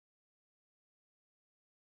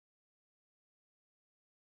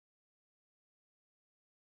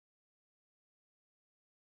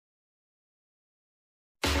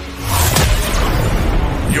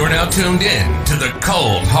now tuned in to the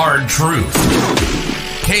Cold Hard Truth,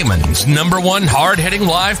 Cayman's #1 hard-hitting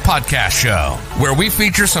live podcast show, where we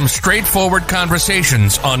feature some straightforward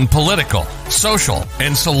conversations on political, social,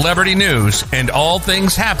 and celebrity news and all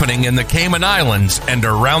things happening in the Cayman Islands and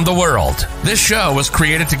around the world. This show was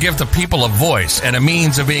created to give the people a voice and a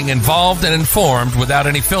means of being involved and informed without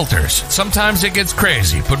any filters. Sometimes it gets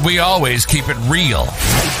crazy, but we always keep it real.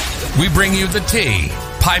 We bring you the tea,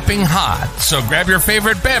 piping hot, so grab your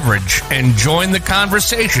favorite beverage and join the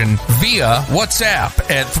conversation via WhatsApp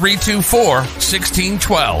at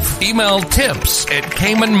 324-1612. Email tips at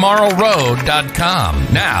CaymanMarlRoad.com.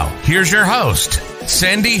 Now, here's your host,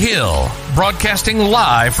 Sandy Hill, broadcasting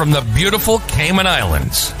live from the beautiful Cayman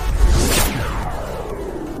Islands.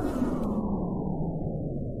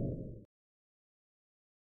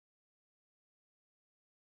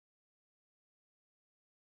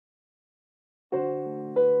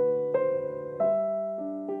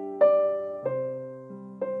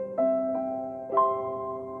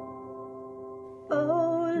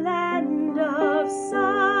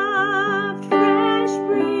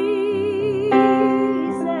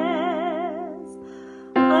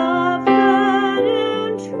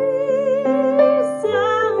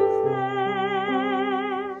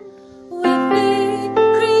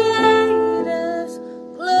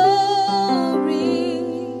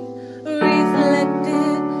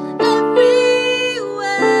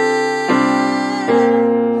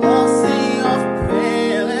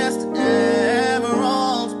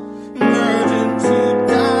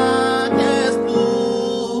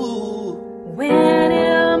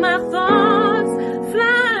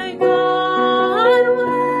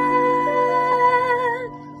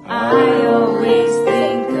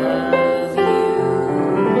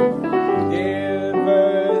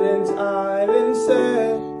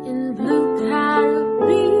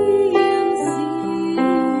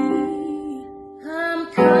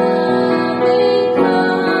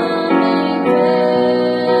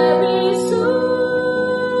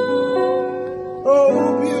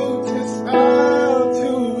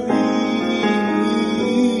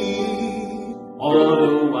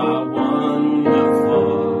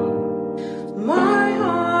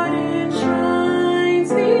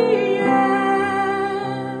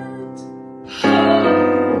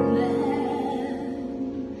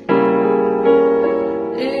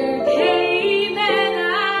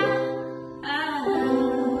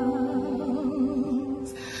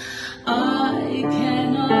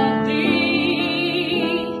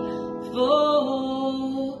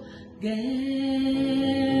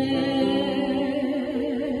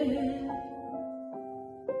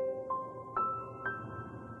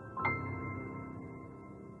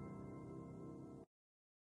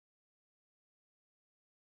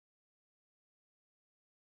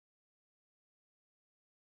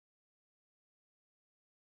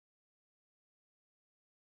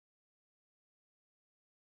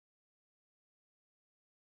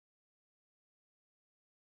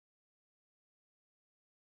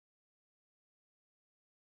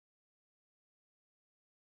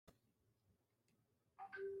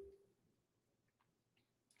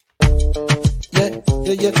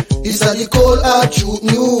 Yeah. This is the Cold Hard Truth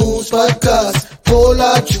News Podcast. Cold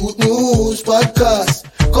Hard Truth News Podcast.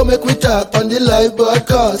 Come make we talk on the live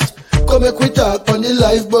broadcast.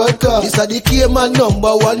 This is the Cayman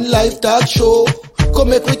 #1 live talk show. Come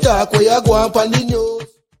make we talk where you go on the news.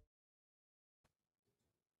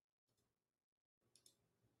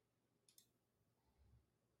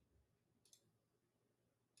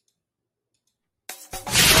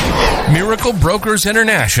 Miracle Brokers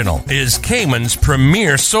International is Cayman's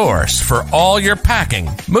premier source for all your packing,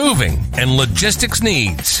 moving, and logistics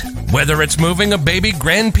needs. Whether it's moving a baby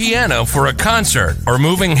grand piano for a concert or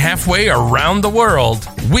moving halfway around the world,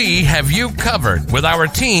 we have you covered with our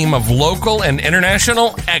team of local and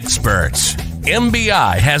international experts.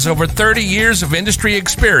 MBI has over 30 years of industry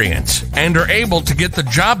experience and are able to get the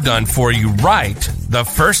job done for you right the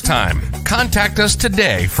first time. Contact us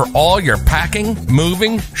today for all your packing,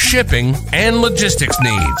 moving, shipping, and logistics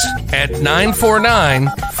needs at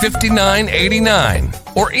 949-5989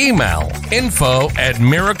 or email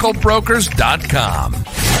info@miraclebrokers.com.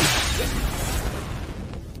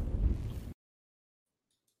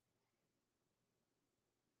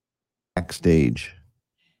 Backstage.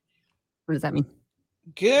 What does that mean?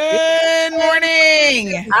 Good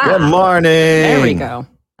morning. Good morning. There we go.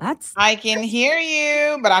 I can hear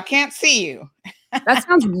you, but I can't see you. That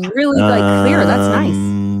sounds really clear. That's nice.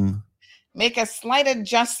 Make a slight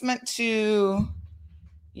adjustment to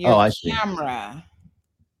your camera.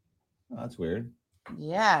 Oh, that's weird.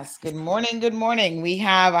 Yes. Good morning. Good morning. We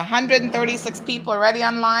have 136 people already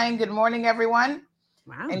online. Good morning, everyone.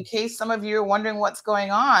 Wow. In case some of you are wondering what's going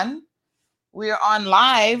on, we are on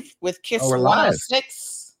live with KISS we're live.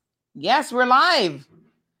 106. Yes, we're live.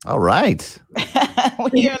 All right.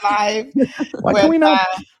 We are live. Why can we not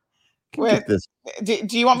with, get this?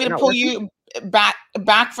 Do you want me to pull you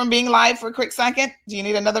back from being live for a quick second? Do you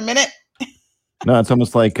need another minute? No, it's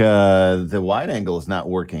almost like the wide angle is not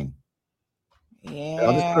working. Yeah.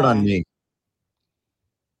 I'll just put it on me.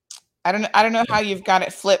 I don't know how you've got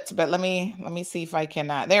it flipped, but let me see if I can.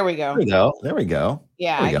 There we go. There we go.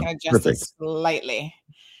 Yeah, I can adjust it slightly.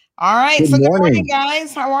 All right. Good morning,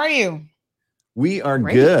 guys. How are you? We are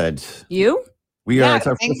good. You? We are. It's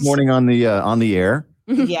our first morning on the air.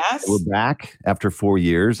 Yes. We're back after 4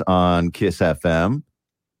 years on KISS FM.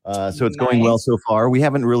 So it's going well so far. We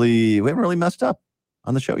haven't really messed up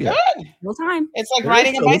on the show yet. Good. Still time. It's like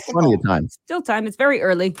riding a bicycle. Plenty of time. Still time. It's very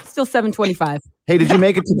early. Still 7:25. Hey, did you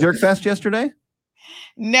make it to Jerkfest yesterday?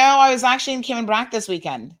 No, I was actually in Kimmenbrack this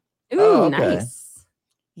weekend. Ooh, nice.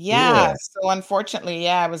 Yeah. So unfortunately,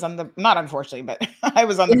 I was not unfortunately, but I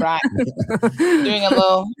was on the brack doing a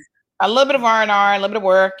little bit of R&R, a little bit of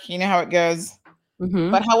work. You know how it goes. Mm-hmm.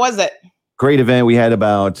 But how was it? Great event. We had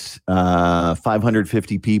about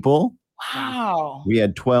 550 people. Wow. We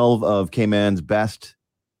had 12 of Cayman's best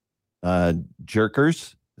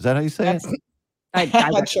jerkers. Is that how you say it? I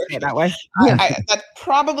would say it that way. That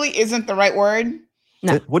probably isn't the right word.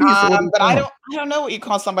 No. What do you say? But I don't know what you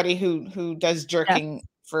call somebody who does jerking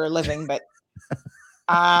for a living, but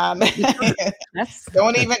don't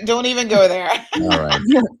even go there. All right.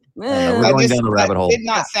 We're going down the rabbit hole. Did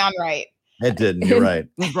not sound right. It didn't. You're right.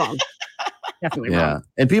 It was wrong. Definitely wrong.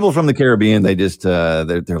 And people from the Caribbean, they just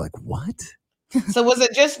they're like, what? So was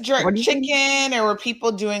it just jerk chicken, or were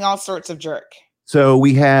people doing all sorts of jerk? So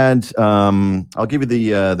we had I'll give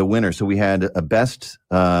you the winner. So we had a best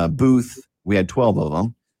booth. We had 12 of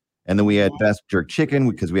them. And then we had best jerk chicken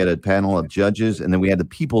because we had a panel of judges. And then we had the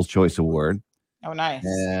People's Choice Award. Oh, nice.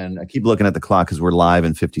 And I keep looking at the clock because we're live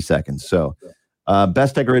in 50 seconds. So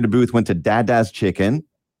best decorated booth went to Dada's Chicken.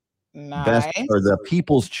 Nice. The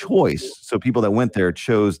People's Choice. So people that went there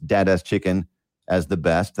chose Dada's Chicken as the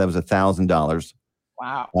best. That was $1,000.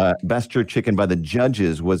 Wow. Best jerk chicken by the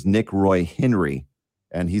judges was Nick Roy Henry,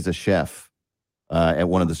 and he's a chef at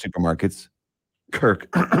one of the supermarkets. Kirk.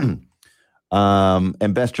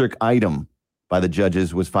 And best jerk item by the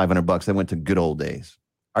judges was $500. That went to Good Old Days.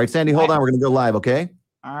 All right, Sandy, hold on. We're going to go live, okay?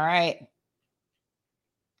 All right.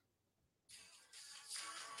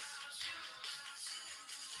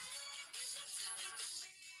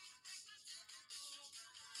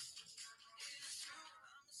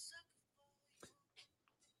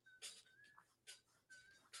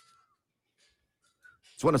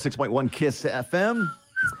 It's 106.1 KISS FM.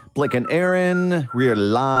 Blake and Aaron, we are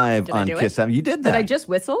live on KISS FM. You did that. Did I just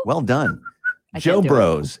whistle? Well done. Joe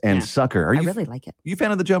Bros and Sucker. I really like it. You a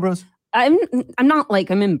fan of the Joe Bros? I'm not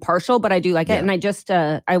like I'm impartial, but I do like it. And I just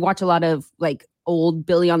I watch a lot of like old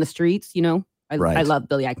Billy on the Streets, you know. I love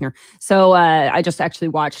Billy Eichner. So I just actually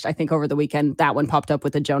watched, I think over the weekend, that one popped up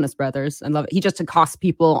with the Jonas Brothers. I love it. He just accosts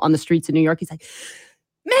people on the streets in New York. He's like,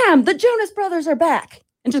 ma'am, the Jonas Brothers are back.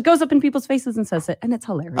 And just goes up in people's faces and says it. And it's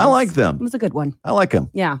hilarious. I like them. It was a good one. I like them.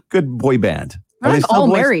 Yeah. Good boy band. They're like all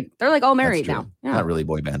married. They're like all married now. Yeah. Not really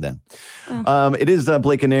boy band then. It is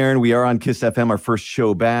Blake and Aaron. We are on KISS FM, our first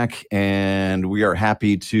show back. And we are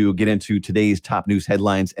happy to get into today's top news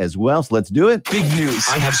headlines as well. So let's do it. Big news.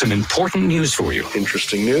 I have some important news for you.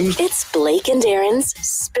 Interesting news. It's Blake and Aaron's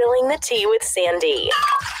Spilling the Tea with Sandy.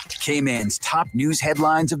 Cayman's top news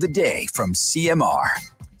headlines of the day from CMR.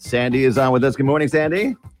 Sandy is on with us. Good morning,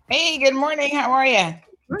 Sandy. Hey, good morning. How are you?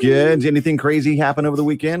 Good. Anything crazy happen over the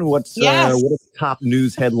weekend? What are top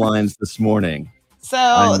news headlines this morning?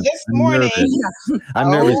 So this morning, I'm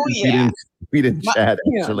nervous. We didn't chat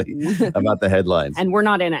actually about the headlines, and we're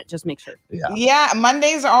not in it. Just make sure. Yeah.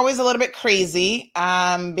 Mondays are always a little bit crazy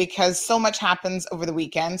because so much happens over the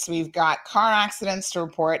weekend. So we've got car accidents to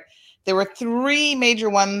report. There were 3 major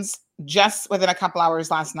ones just within a couple hours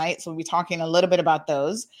last night. So we'll be talking a little bit about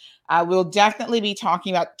those. We'll definitely be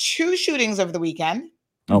talking about 2 shootings over the weekend.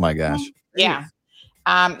 Oh my gosh. Yeah.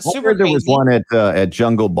 Super crazy. There was one at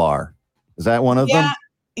Jungle Bar. Is that one of them?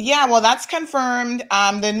 Yeah, well, that's confirmed.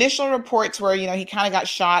 The initial reports were, he kind of got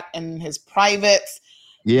shot in his privates.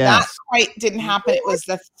 Yeah. That quite didn't happen. It was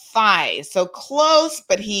the thigh. So close,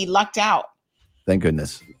 but he lucked out. Thank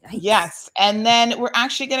goodness. Yes. And then we're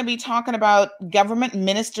actually going to be talking about government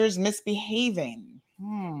ministers misbehaving.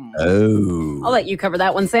 Oh. I'll let you cover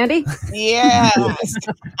that one, Sandy. Yes.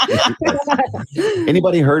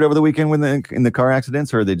 Anybody hurt over the weekend in the car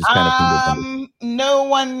accidents, or are they just kind of no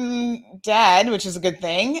one dead, which is a good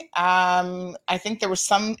thing. I think there were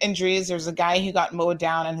some injuries. There was a guy who got mowed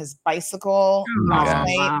down on his bicycle last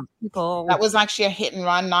night. That was actually a hit and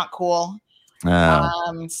run, not cool.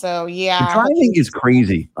 So yeah, the driving is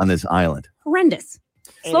crazy on this island. Horrendous.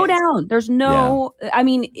 Slow down. There's no, I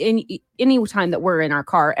mean, in any time that we're in our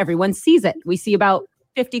car, everyone sees it. We see about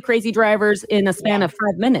 50 crazy drivers in a span of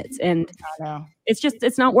 5 minutes. And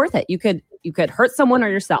it's not worth it. You could hurt someone or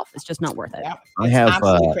yourself. It's just not worth it. Yep. I have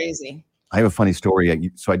absolutely crazy. I have a funny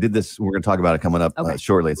story. So I did this. We're going to talk about it coming up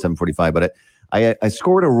shortly at 7:45. But I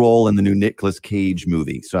scored a role in the new Nicolas Cage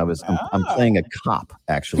movie. So I'm playing a cop,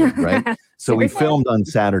 actually, right? So we filmed on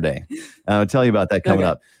Saturday. I'll tell you about that coming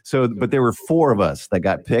up. So, but there were 4 of us that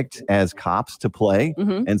got picked as cops to play.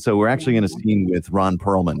 Mm-hmm. And so we're actually in a scene with Ron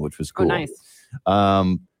Perlman, which was cool. Oh, nice.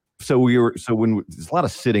 So when there's a lot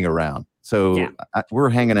of sitting around. So we're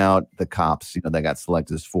hanging out, the cops, that got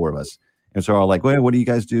selected as 4 of us. And so we're all like, well, what do you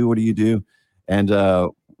guys do? What do you do? And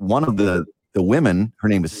one of the women, her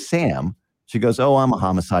name is Sam. She goes, oh, I'm a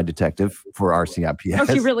homicide detective for RCIPS. Oh,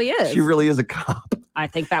 she really is. She really is a cop. I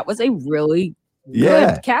think that was a really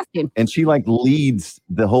good casting. And she leads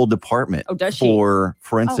the whole department for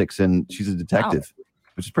forensics, and she's a detective,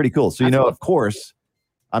 which is pretty cool. So, of course,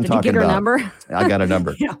 I'm talking about. Did you get her number? I got a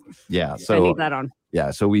number. Yeah. So I need that on.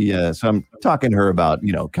 Yeah. So so I'm talking to her about,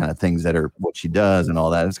 kind of things that are what she does and all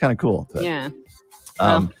that. It's kind of cool. But, yeah.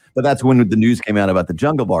 But that's when the news came out about the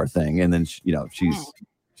Jungle Bar thing. And then,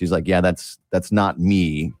 she's like, yeah, that's not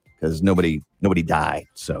me, because nobody died.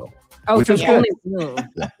 So, which is good.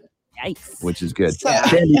 Yikes. Which is good.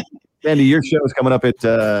 Sandy, your show is coming up at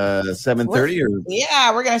 7:30, or?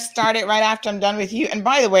 Yeah, we're going to start it right after I'm done with you. And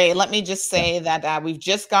by the way, let me just say that we've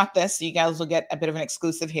just got this. So you guys will get a bit of an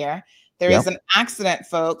exclusive here. There is an accident,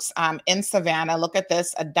 folks, in Savannah. Look at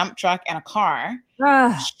this, a dump truck and a car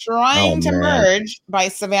trying to merge by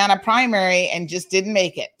Savannah Primary and just didn't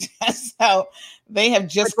make it. So they have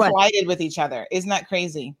just collided with each other. Isn't that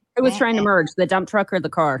crazy? Who was trying to merge, the dump truck or the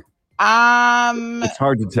car? It's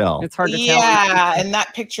hard to tell. It's hard to tell. Yeah, in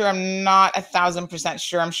that picture, I'm not 1,000%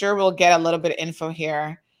 sure. I'm sure we'll get a little bit of info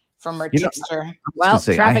here from our tipster. Well,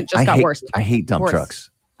 traffic just got worse. I hate dump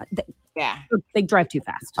trucks. They drive too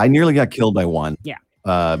fast. I nearly got killed by one. Yeah.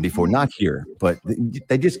 Before, not here, but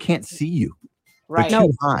they just can't see you. Right. They're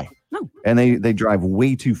too high. No. And they drive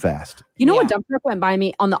way too fast. A dump truck went by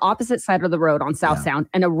me on the opposite side of the road on South Sound,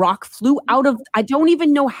 and a rock flew out of, I don't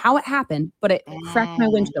even know how it happened, but it cracked my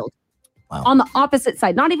windshield. Wow. On the opposite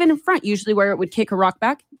side, not even in front, usually where it would kick a rock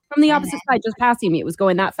back. From the opposite side, just passing me. It was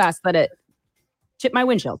going that fast that it chipped my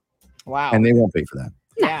windshield. Wow. And they won't pay for that.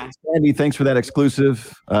 Yeah. Andy, thanks for that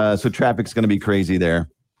exclusive. So traffic's going to be crazy there.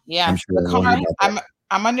 Yeah. I'm sure the car,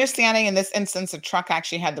 I'm understanding in this instance, the truck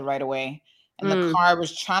actually had the right of way, and the car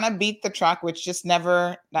was trying to beat the truck, which just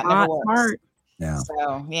never works. Smart. Yeah.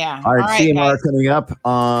 So, yeah. All right, CMR coming up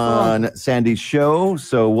on Sandy's show.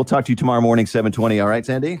 So we'll talk to you tomorrow morning, 7:20. All right,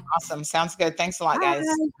 Sandy? Awesome. Sounds good. Thanks a lot, guys.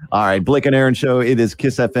 All right, Blake and Aaron show. It is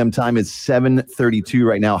Kiss FM time. It's 7:32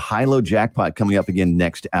 right now. High-low jackpot coming up again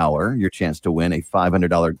next hour. Your chance to win a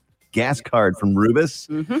 $500 gas card from Rubus.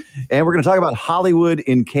 Mm-hmm. And we're going to talk about Hollywood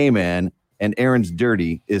in Cayman, and Aaron's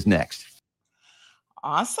Dirty is next.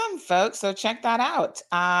 Awesome, folks. So check that out.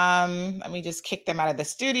 Let me just kick them out of the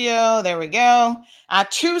studio. There we go.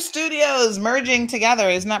 2 studios merging together.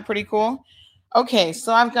 Isn't that pretty cool? Okay,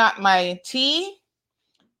 so I've got my tea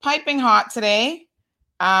piping hot today.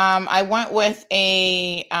 I went with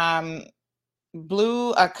a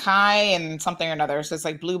blue acai and something or another. So it's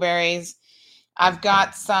like blueberries. I've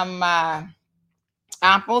got some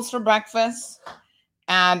apples for breakfast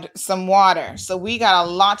and some water. So we got a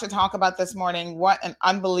lot to talk about this morning. What an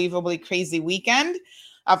unbelievably crazy weekend.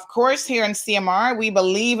 Of course, here in CMR, we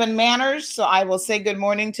believe in manners. So I will say good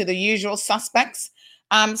morning to the usual suspects.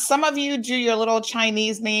 Some of you do your little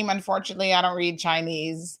Chinese name. Unfortunately, I don't read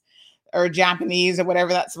Chinese or Japanese or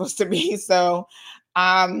whatever that's supposed to be. So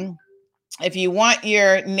if you want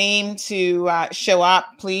your name to show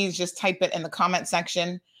up, please just type it in the comment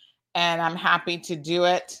section, and I'm happy to do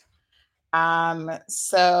it.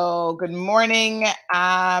 So good morning.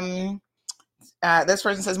 This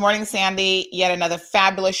person says, morning, Sandy, yet another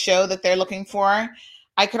fabulous show that they're looking for.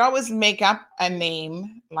 I could always make up a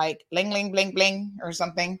name like Ling Ling Bling Bling or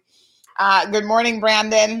something. Good morning,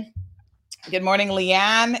 Brandon. Good morning,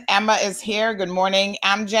 Leanne. Emma is here. Good morning,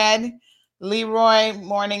 Amjad. Leroy,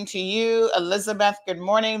 morning to you. Elizabeth, good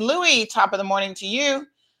morning. Louis, top of the morning to you.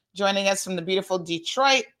 Joining us from the beautiful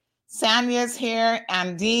Detroit. Sanya's here.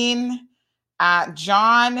 Andine.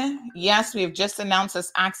 John. Yes, we've just announced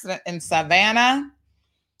this accident in Savannah.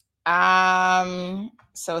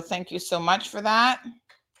 So thank you so much for that.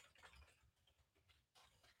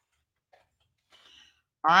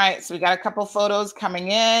 All right, so we got a couple photos coming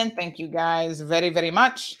in. Thank you guys very, very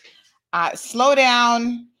much. Slow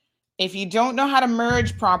down. If you don't know how to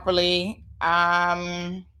merge properly,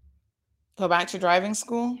 go back to driving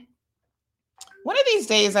school. One of these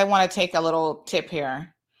days, I want to take a little tip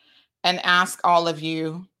here and ask all of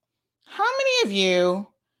you, how many of you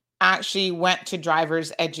actually went to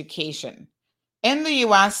driver's education? In the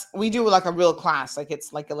US, we do like a real class, like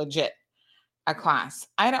it's like a class.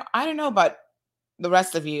 I don't know about the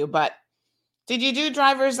rest of you, but did you do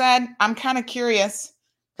driver's ed? I'm kind of curious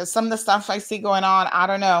because some of the stuff I see going on, I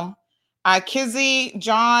don't know. Kizzy,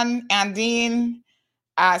 John, Andine,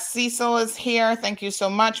 Cecil is here. Thank you so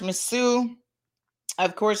much. Miss Sue,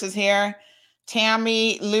 of course, is here.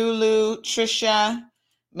 Tammy, Lulu, Trisha,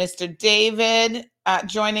 Mr. David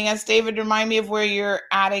joining us. David, remind me of where you're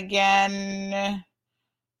at again.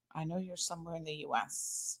 I know you're somewhere in the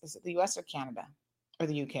US. Is it the US or Canada or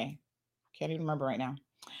the UK? Can't even remember right now.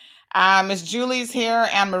 Miss Julie's here.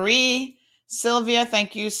 Anne-Marie, Sylvia,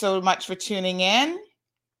 thank you so much for tuning in.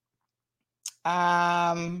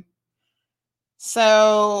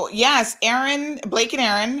 So yes, Blake and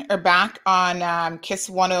Aaron are back on KISS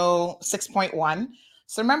 106.1.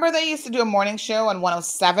 So remember they used to do a morning show on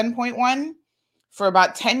 107.1 for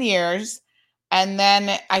about 10 years. And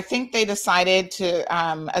then I think they decided to,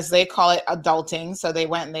 as they call it, adulting. So they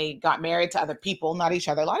went and they got married to other people, not each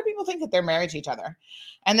other. A lot of people think that they're married to each other,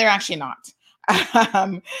 and they're actually not.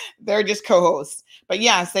 They're just co-hosts. But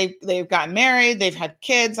yes, they've gotten married. They've had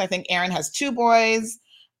kids. I think Aaron has 2 boys,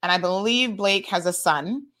 and I believe Blake has a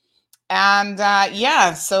son. And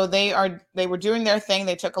so they were doing their thing.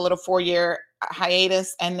 They took a little 4-year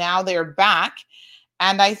hiatus, and now they're back.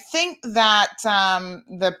 And I think that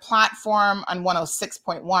the platform on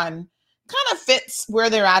 106.1 kind of fits where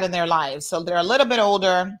they're at in their lives. So they're a little bit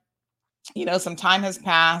older, some time has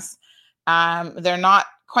passed. They're not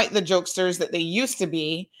quite the jokesters that they used to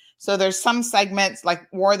be. So there's some segments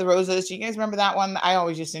like War of the Roses. Do you guys remember that one? I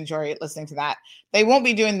always just enjoy listening to that. They won't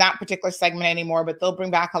be doing that particular segment anymore, but they'll bring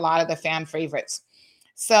back a lot of the fan favorites.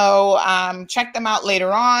 So check them out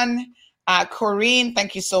later on. Corrine,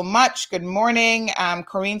 thank you so much. Good morning.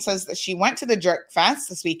 Corrine says that she went to the Jerk Fest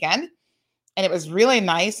this weekend, and it was really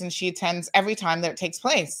nice, and she attends every time that it takes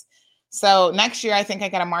place. So next year, I think I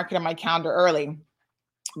got to mark it on my calendar early,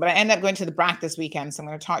 but I ended up going to the BRAC this weekend, so I'm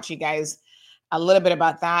going to talk to you guys a little bit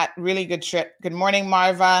about that. Really good trip. Good morning,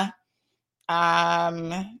 Marva.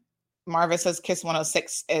 Marva says KISS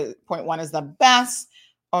 106.1 is the best.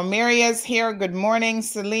 Omeria's here. Good morning,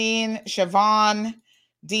 Celine, Siobhan,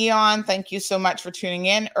 Dion, thank you so much for tuning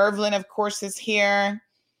in. Irvlyn, of course, is here.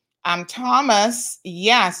 Thomas,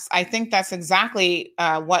 yes, I think that's exactly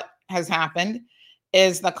what has happened,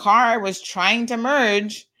 is the car was trying to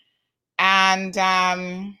merge, and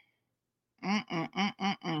oh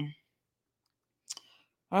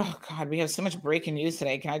God, we have so much breaking news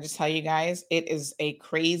today. Can I just tell you guys, it was a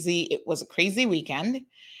crazy weekend,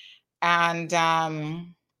 and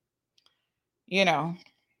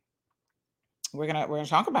we're gonna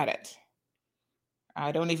talk about it.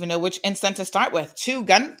 I don't even know which incident to start with. 2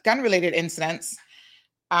 gun related incidents.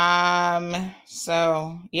 So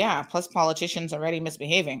yeah, plus politicians already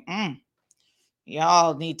misbehaving.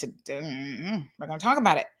 Y'all need to. We're gonna talk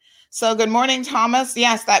about it. So good morning, Thomas.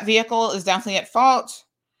 Yes, that vehicle is definitely at fault.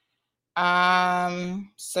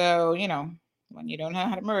 So when you don't know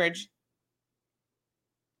how to merge.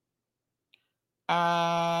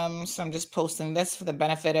 So I'm just posting this for the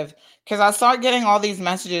benefit of, because I'll start getting all these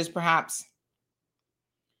messages perhaps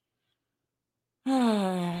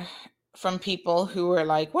from people who are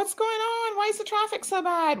like, what's going on? Why is the traffic so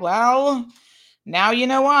bad? Well, now you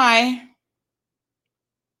know why.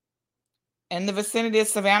 In the vicinity of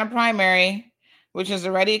Savannah Primary, which is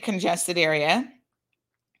already a congested area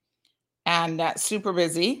and super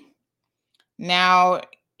busy. Now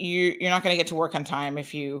you're not going to get to work on time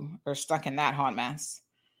if you are stuck in that hot mess.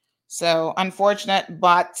 So unfortunate,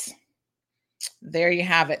 but there you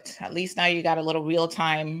have it. At least now you got a little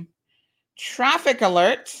real-time traffic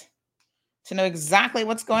alert to know exactly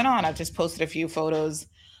what's going on. I've just posted a few photos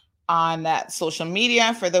on that social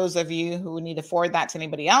media for those of you who need to forward that to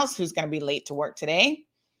anybody else who's going to be late to work today.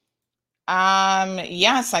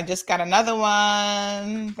 Yes, I just got another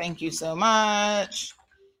one. Thank you so much.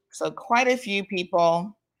 So quite a few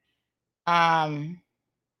people.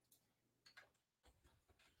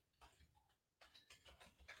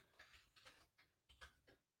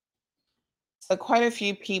 So quite a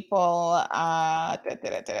few people are going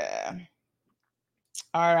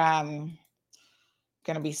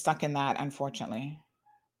to be stuck in that, unfortunately.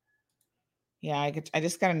 Yeah, I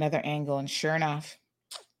just got another angle, and sure enough,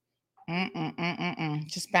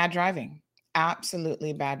 just bad driving.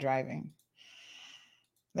 Absolutely bad driving.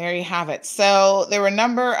 There you have it. So there were a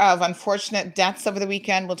number of unfortunate deaths over the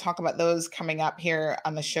weekend. We'll talk about those coming up here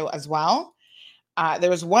on the show as well.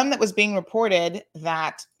 There was one that was being reported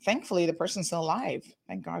that thankfully the person's still alive.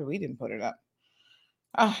 Thank God we didn't put it up.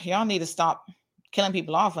 Oh, y'all need to stop killing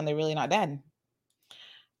people off when they're really not dead.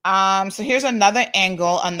 So here's another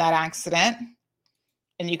angle on that accident.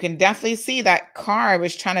 And you can definitely see that car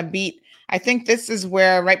was trying to beat. I think this is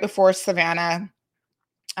where right before Savannah,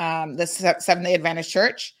 the Seventh-day Adventist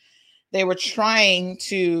Church, they were trying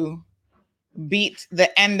to beat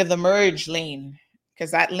the end of the merge lane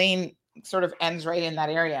because that lane sort of ends right in that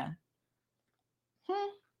area.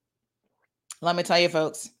 Let me tell you,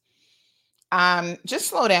 folks, just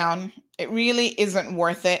slow down. It really isn't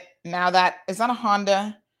worth it. Now is that a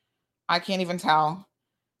Honda? I can't even tell.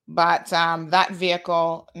 But that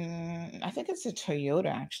vehicle, I think it's a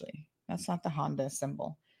Toyota, actually. That's not the Honda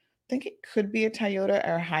symbol. I think it could be a Toyota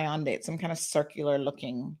or a Hyundai. It's some kind of circular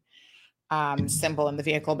looking symbol in the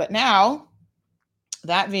vehicle. But now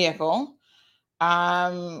that vehicle,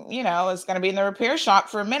 is going to be in the repair shop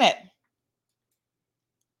for a minute.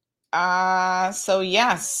 So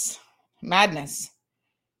yes, madness.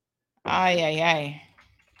 Ay.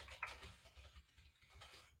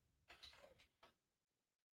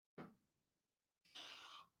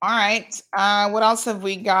 All right. What else have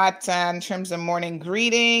we got in terms of morning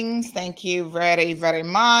greetings? Thank you very, very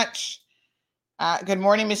much. Good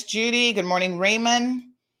morning, Miss Judy. Good morning, Raymond.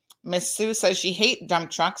 Miss Sue says she hates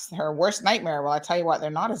dump trucks. Her worst nightmare. Well, I tell you what,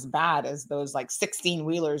 they're not as bad as those like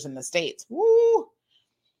 16-wheelers in the States. Woo!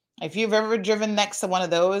 If you've ever driven next to one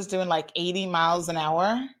of those doing like 80 miles an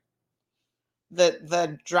hour,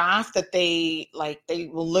 the draft that they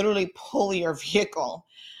will literally pull your vehicle.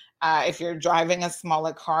 If you're driving a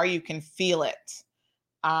smaller car, you can feel it.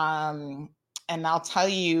 And I'll tell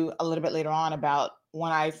you a little bit later on about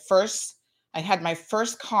when I had my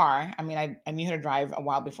first car. I mean, I knew how to drive a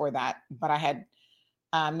while before that, but I had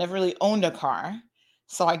never really owned a car.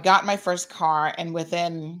 So I got my first car, and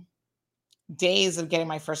within days of getting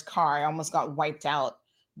my first car, I almost got wiped out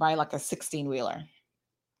by like a 16-wheeler.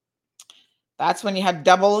 That's when you had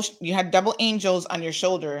double angels on your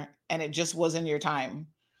shoulder, and it just wasn't your time.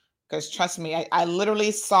 Because trust me, I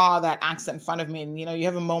literally saw that accident in front of me. And, you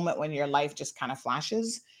have a moment when your life just kind of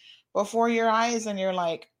flashes before your eyes and you're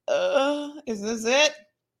like, is this it?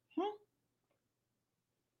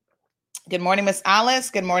 Good morning, Miss Alice.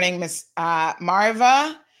 Good morning, Miss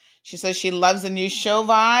Marva. She says she loves the new show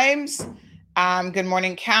vibes. Good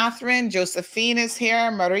morning, Catherine. Josephine is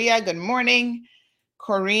here. Maria, good morning.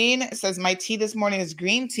 Corrine says, my tea this morning is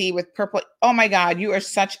green tea with purple. Oh my God, you are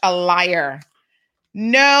such a liar.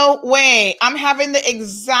 No way. I'm having the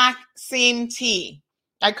exact same tea.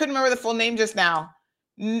 I couldn't remember the full name just now.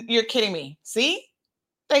 You're kidding me. See?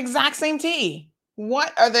 The exact same tea.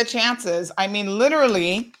 What are the chances? I mean,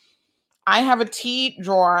 literally, I have a tea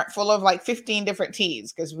drawer full of like 15 different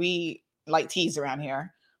teas because we like teas around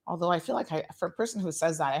here. Although I feel like for a person who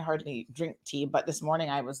says that, I hardly drink tea. But this morning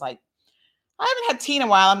I was like, I haven't had tea in a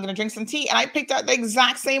while. I'm going to drink some tea. And I picked out the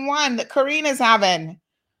exact same one that Karina's having.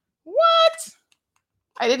 What?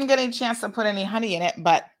 I didn't get any chance to put any honey in it,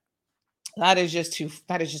 but that is just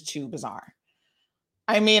too bizarre.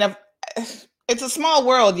 I mean, it's a small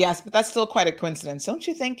world, yes, but that's still quite a coincidence, don't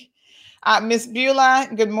you think? Miss Beulah,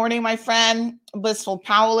 good morning, my friend. Blissful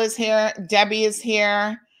Powell is here. Debbie is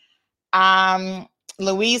here.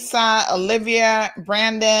 Louisa, Olivia,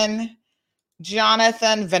 Brandon,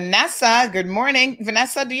 Jonathan, Vanessa, good morning.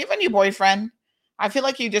 Vanessa, do you have a new boyfriend? I feel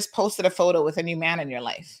like you just posted a photo with a new man in your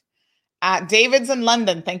life. David's in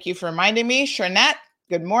London. Thank you for reminding me. Sharnette,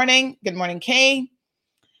 good morning. Good morning, Kay.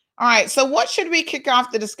 All right. So what should we kick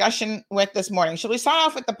off the discussion with this morning? Should we start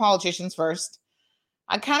off with the politicians first?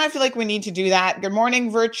 I kind of feel like we need to do that. Good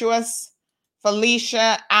morning, Virtuous,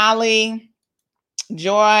 Felicia, Ali,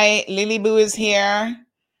 Joy, Lily Boo is here.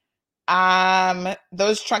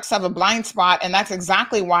 Those trucks have a blind spot, and that's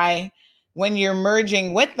exactly why when you're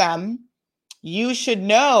merging with them, you should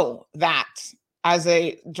know that as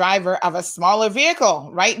a driver of a smaller vehicle,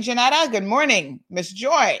 right, Janetta? Good morning, Miss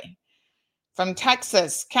Joy from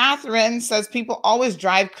Texas. Catherine says people always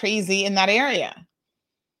drive crazy in that area.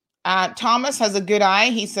 Thomas has a good eye.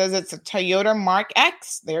 He says it's a Toyota Mark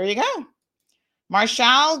X. There you go.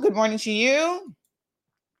 Marshall, good morning to you.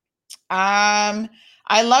 I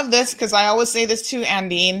love this because I always say this too,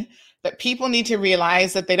 Andine. that people need to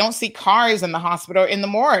realize that they don't see cars in the hospital or in the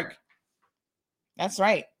morgue. That's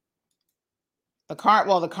right. The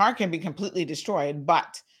car can be completely destroyed,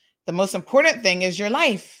 but the most important thing is your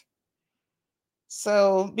life.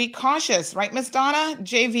 So be cautious, right, Miss Donna?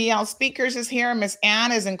 JVL Speakers is here. Miss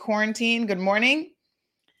Ann is in quarantine. Good morning.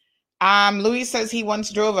 Louis says he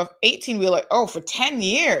once drove a 18-wheeler, for 10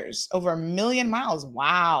 years, over 1 million miles.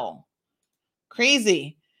 Wow.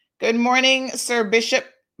 Crazy. Good morning, Sir Bishop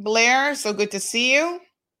Blair. So good to see you.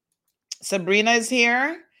 Sabrina is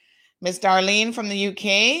here. Miss Darlene from the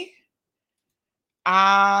UK.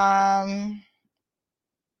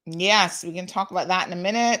 Yes, we can talk about that in a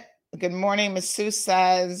minute. Good morning. Miss Sue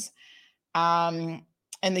says, in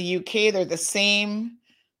the UK, they're the same.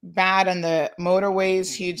 Bad on the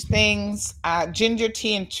motorways, huge things. Ginger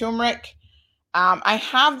tea and turmeric. I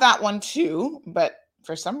have that one too, but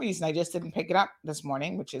for some reason, I just didn't pick it up this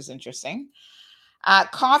morning, which is interesting.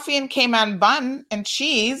 Coffee and Cayman bun and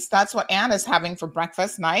cheese. That's what Anna's having for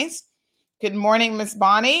breakfast. Nice. Good morning, Miss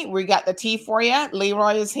Bonnie. We got the tea for you.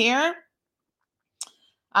 Leroy is here.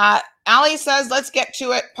 Ali says, let's get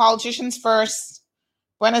to it. Politicians first.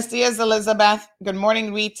 Buenos dias, Elizabeth. Good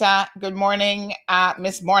morning, Rita. Good morning,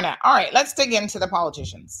 Miss Morna. All right, let's dig into the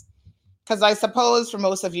politicians. Because I suppose for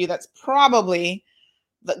most of you, that's probably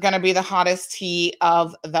going to be the hottest tea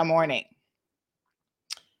of the morning.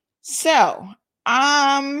 So,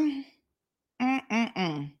 a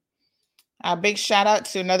big shout out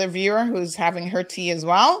to another viewer who's having her tea as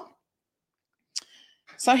well.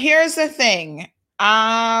 So here's the thing.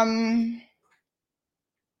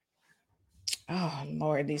 Oh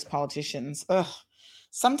Lord, these politicians. Ugh.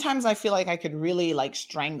 Sometimes I feel like I could really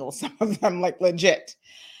strangle some of them, legit.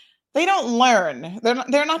 They don't learn.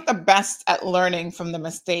 They're not the best at learning from the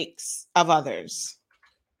mistakes of others.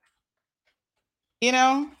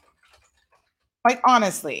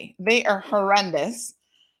 Honestly, they are horrendous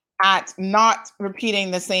at not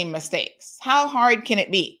repeating the same mistakes. How hard can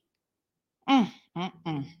it be?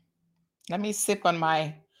 Let me sip on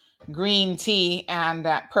my green tea and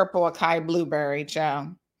that purple acai blueberry,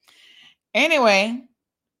 child. Anyway,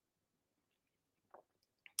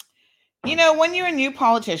 when you're a new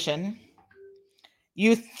politician,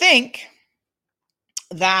 you think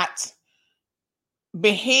that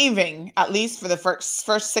behaving, at least for the first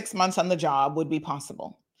 6 months on the job, would be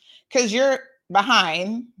possible. Because you're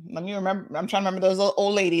behind. I'm trying to remember those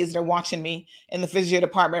old ladies that are watching me in the physio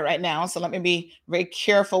department right now. So let me be very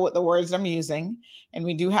careful with the words I'm using. And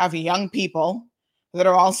we do have young people that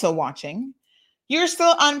are also watching. You're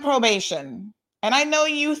still on probation. And I know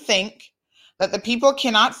you think that the people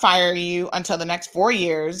cannot fire you until the next 4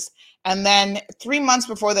 years. And then 3 months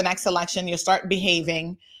before the next election, you start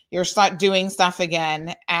behaving. You'll start doing stuff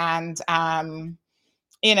again. And,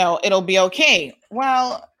 it'll be okay.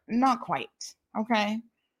 Well, not quite. Okay.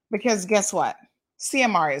 Because guess what?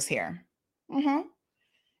 CMR is here.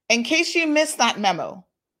 In case you missed that memo,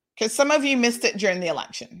 because some of you missed it during the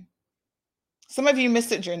election. Some of you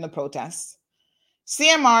missed it during the protests.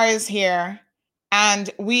 CMR is here, and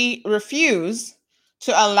we refuse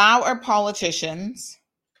to allow our politicians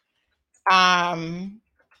to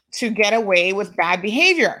get away with bad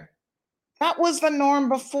behavior. That was the norm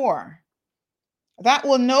before. That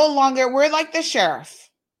will no longer, we're like the sheriff.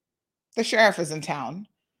 The sheriff is in town.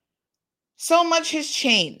 So much has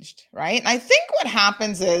changed, right? And I think what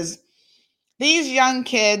happens is these young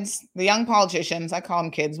kids, the young politicians, I call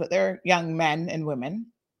them kids, but they're young men and women.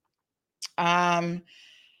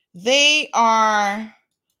 They are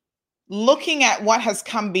looking at what has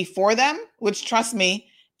come before them, which, trust me,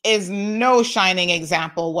 is no shining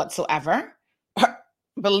example whatsoever.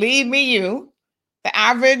 Believe me, the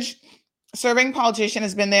average serving politician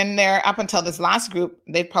has been in there up until this last group.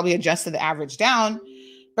 They've probably adjusted the average down,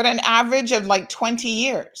 but an average of 20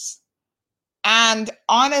 years. And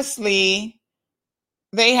honestly,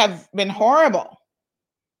 they have been horrible.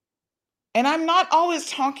 And I'm not always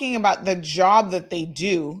talking about the job that they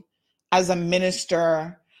do as a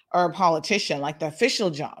minister or a politician, like the official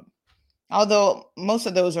job, although most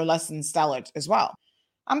of those are less than stellar as well.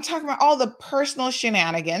 I'm talking about all the personal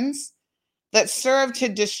shenanigans that serve to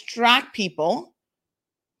distract people,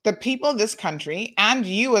 the people of this country, and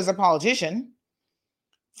you as a politician,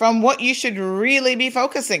 from what you should really be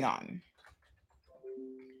focusing on.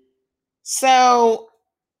 So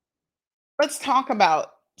let's talk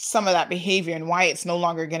about some of that behavior and why it's no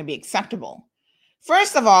longer going to be acceptable.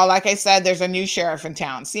 First of all, like I said, there's a new sheriff in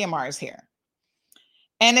town. CMR is here.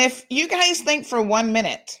 And if you guys think for 1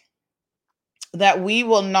 minute that we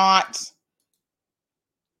will not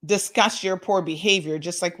discuss your poor behavior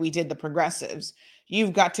just like we did the progressives,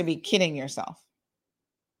 you've got to be kidding yourself.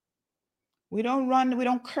 We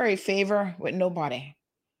don't curry favor with nobody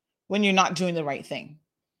when you're not doing the right thing.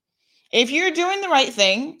 If you're doing the right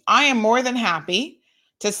thing, I am more than happy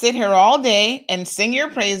to sit here all day and sing your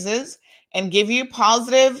praises and give you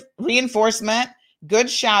positive reinforcement, good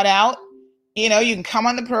shout out. You know, you can come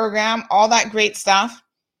on the program, all that great stuff.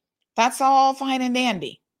 That's all fine and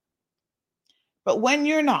dandy. But when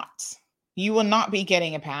you're not, you will not be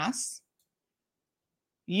getting a pass.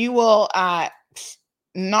 You will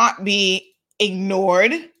not be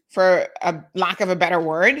ignored, for a lack of a better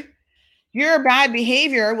word. Your bad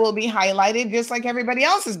behavior will be highlighted just like everybody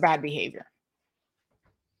else's bad behavior.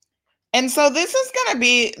 And so this is going to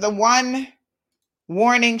be the one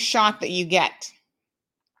warning shot that you get.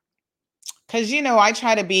 Because, you know, I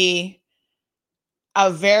try to be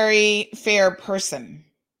a very fair person.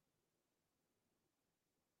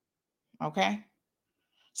 Okay?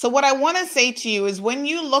 So what I want to say to you is when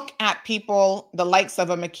you look at people, the likes of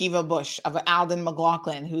a McKeeva Bush, of an Alden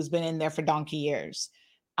McLaughlin, who's been in there for donkey years.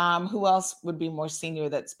 Who else would be more senior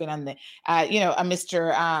that's been on the, a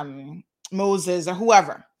Mr. Moses or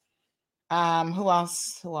whoever. Who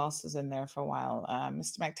else is in there for a while?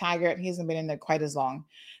 Mr. McTaggart, he hasn't been in there quite as long.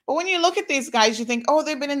 But when you look at these guys, you think, oh,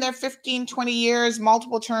 they've been in there 15, 20 years,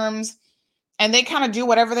 multiple terms, and they kind of do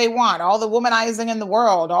whatever they want, all the womanizing in the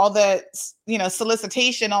world, all the,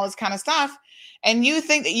 solicitation, all this kind of stuff. And you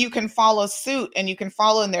think that you can follow suit and you can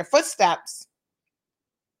follow in their footsteps.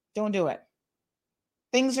 Don't do it.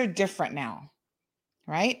 Things are different now,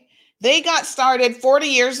 right? They got started 40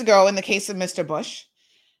 years ago in the case of Mr. Bush.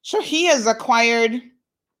 So he has acquired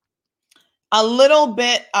a little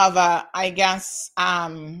bit of a,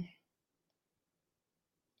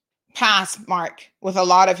 pass mark with a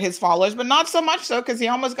lot of his followers, but not so much so because he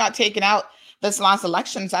almost got taken out this last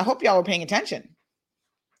election. So I hope y'all were paying attention.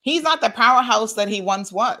 He's not the powerhouse that he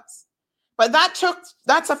once was, but that's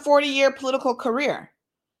a 40-year political career.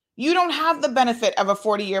 You don't have the benefit of a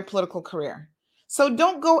 40-year political career. So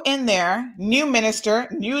don't go in there, new minister,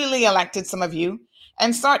 newly elected, some of you,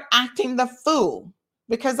 and start acting the fool,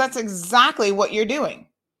 because that's exactly what you're doing.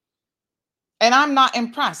 And I'm not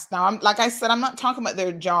impressed. Now, like I said, I'm not talking about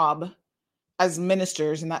their job as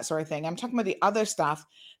ministers and that sort of thing. I'm talking about the other stuff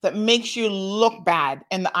that makes you look bad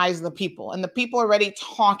in the eyes of the people. And the people are already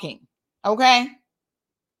talking, okay?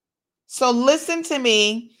 So listen to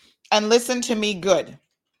me and listen to me good.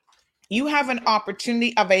 You have an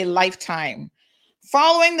opportunity of a lifetime.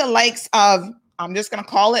 Following the likes of, I'm just going to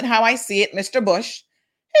call it how I see it, Mr. Bush,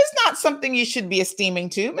 is not something you should be esteeming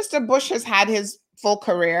to. Mr. Bush has had his full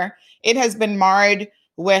career. It has been marred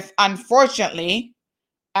with, unfortunately,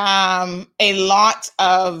 a lot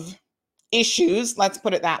of issues. Let's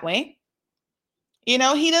put it that way. You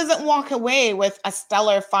know, he doesn't walk away with a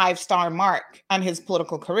stellar 5-star mark on his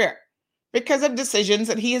political career because of decisions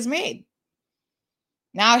that he has made.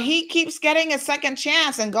 Now, he keeps getting a second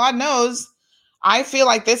chance, and God knows, I feel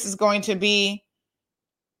like this is going to be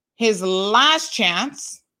his last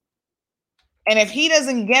chance. And if he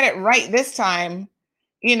doesn't get it right this time,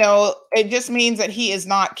 it just means that he is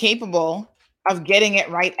not capable of getting it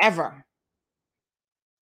right ever.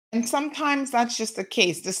 And sometimes that's just the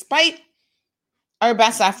case. Despite our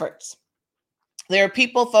best efforts, there are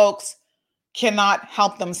people, folks, cannot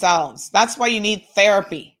help themselves. That's why you need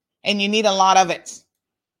therapy, and you need a lot of it.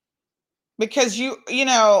 Because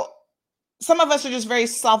some of us are just very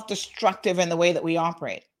self-destructive in the way that we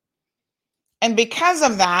operate. And because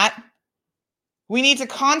of that, we need to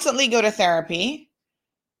constantly go to therapy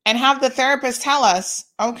and have the therapist tell us,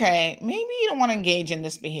 okay, maybe you don't want to engage in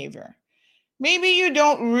this behavior. Maybe you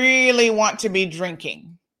don't really want to be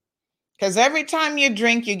drinking. Because every time you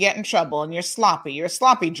drink, you get in trouble and you're sloppy. You're a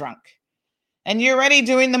sloppy drunk. And you're already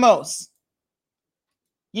doing the most.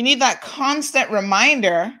 You need that constant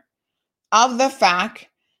reminder of the fact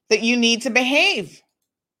that you need to behave.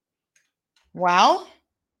 Well,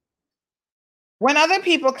 when other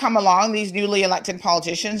people come along, these newly elected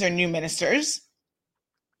politicians or new ministers,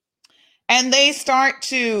 and they start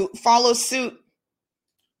to follow suit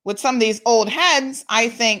with some of these old heads, I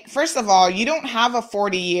think, first of all, you don't have a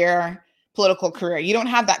 40-year political career. You don't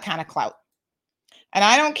have that kind of clout. And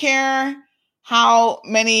I don't care how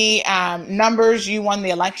many numbers you won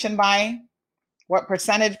the election by, what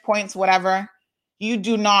percentage points, whatever. You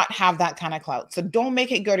do not have that kind of clout. So don't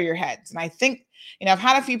make it go to your heads. And I think, I've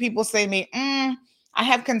had a few people say to me, I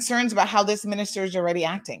have concerns about how this minister is already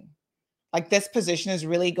acting. Like this position is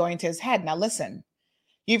really going to his head. Now listen,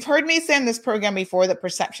 you've heard me say in this program before that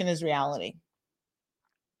perception is reality.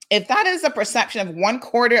 If that is the perception of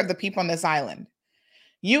 1/4 of the people on this island,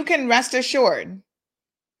 you can rest assured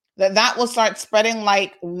that will start spreading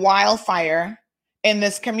like wildfire in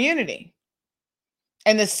this community.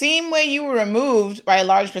 And the same way you were removed by a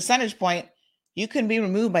large percentage point, you can be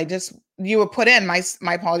removed by you were put in, my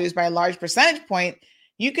apologies, by a large percentage point,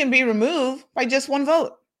 you can be removed by just one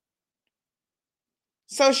vote.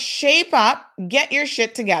 So shape up, get your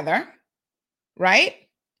shit together, right?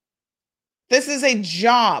 This is a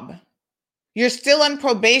job. You're still on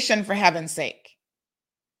probation, for heaven's sake.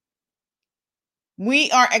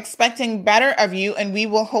 We are expecting better of you, and we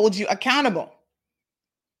will hold you accountable.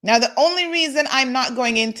 Now, the only reason I'm not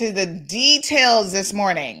going into the details this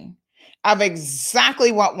morning of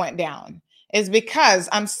exactly what went down is because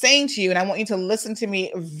I'm saying to you, and I want you to listen to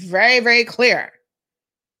me very, very clear.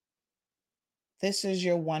 This is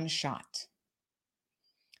your one shot.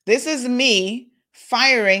 This is me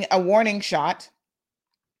firing a warning shot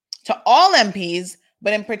to all MPs,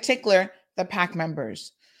 but in particular, the PAC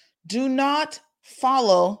members. Do not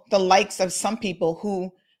follow the likes of some people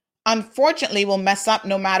who unfortunately will mess up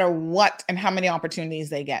no matter what and how many opportunities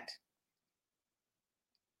they get.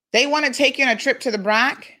 They want to take you on a trip to the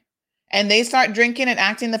BRAC and they start drinking and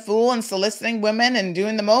acting the fool and soliciting women and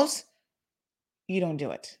doing the most. You don't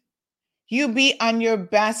do it. You be on your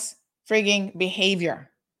best frigging behavior.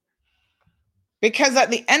 Because at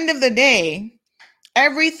the end of the day,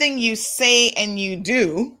 everything you say and you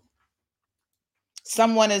do,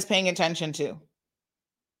 someone is paying attention to.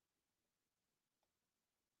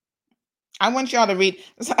 I want y'all to read.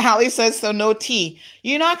 So Ali says, so no tea.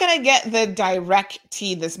 You're not going to get the direct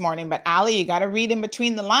tea this morning, but Ali, you got to read in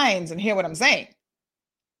between the lines and hear what I'm saying.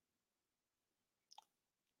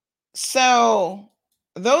 So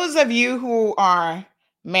those of you who are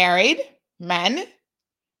married men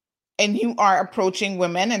and you are approaching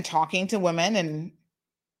women and talking to women and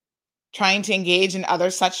trying to engage in other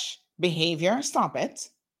such behavior, stop it.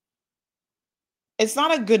 It's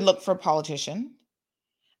not a good look for a politician.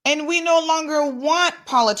 And we no longer want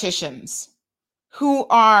politicians who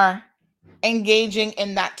are engaging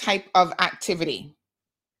in that type of activity.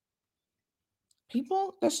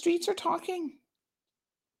 People, the streets are talking.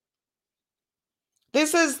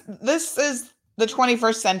 This is the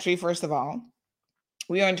 21st century, first of all.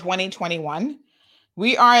 We are in 2021.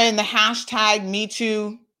 We are in the hashtag Me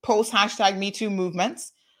Too, post hashtag Me Too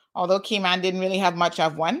movements, although Keyman didn't really have much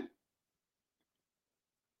of one.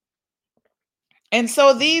 And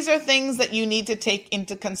so these are things that you need to take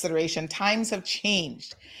into consideration. Times have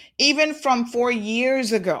changed, even from 4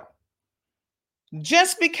 years ago.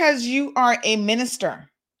 Just because you are a minister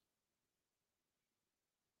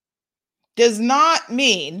does not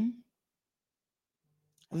mean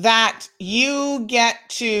that you get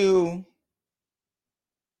to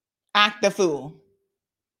act the fool.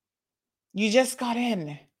 You just got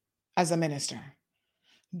in as a minister.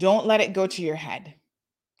 Don't let it go to your head.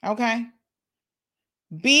 Okay?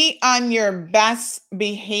 Be on your best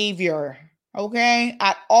behavior, okay?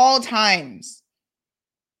 At all times.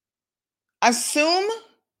 Assume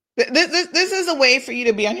this is a way for you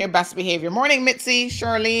to be on your best behavior. Morning, Mitzi,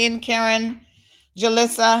 Charlene, Karen,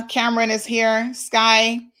 Jalissa, Cameron is here,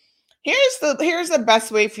 Sky. Here's the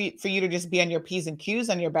best way for you to just be on your P's and Q's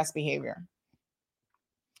on your best behavior.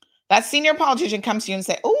 That senior politician comes to you and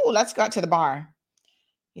say, oh, let's go out to the bar.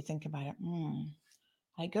 You think about it.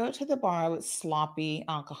 I go to the bar with sloppy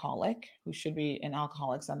alcoholic who should be in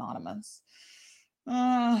Alcoholics Anonymous.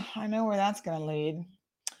 I know where that's going to lead.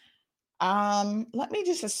 Let me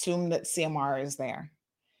just assume that CMR is there.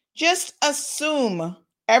 Just assume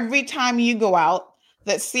every time you go out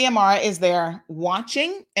that CMR is there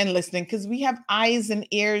watching and listening, because we have eyes and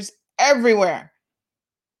ears everywhere.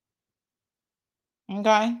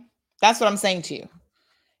 Okay? That's what I'm saying to you.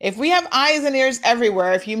 If we have eyes and ears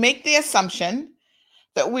everywhere, if you make the assumption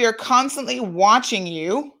that we are constantly watching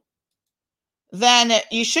you, then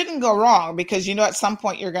you shouldn't go wrong, because you know at some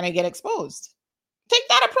point you're going to get exposed. Take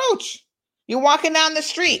that approach. You're walking down the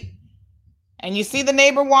street and you see the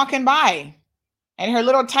neighbor walking by and her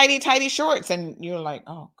little tidy shorts, and you're like,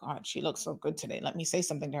 oh God, she looks so good today. Let me say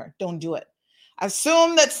something to her. Don't do it.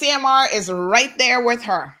 Assume that CMR is right there with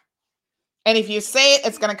her. And if you say it,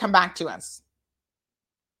 it's going to come back to us.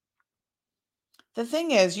 The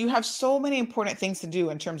thing is, you have so many important things to do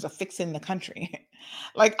in terms of fixing the country.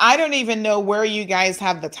 Like, I don't even know where you guys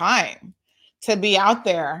have the time to be out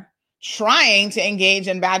there trying to engage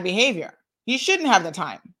in bad behavior. You shouldn't have the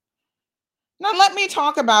time. Now, let me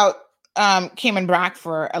talk about Cayman BRAC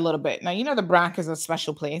for a little bit. Now, you know the BRAC is a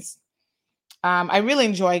special place. I really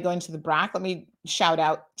enjoy going to the BRAC. Let me shout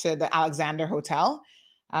out to the Alexander Hotel.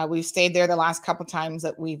 We've stayed there the last couple times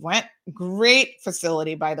that we went. Great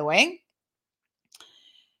facility, by the way.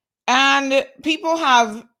 And people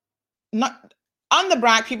have not on the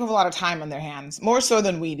BRAC, people have a lot of time on their hands, more so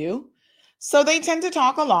than we do. So they tend to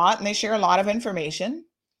talk a lot and they share a lot of information,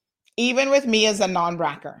 even with me as a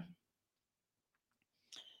non-bracker.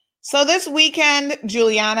 So this weekend,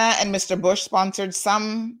 Juliana and Mr. Bush sponsored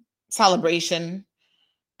some celebration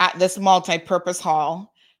at this multi-purpose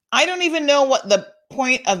hall. I don't even know what the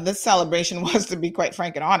point of this celebration was, to be quite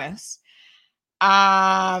frank and honest.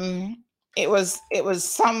 It was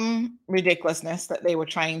some ridiculousness that they were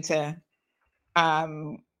trying to,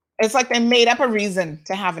 it's like they made up a reason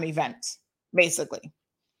to have an event, basically.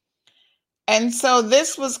 And so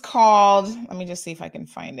this was called, let me just see if I can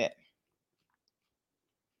find it.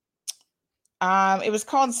 It was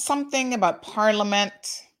called something about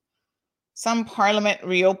Parliament, some Parliament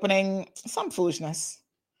reopening, some foolishness.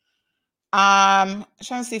 I'm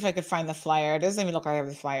trying to see if I could find the flyer. It doesn't even look like I have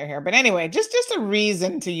the flyer here. But anyway, just a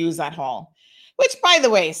reason to use that hall, which, by the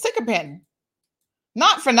way, stick a pin.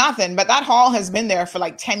 Not for nothing, but that hall has been there for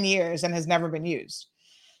like 10 years and has never been used.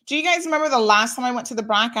 Do you guys remember the last time I went to the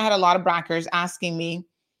BRAC? I had a lot of brackers asking me,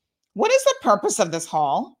 what is the purpose of this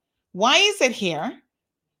hall? Why is it here?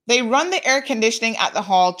 They run the air conditioning at the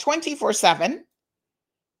hall 24/7,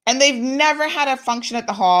 and they've never had a function at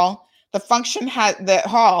the hall. The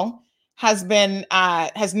hall has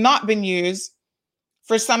not been used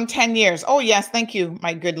for some 10 years. Oh yes, thank you,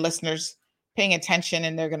 my good listeners, paying attention,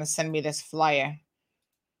 and they're going to send me this flyer.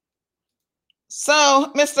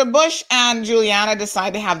 So Mr. Bush and Juliana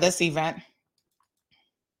decide to have this event.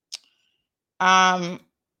 And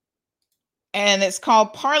it's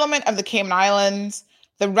called Parliament of the Cayman Islands,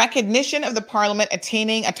 the recognition of the Parliament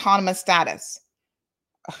attaining autonomous status.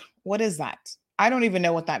 What is that? I don't even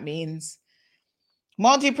know what that means.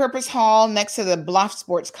 Multi-purpose hall next to the Bluff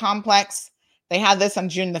Sports Complex. They had this on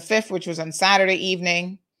June the 5th, which was on Saturday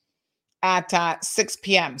evening at 6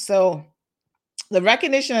 p.m. So the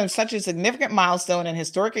recognition of such a significant milestone and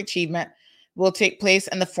historic achievement will take place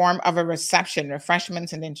in the form of a reception.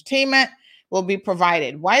 Refreshments and entertainment will be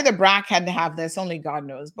provided. Why the BRAC had to have this, only God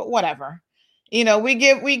knows, but whatever. You know, we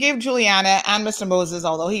give Juliana and Mr. Moses,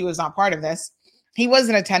 although he was not part of this, he was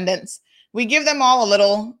in attendance. We give them all a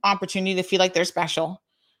little opportunity to feel like they're special,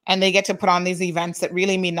 and they get to put on these events that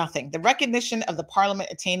really mean nothing. The recognition of the Parliament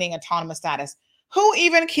attaining autonomous status. Who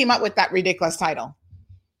even came up with that ridiculous title?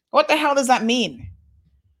 What the hell does that mean?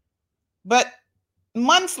 But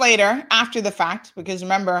months later, after the fact, because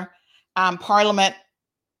remember, Parliament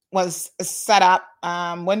was set up.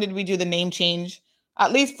 When did we do the name change?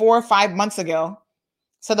 At least 4 or 5 months ago.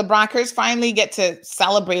 So the Brackers finally get to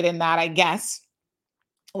celebrate in that, I guess,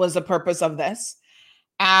 was the purpose of this.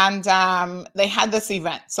 And they had this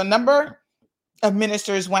event. So a number of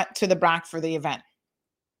ministers went to the BRAC for the event.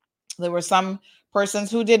 There were some persons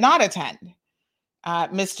who did not attend.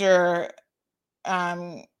 Mr.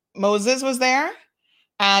 Moses was there,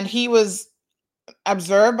 and he was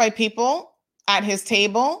observed by people at his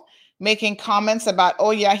table making comments about, oh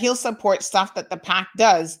yeah, he'll support stuff that the PACT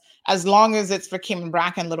does as long as it's for Cayman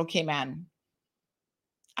Brac and Little Cayman.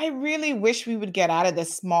 I really wish we would get out of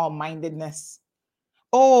this small-mindedness.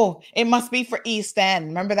 Oh, it must be for East End.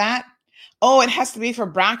 Remember that? Oh, it has to be for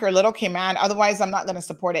Brac or Little Cayman. Otherwise, I'm not going to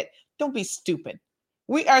support it. Don't be stupid.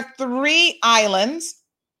 We are 3 islands.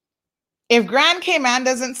 If Grand Cayman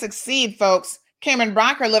doesn't succeed, folks, Cayman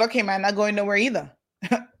Brac or Little Cayman not going nowhere either.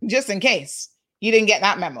 Just in case you didn't get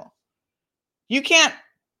that memo. You can't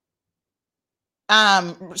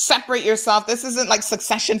separate yourself. This isn't like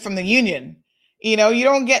succession from the Union. You know, you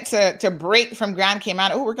don't get to break from Grand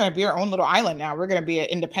Cayman. Oh, we're going to be our own little island now. We're going to be an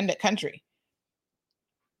independent country.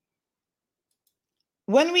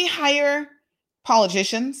 When we hire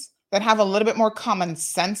politicians that have a little bit more common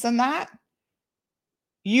sense than that,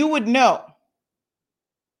 you would know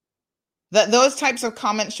that those types of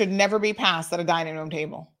comments should never be passed at a dining room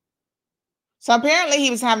table. So apparently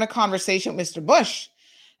he was having a conversation with Mr. Bush,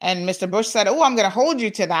 and Mr. Bush said, oh, I'm going to hold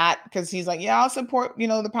you to that, because he's like, yeah, I'll support,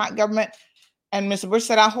 the PACT government. And Mr. Bush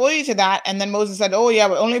said, I'll hold you to that. And then Moses said, oh yeah,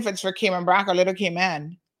 but only if it's for Cayman Brac or Little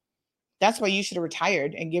Cayman. That's why you should have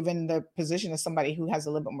retired and given the position of somebody who has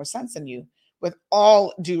a little bit more sense than you. With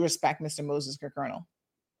all due respect, Mr. Moses Colonel.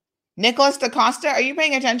 Nicholas DaCosta, are you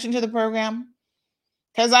paying attention to the program?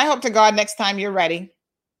 Because I hope to God next time you're ready.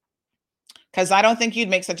 Because I don't think you'd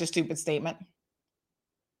make such a stupid statement.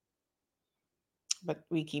 But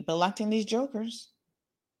we keep electing these jokers.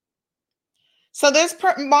 So this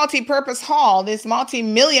multi-purpose hall, this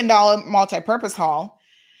multi-million-dollar multi-purpose hall,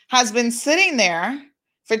 has been sitting there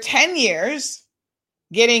for 10 years,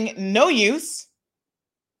 getting no use.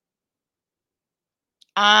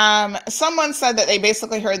 Someone said that they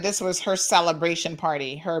basically heard this was her celebration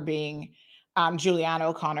party, her being Juliana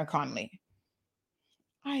O'Connor Conley.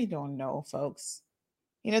 I don't know, folks.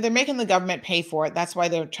 They're making the government pay for it. That's why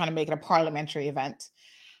they're trying to make it a parliamentary event.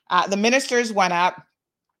 The ministers went up.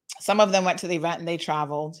 Some of them went to the event and they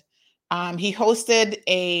traveled. He hosted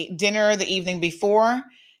a dinner the evening before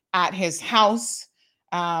at his house,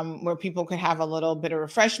 where people could have a little bit of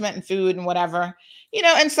refreshment and food and whatever,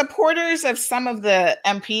 and supporters of some of the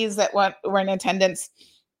MPs that were in attendance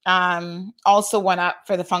also went up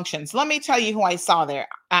for the functions. Let me tell you who I saw there.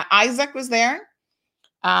 Isaac was there.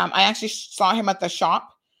 I actually saw him at the shop.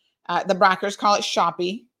 The Brackers call it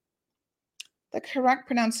shoppy. The correct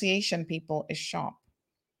pronunciation, people, is shop.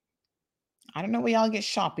 I don't know where y'all get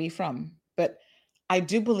shoppy from, but I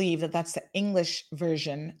do believe that that's the English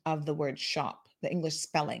version of the word shop, the English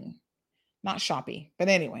spelling, not shoppy. But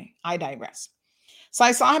anyway, I digress. So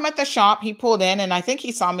I saw him at the shop. He pulled in and I think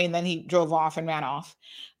he saw me and then he drove off and ran off.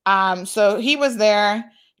 So he was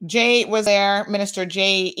there. Jay was there, Minister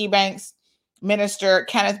Jay Ebanks, Minister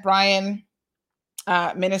Kenneth Bryan,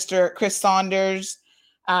 Minister Chris Saunders,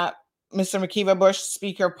 Mr. McKeeva Bush,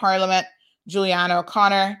 Speaker of Parliament, Juliana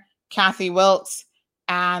O'Connor, Kathy Wilkes,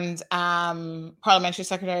 and Parliamentary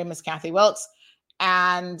Secretary Ms. Kathy Wilkes,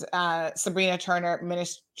 and Sabrina Turner,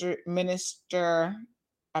 Minister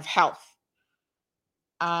of Health.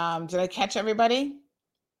 Did I catch everybody?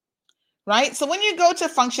 Right? So when you go to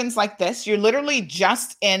functions like this, you're literally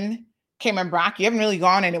just in Cayman Brac. You haven't really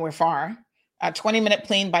gone anywhere far. A 20-minute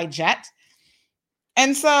plane by jet.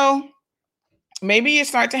 And so maybe you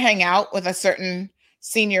start to hang out with a certain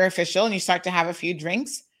senior official and you start to have a few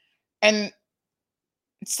drinks. And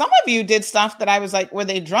some of you did stuff that I was like, were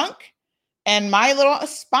they drunk? And my little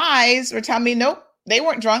spies were telling me, nope, they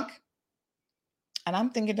weren't drunk. And I'm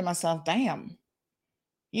thinking to myself, damn,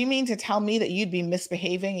 you mean to tell me that you'd be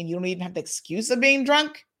misbehaving and you don't even have the excuse of being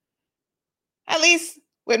drunk? At least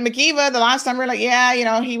with McKeeva, the last time we were like,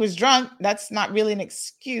 yeah, he was drunk. That's not really an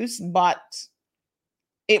excuse, but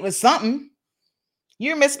it was something.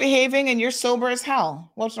 You're misbehaving and you're sober as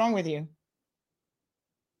hell. What's wrong with you?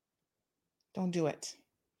 Don't do it.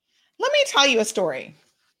 Let me tell you a story.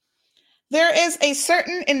 There is a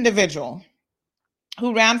certain individual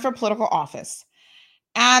who ran for political office.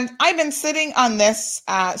 And I've been sitting on this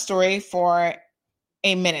story for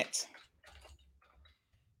a minute.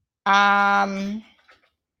 And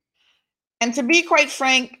to be quite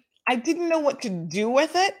frank, I didn't know what to do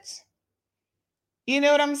with it.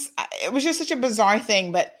 It was just such a bizarre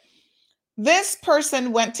thing. But this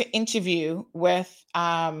person went to interview with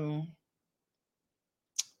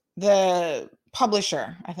the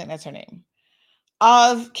publisher, I think that's her name,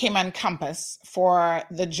 of Cayman Compass for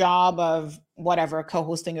the job of whatever,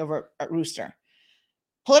 co-hosting over at Rooster.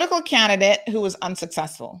 Political candidate who was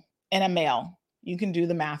unsuccessful and a male. You can do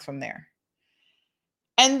the math from there.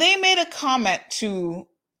 And they made a comment to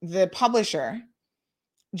the publisher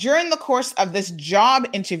during the course of this job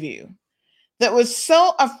interview that was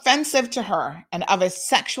so offensive to her and of a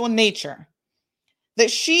sexual nature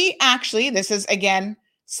that she actually, this is again,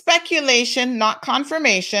 speculation, not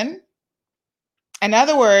confirmation. In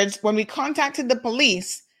other words, when we contacted the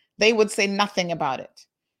police, they would say nothing about it.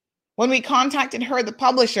 When we contacted her, the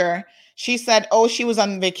publisher, she said, she was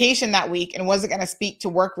on vacation that week and wasn't going to speak to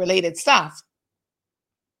work-related stuff.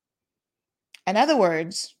 In other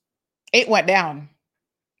words, it went down.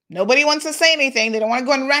 Nobody wants to say anything. They don't want to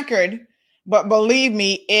go on record, but believe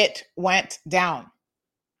me, it went down.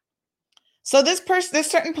 So this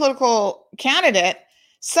certain political candidate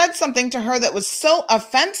said something to her that was so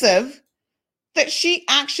offensive that she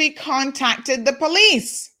actually contacted the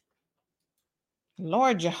police.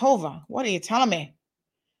 Lord Jehovah, what are you telling me?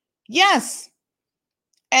 Yes.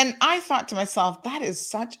 And I thought to myself, that is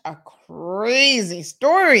such a crazy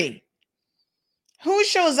story. Who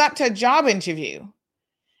shows up to a job interview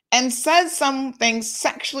and says something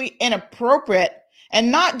sexually inappropriate,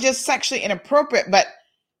 and not just sexually inappropriate, but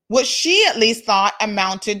what she at least thought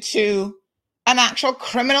amounted to an actual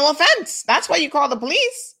criminal offense? That's why you call the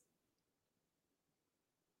police.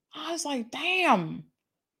 I was like, damn,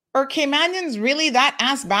 are Caymanians really that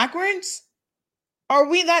ass backwards? Are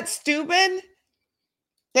we that stupid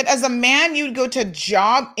that as a man, you'd go to a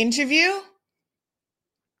job interview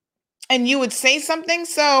and you would say something?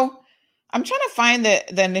 So I'm trying to find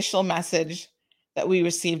the initial message that we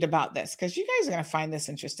received about this, because you guys are going to find this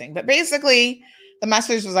interesting. But basically, the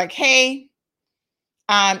message was like, hey,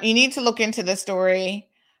 you need to look into this story.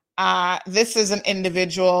 This is an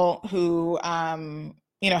individual who,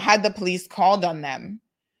 had the police called on them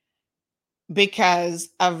because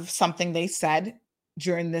of something they said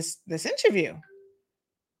during this interview.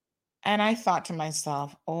 And I thought to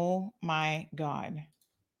myself, oh my God.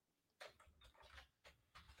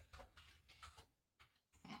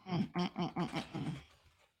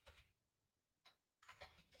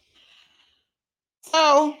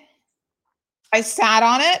 So I sat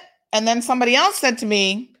on it, and then somebody else said to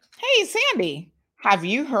me, "Hey, Sandy, have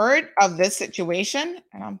you heard of this situation?"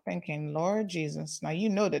 And I'm thinking, Lord Jesus, now you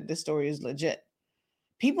know that this story is legit.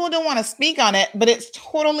 People don't want to speak on it, but it's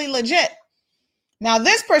totally legit. Now,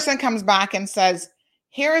 this person comes back and says,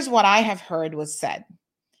 here's what I have heard was said.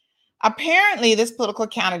 Apparently, this political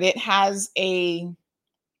candidate has a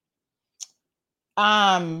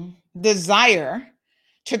desire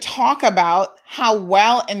to talk about how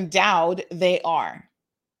well endowed they are.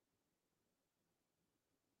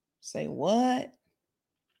 Say what?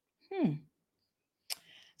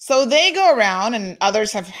 So they go around, and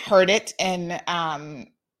others have heard it in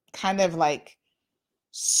kind of like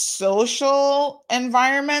social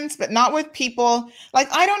environments, but not with people. Like,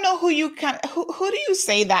 I don't know who do you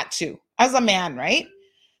say that to as a man, right?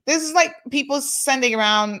 This is like people sending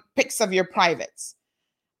around pics of your privates.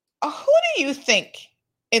 Who do you think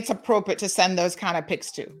it's appropriate to send those kind of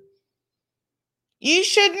pics to? You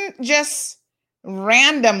shouldn't just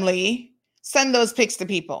randomly send those pics to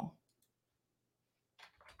people.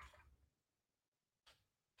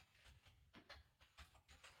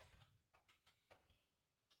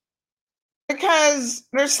 Because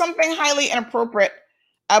there's something highly inappropriate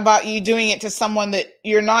about you doing it to someone that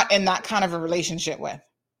you're not in that kind of a relationship with.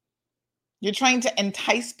 You're trying to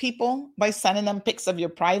entice people by sending them pics of your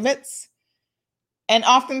privates. And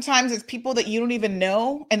oftentimes it's people that you don't even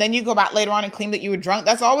know. And then you go back later on and claim that you were drunk.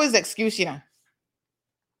 That's always the excuse, you know.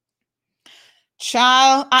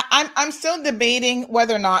 Child, I'm still debating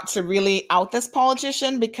whether or not to really out this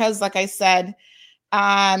politician because, like I said,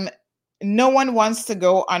 no one wants to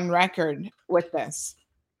go on record with this.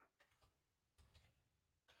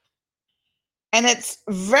 And it's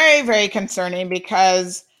very, very concerning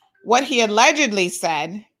because what he allegedly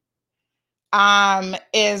said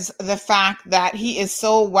is the fact that he is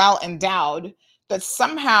so well endowed that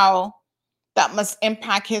somehow that must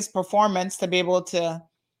impact his performance to be able to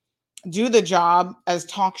do the job as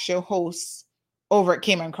talk show hosts over at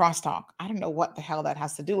Cayman Crosstalk. I don't know what the hell that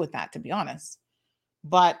has to do with that, to be honest.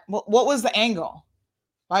 But what was the angle?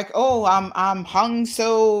 Like, oh, I'm hung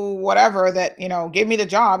so whatever that, you know, give me the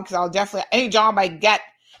job because I'll definitely, any job I get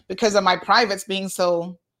because of my privates being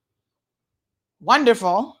so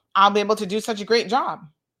wonderful, I'll be able to do such a great job.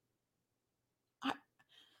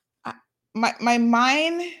 My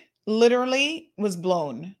mind literally was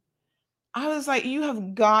blown. I was like, you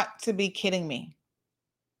have got to be kidding me.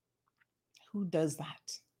 Who does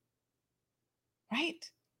that? Right?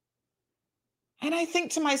 And I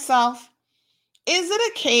think to myself, is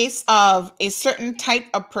it a case of a certain type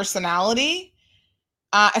of personality,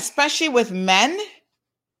 especially with men,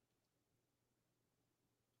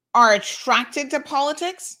 are attracted to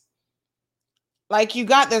politics? Like you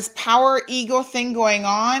got this power ego thing going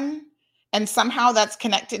on, and somehow that's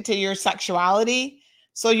connected to your sexuality.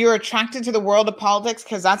 So you're attracted to the world of politics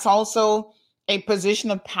because that's also a position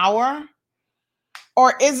of power.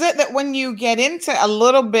 Or is it that when you get into a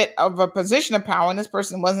little bit of a position of power, and this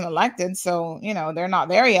person wasn't elected, so, you know, they're not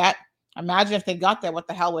there yet. Imagine if they got there, what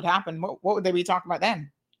the hell would happen? What would they be talking about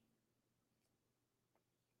then?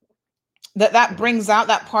 That brings out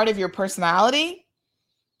that part of your personality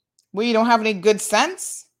where you don't have any good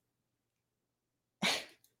sense.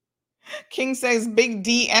 King says big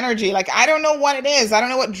D energy. Like, I don't know what it is. I don't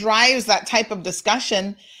know what drives that type of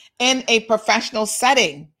discussion in a professional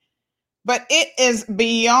setting. But it is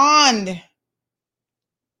beyond.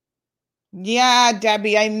 Yeah,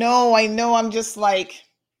 Debbie, I know. I'm just like,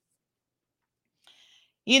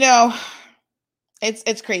 you know,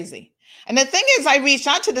 it's crazy. And the thing is, I reached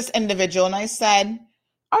out to this individual and I said,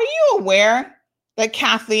 are you aware that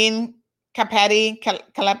Kathleen Capetta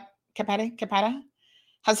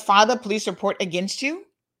has filed a police report against you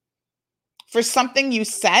for something you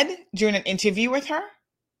said during an interview with her?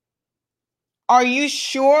 Are you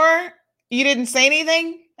sure you didn't say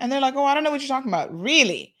anything? And they're like, oh, I don't know what you're talking about.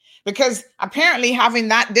 Really? Because apparently having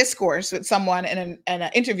that discourse with someone in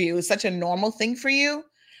an interview is such a normal thing for you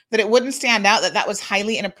that it wouldn't stand out that was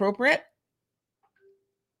highly inappropriate.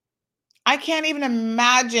 I can't even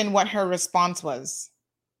imagine what her response was.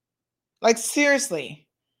 Like, seriously,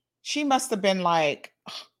 she must have been like,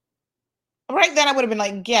 right then I would have been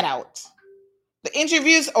like, get out. The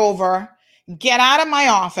interview's over. Get out of my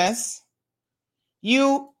office.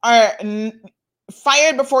 You are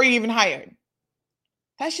fired before you even hired.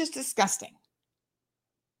 That's just disgusting.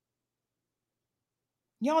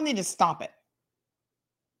 Y'all need to stop it.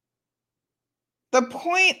 The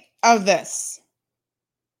point of this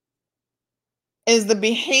is the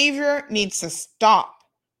behavior needs to stop.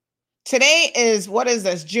 Today is, what is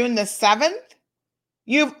this, June the 7th?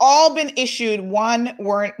 You've all been issued one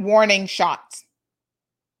warning shot.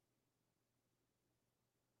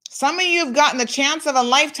 Some of you have gotten the chance of a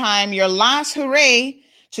lifetime, your last hooray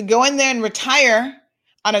to go in there and retire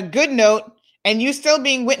on a good note, and you still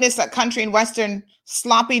being witnessed at country and western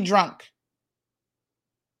sloppy drunk.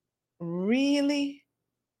 Really?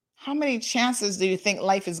 How many chances do you think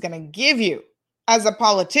life is going to give you as a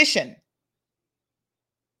politician?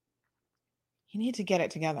 You need to get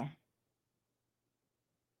it together.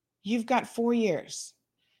 You've got 4 years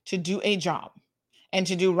to do a job and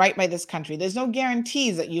to do right by this country. There's no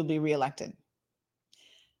guarantees that you'll be reelected.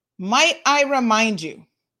 Might I remind you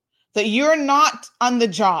that you're not on the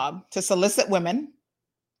job to solicit women,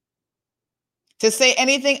 to say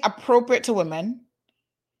anything appropriate to women.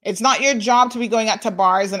 It's not your job to be going out to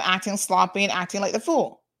bars and acting sloppy and acting like the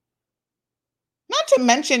fool. Not to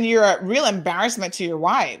mention you're a real embarrassment to your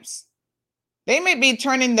wives. They may be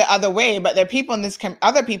turning the other way, but there are people in this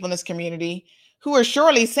other people in this community who are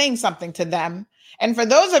surely saying something to them. And for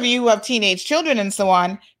those of you who have teenage children and so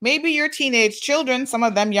on, maybe your teenage children, some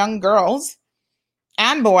of them young girls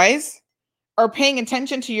and boys, are paying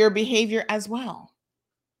attention to your behavior as well.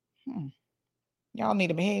 Y'all need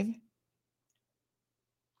to behave.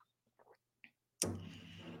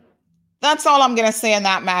 That's all I'm going to say on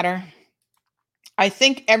that matter. I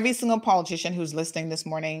think every single politician who's listening this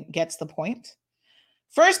morning gets the point.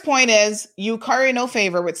 First point is you curry no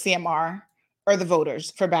favor with CMR or the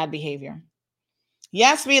voters for bad behavior.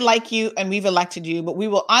 Yes, we like you and we've elected you, but we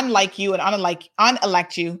will unlike you and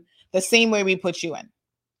unelect you the same way we put you in.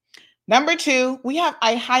 Number two, we have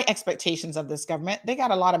high expectations of this government. They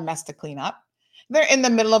got a lot of mess to clean up. They're in the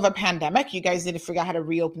middle of a pandemic. You guys need to figure out how to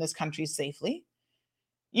reopen this country safely.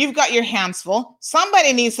 You've got your hands full.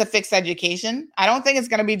 Somebody needs to fix education. I don't think it's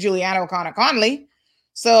going to be Juliana O'Connor Conley.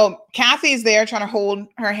 So Kathy's there trying to hold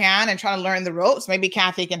her hand and trying to learn the ropes. Maybe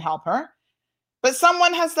Kathy can help her. But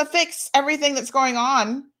someone has to fix everything that's going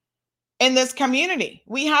on in this community.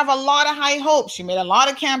 We have a lot of high hopes. You made a lot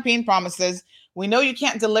of campaign promises. We know you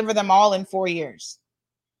can't deliver them all in 4 years.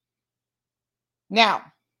 Now,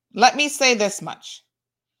 let me say this much.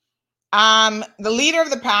 The leader of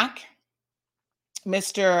the PAC,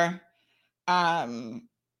 Mr.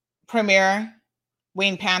 Premier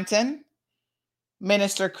Wayne Panton,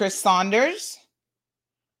 Minister Chris Saunders,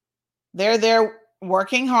 they're there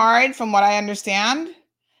working hard from what I understand.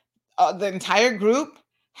 The entire group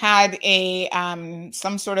had a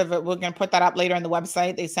some sort of we're going to put that up later on the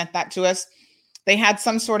website. They sent that to us. They had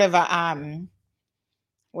some sort of a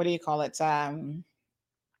what do you call it?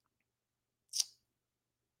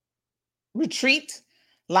 Retreat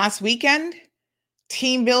last weekend.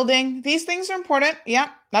 Team building. These things are important.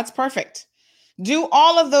 Yeah, that's perfect. Do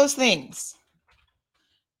all of those things.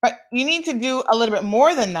 But you need to do a little bit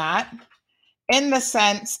more than that in the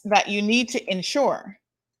sense that you need to ensure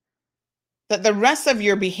that the rest of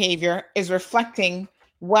your behavior is reflecting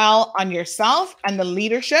well on yourself and the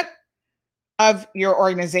leadership of your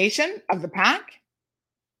organization, of the PAC.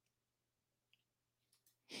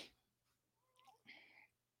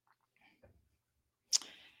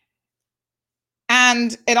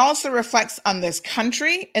 And it also reflects on this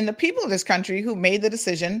country and the people of this country who made the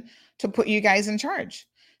decision to put you guys in charge.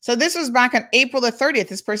 So this was back on April the 30th.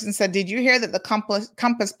 This person said, did you hear that the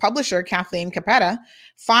Compass publisher, Kathleen Capetta,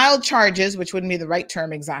 filed charges, which wouldn't be the right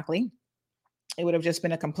term exactly. It would have just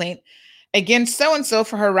been a complaint against so-and-so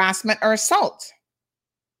for harassment or assault.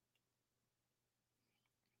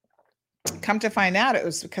 Come to find out, it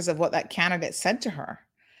was because of what that candidate said to her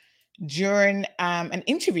during an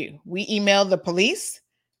interview. We emailed the police.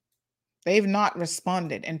 They've not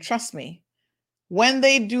responded. And trust me, when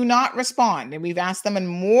they do not respond, and we've asked them on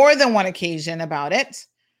more than one occasion about it,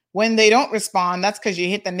 when they don't respond, that's because you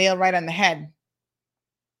hit the nail right on the head.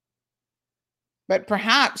 But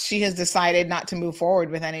perhaps she has decided not to move forward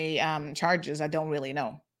with any charges. I don't really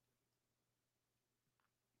know.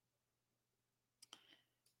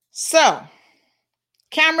 So,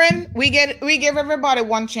 Cameron, we give everybody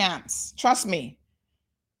one chance. Trust me.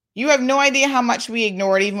 You have no idea how much we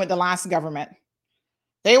ignored even with the last government.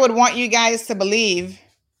 They would want you guys to believe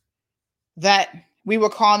that we were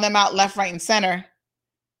calling them out left, right, and center.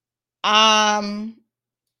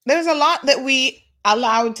 There's a lot that we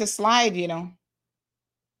allowed to slide, you know.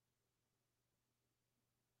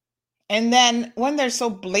 And then when they're so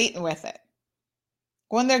blatant with it,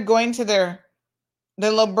 when they're going to their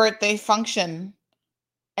little birthday function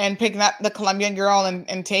and picking up the Colombian girl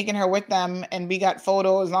and taking her with them, and we got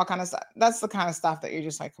photos and all kind of stuff. That's the kind of stuff that you're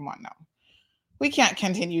just like, come on now. We can't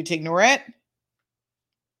continue to ignore it.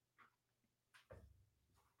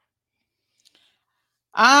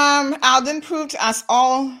 Alden proved to us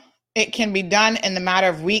all it can be done in the matter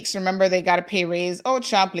of weeks. Remember, they got a pay raise. Oh,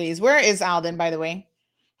 child, please. Where is Alden, by the way?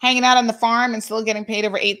 Hanging out on the farm and still getting paid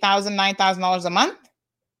over $8,000, $9,000 a month?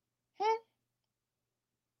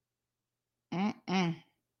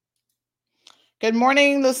 Good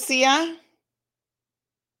morning, Lucia.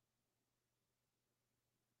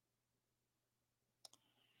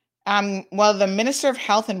 Well, the Minister of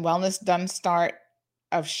Health and Wellness done start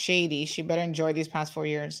of shady. She better enjoy these past 4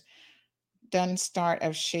 years. Done start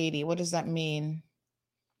of shady. What does that mean?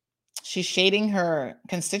 She's shading her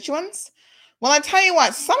constituents? Well, I tell you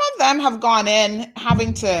what, some of them have gone in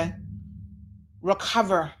having to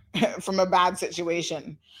recover from a bad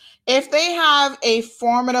situation. If they have a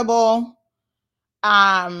formidable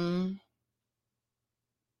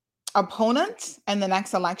opponent in the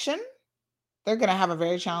next election, they're going to have a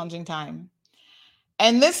very challenging time.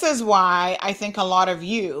 And this is why I think a lot of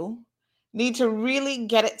you need to really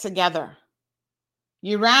get it together.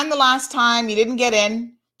 You ran the last time, you didn't get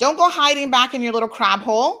in. Don't go hiding back in your little crab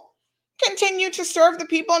hole. Continue to serve the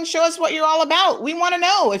people and show us what you're all about. We want to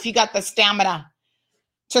know if you got the stamina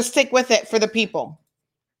to stick with it for the people.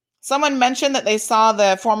 Someone mentioned that they saw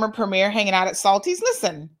the former premier hanging out at Salty's.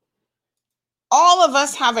 Listen, all of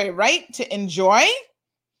us have a right to enjoy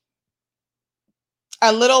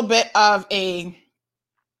a little bit of a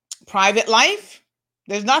private life.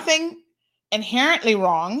 There's nothing inherently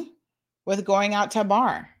wrong with going out to a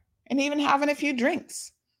bar and even having a few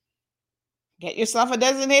drinks. Get yourself a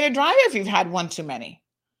designated driver if you've had one too many.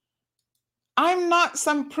 I'm not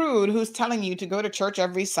some prude who's telling you to go to church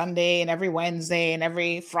every Sunday and every Wednesday and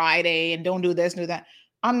every Friday and don't do this, do that.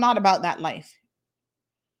 I'm not about that life.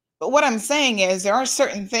 But what I'm saying is there are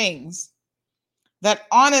certain things that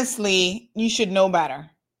honestly you should know better.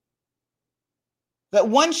 That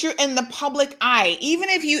once you're in the public eye, even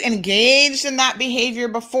if you engaged in that behavior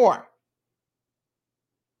before,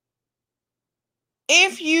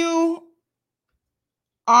 if you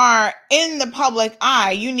are in the public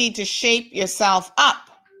eye, you need to shape yourself up.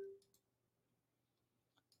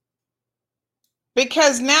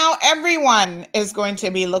 Because now everyone is going to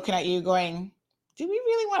be looking at you going, do we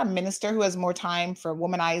really want a minister who has more time for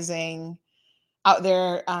womanizing, out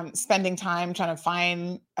there spending time trying to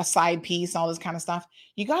find a side piece, all this kind of stuff?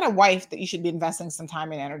 You got a wife that you should be investing some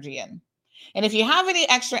time and energy in. And if you have any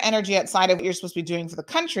extra energy outside of what you're supposed to be doing for the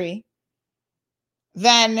country,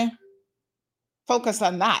 then focus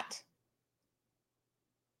on that.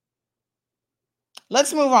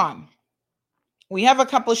 Let's move on. We have a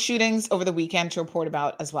couple of shootings over the weekend to report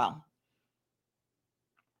about as well.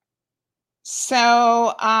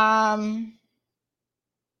 So,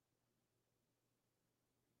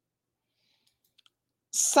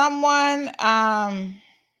 someone, there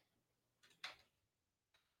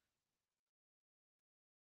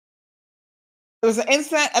was an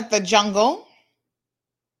incident at the Jungle.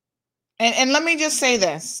 And let me just say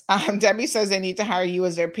this. Debbie says they need to hire you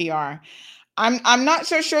as their PR. I'm not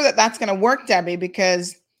so sure that that's going to work, Debbie,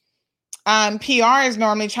 because PR is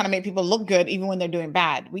normally trying to make people look good even when they're doing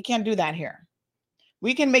bad. We can't do that here.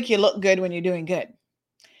 We can make you look good when you're doing good.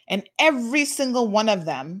 And every single one of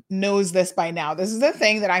them knows this by now. This is the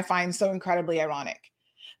thing that I find so incredibly ironic.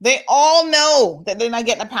 They all know that they're not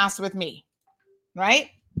getting a pass with me,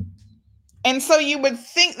 right? And so you would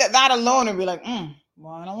think that that alone would be like,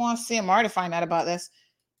 well, I don't want CMR to find out about this.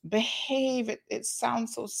 Behave. It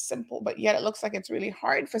sounds so simple, but yet it looks like it's really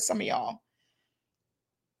hard for some of y'all.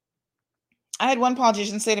 I had one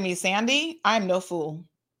politician say to me, Sandy, I'm no fool.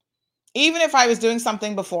 Even if I was doing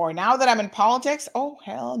something before, now that I'm in politics, oh,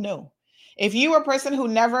 hell no. If you were a person who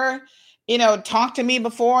never, talked to me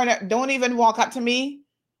before and don't even walk up to me,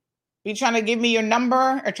 be trying to give me your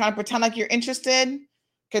number or trying to pretend like you're interested,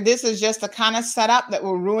 because this is just the kind of setup that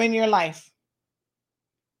will ruin your life.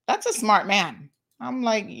 That's a smart man. I'm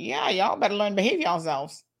like, yeah, y'all better learn to behave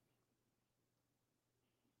yourselves.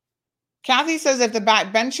 Kathy says if the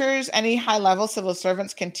backbenchers, any high-level civil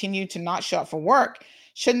servants continue to not show up for work,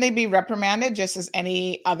 shouldn't they be reprimanded just as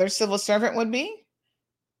any other civil servant would be?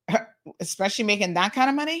 Especially making that kind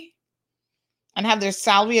of money? And have their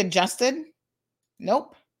salary adjusted?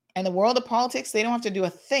 Nope. In the world of politics, they don't have to do a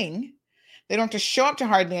thing. They don't have to show up to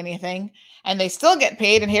hardly anything. And they still get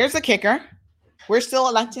paid. And here's the kicker. We're still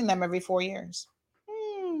electing them every 4 years.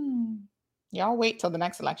 Y'all wait till the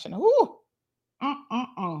next election. Ooh.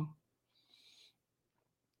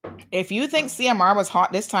 If you think CMR was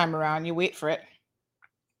hot this time around, you wait for it.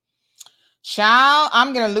 Child,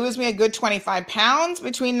 I'm going to lose me a good 25 pounds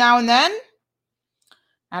between now and then.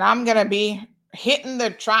 And I'm going to be hitting the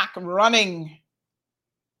track running.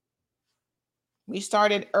 We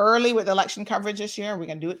started early with election coverage this year. We're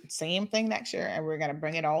going to do it the same thing next year, and we're going to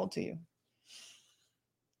bring it all to you.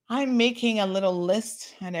 I'm making a little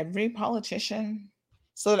list on every politician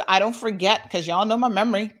so that I don't forget, because y'all know my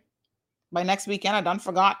memory. By next weekend, I done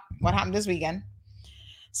forgot what happened this weekend.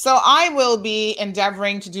 So I will be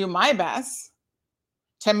endeavoring to do my best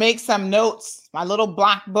to make some notes. My little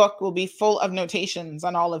black book will be full of notations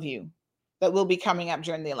on all of you that will be coming up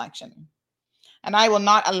during the election. And I will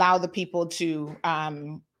not allow the people to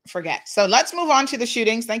forget. So let's move on to the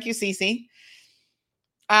shootings. Thank you, Cece.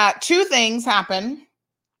 Two things happened.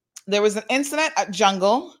 There was an incident at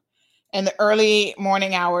Jungle in the early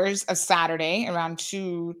morning hours of Saturday, around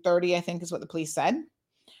 2:30, I think is what the police said.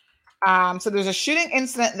 So there's a shooting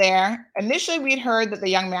incident there. Initially, we'd heard that the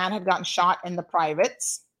young man had gotten shot in the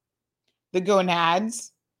privates, the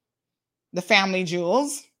gonads, the family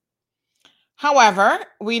jewels. However,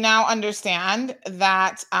 we now understand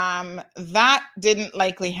that that didn't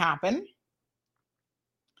likely happen.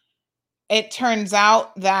 It turns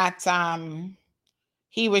out that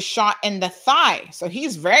he was shot in the thigh. So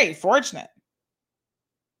he's very fortunate.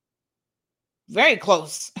 Very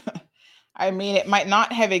close. I mean, it might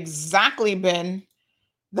not have exactly been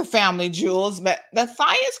the family jewels, but the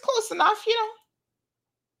thigh is close enough, you know.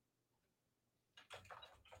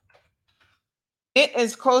 It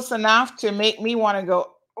is close enough to make me want to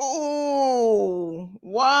go, ooh,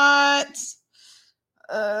 what?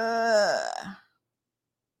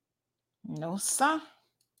 No, sir.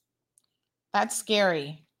 That's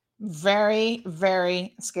scary. Very,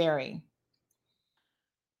 very scary.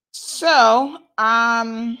 So,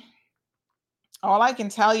 all I can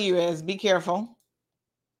tell you is be careful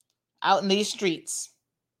out in these streets.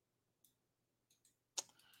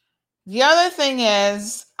 The other thing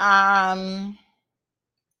is,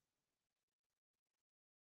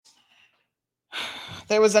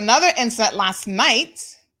 there was another incident last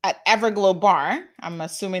night at Everglow Bar. I'm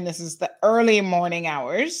assuming this is the early morning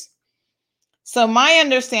hours. So my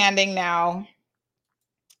understanding now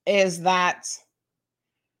is that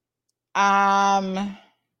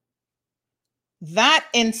that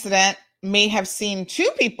incident may have seen two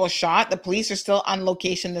people shot. The police are still on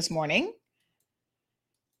location this morning.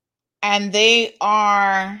 And they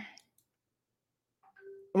are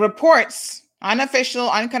reports, unofficial,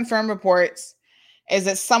 unconfirmed reports, is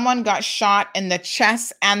that someone got shot in the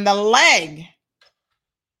chest and the leg.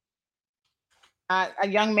 A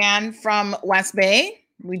young man from West Bay.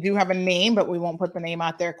 We do have a name, but we won't put the name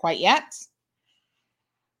out there quite yet.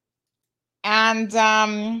 And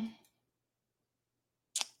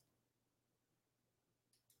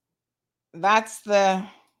that's the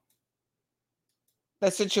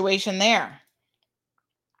situation there.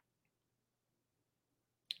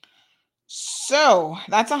 So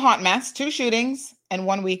that's a hot mess. 2 shootings in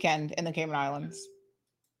 1 weekend in the Cayman Islands.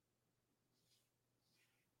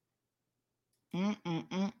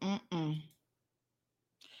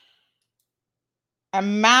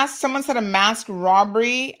 Someone said a masked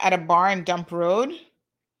robbery at a bar in Dump Road.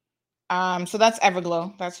 So that's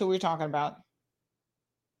Everglow. That's who we're talking about.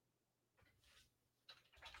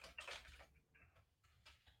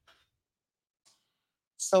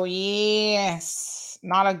 So yes,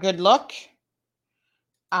 not a good look.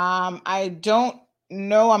 I don't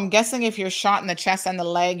know. I'm guessing if you're shot in the chest and the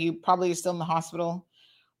leg, you probably are still in the hospital,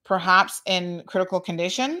 perhaps in critical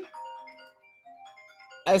condition.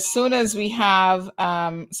 As soon as we have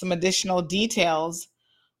some additional details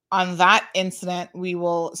on that incident, we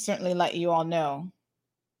will certainly let you all know.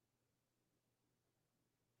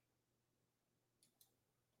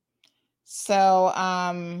 So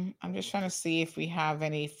I'm just trying to see if we have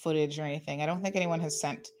any footage or anything. I don't think anyone has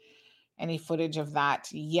sent any footage of that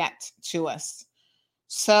yet to us.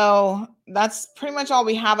 So that's pretty much all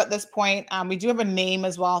we have at this point. We do have a name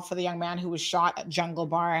as well for the young man who was shot at Jungle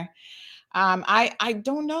Bar. I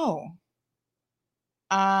don't know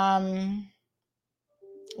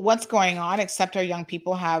what's going on, except our young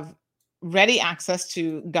people have ready access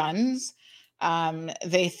to guns.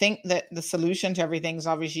 They think that the solution to everything is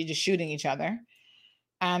obviously just shooting each other.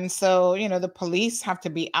 And so, you know, the police have to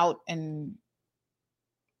be out in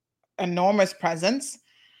enormous presence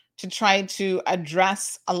to try to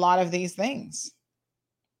address a lot of these things.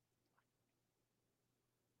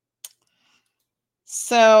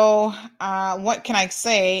 So what can I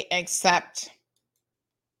say except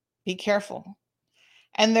be careful?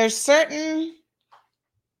 And there's certain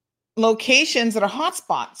locations that are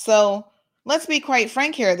hotspots. So let's be quite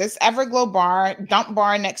frank here. This Everglow Bar, Dump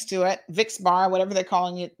Bar next to it, Vic's Bar, whatever they're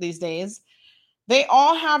calling it these days, they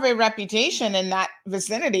all have a reputation in that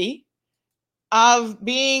vicinity of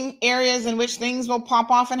being areas in which things will pop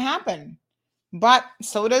off and happen. But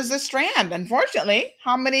so does the Strand. Unfortunately,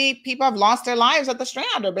 how many people have lost their lives at the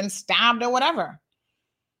Strand or been stabbed or whatever?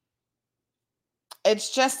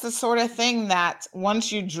 It's just the sort of thing that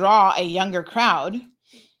once you draw a younger crowd,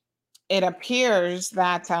 it appears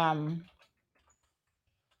that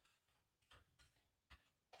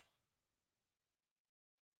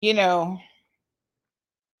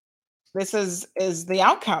this is the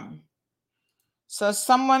outcome. So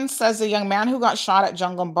someone says a young man who got shot at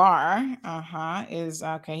Jungle Bar is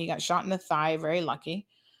okay. He got shot in the thigh. Very lucky.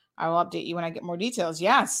 I will update you when I get more details.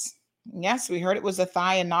 Yes, we heard it was the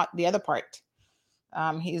thigh and not the other part.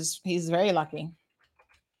 He's very lucky.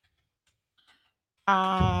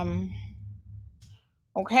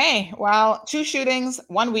 Okay, well, 2 shootings,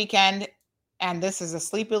 1 weekend, and this is a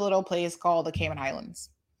sleepy little place called the Cayman Islands.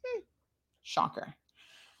 Shocker.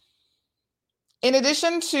 In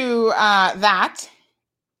addition to that,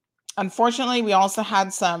 unfortunately, we also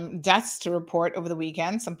had some deaths to report over the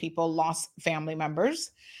weekend. Some people lost family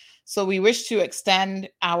members. So we wish to extend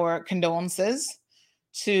our condolences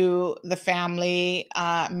to the family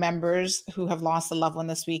members who have lost a loved one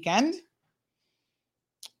this weekend.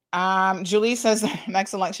 Julie says the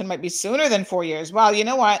next election might be sooner than 4 years. Well, you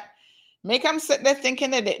know what? Make them sit there thinking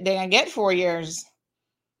that they're going to get 4 years.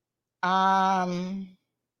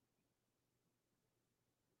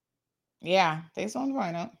 Yeah, they don't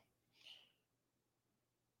find out.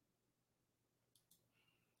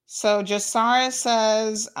 So Jasara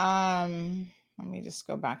says, let me just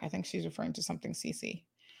go back. I think she's referring to something CC.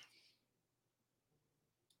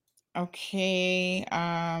 Okay,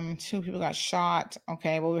 2 people got shot.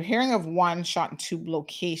 Okay, well, we're hearing of 1 shot in 2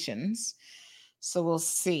 locations. So we'll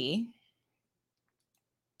see.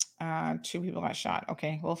 2 people got shot.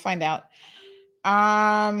 Okay, we'll find out.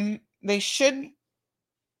 They should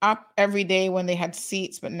up every day when they had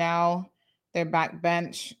seats, but now they're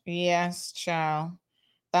backbench. Yes, child.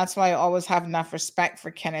 That's why I always have enough respect for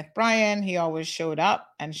Kenneth Bryan. He always showed up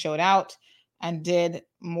and showed out and did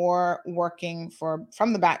more working from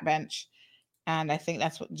the backbench. And I think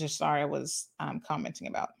that's what Jasara was commenting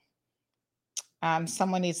about.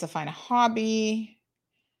 Someone needs to find a hobby.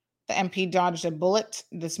 The MP dodged a bullet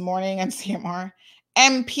this morning on CMR.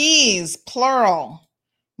 MPs, plural,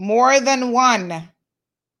 more than 1.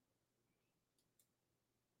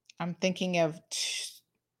 I'm thinking of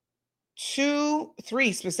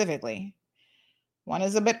 3 specifically. 1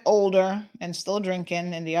 is a bit older and still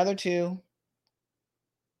drinking, and the other 2,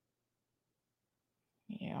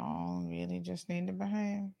 y'all really just need to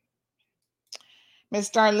behave.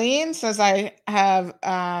 Miss Darlene says, I have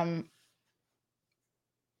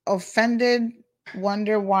often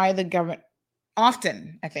wondered why the government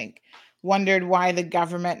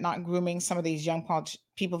not grooming some of these young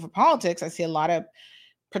people for politics. I see a lot of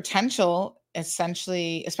potential,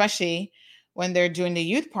 essentially, especially when they're doing the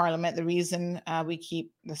youth parliament. The reason we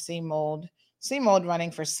keep the same old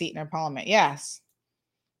running for seat in our parliament. Yes.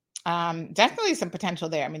 Definitely some potential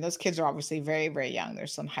there. I mean, those kids are obviously very, very young. They're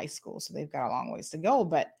still in high school, so they've got a long ways to go.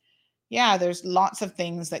 But yeah, there's lots of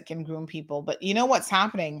things that can groom people. But you know what's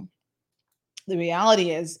happening? The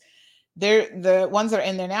reality is the ones that are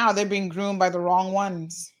in there now, they're being groomed by the wrong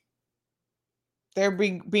ones. They're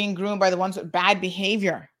being groomed by the ones with bad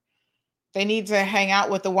behavior. They need to hang out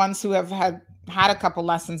with the ones who have had a couple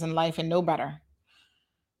lessons in life and know better.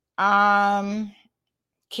 Karen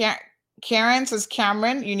says,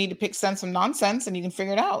 Cameron, you need to pick sense from nonsense and you can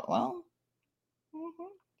figure it out. Well,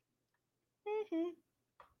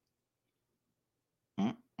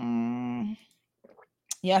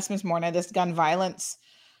 yes, Ms. Morna, this gun violence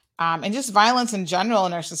and just violence in general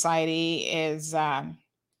in our society is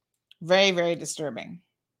very, very disturbing.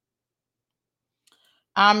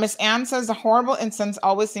 Miss Ann says, the horrible incidents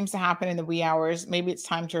always seems to happen in the wee hours. Maybe it's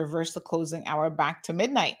time to reverse the closing hour back to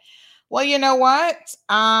midnight. Well, you know what?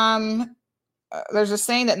 There's a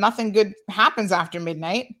saying that nothing good happens after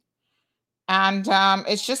midnight. And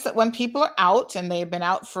it's just that when people are out and they've been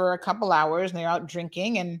out for a couple hours and they're out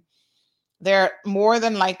drinking, and they're more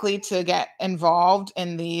than likely to get involved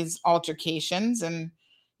in these altercations and,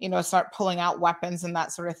 start pulling out weapons and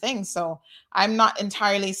that sort of thing. So I'm not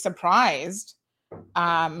entirely surprised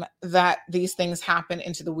that these things happen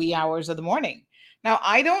into the wee hours of the morning. Now,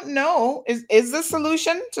 I don't know, is the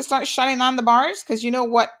solution to start shutting down the bars? Because you know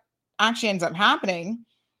what actually ends up happening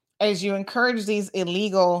is you encourage these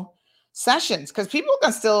illegal sessions, because people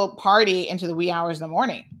can still party into the wee hours of the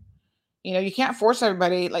morning. You can't force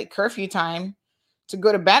everybody, like curfew time, to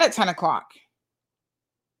go to bed at 10 o'clock.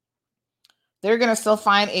 They're going to still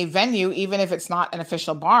find a venue, even if it's not an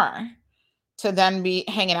official bar, to then be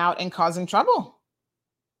hanging out and causing trouble.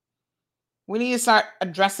 We need to start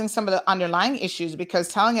addressing some of the underlying issues, because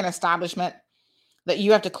telling an establishment that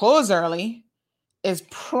you have to close early is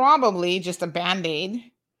probably just a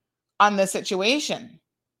Band-Aid on the situation.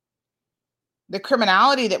 The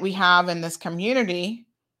criminality that we have in this community,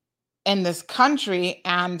 in this country,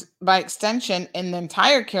 and by extension in the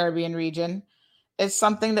entire Caribbean region, is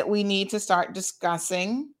something that we need to start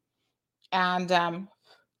discussing and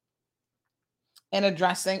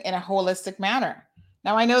addressing in a holistic manner.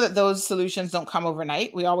 Now, I know that those solutions don't come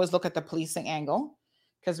overnight. We always look at the policing angle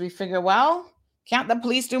because we figure, well, can't the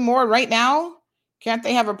police do more right now? Can't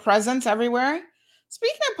they have a presence everywhere?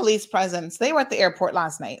 Speaking of police presence, they were at the airport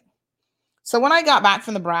last night. So when I got back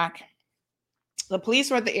from the BRAC, the police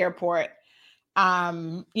were at the airport.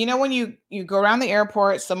 When you go around the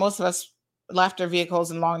airport, so most of us left our vehicles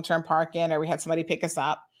in long-term parking, or we had somebody pick us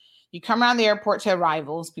up. You come around the airport to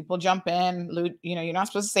arrivals, people jump in, loot, you're not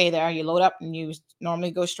supposed to stay there. You load up and you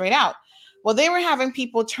normally go straight out. Well, they were having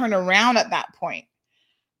people turn around at that point.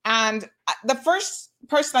 And the first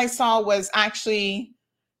person I saw was actually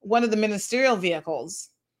one of the ministerial vehicles.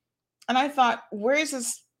 And I thought, where is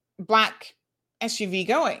this black SUV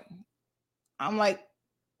going? I'm like,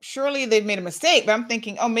 surely they've made a mistake. But I'm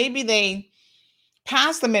thinking, oh, maybe they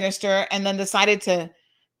passed the minister and then decided to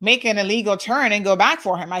make an illegal turn and go back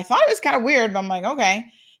for him. I thought it was kind of weird, but I'm like, okay.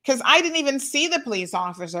 Because I didn't even see the police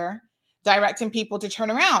officer directing people to turn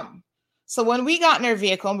around. So when we got in our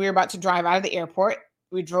vehicle and we were about to drive out of the airport,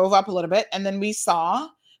 we drove up a little bit, and then we saw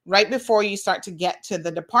right before you start to get to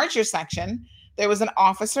the departure section, there was an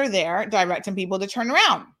officer there directing people to turn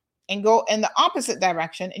around and go in the opposite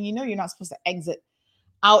direction. And you're not supposed to exit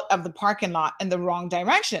out of the parking lot in the wrong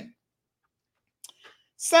direction.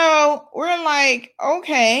 So we're like,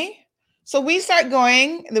 okay. So we start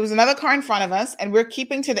going. There was another car in front of us, and we're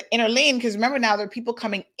keeping to the inner lane because remember, now there are people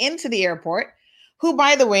coming into the airport who,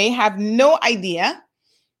 by the way, have no idea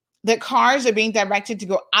that cars are being directed to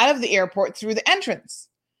go out of the airport through the entrance.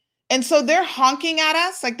 And so they're honking at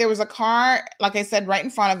us. Like there was a car, like I said, right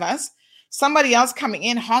in front of us. Somebody else coming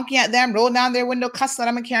in, honking at them, roll down their window, cuss at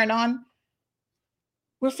them and carrying on.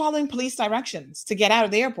 We're following police directions to get out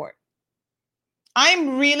of the airport.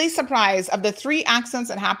 I'm really surprised of the 3 accidents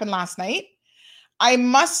that happened last night. I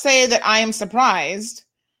must say that I am surprised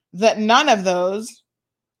that none of those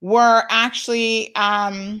were actually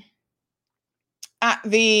at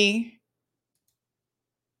the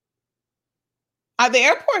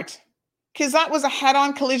airport, because that was a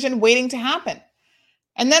head-on collision waiting to happen.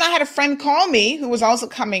 And then I had a friend call me who was also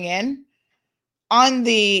coming in on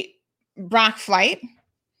the BRAC flight.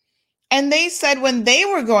 And they said when they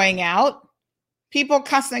were going out, people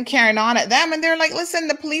cussing and carrying on at them. And they're like, listen,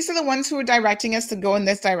 the police are the ones who are directing us to go in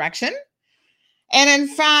this direction. And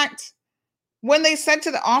in fact, when they said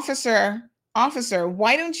to the officer,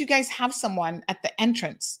 why don't you guys have someone at the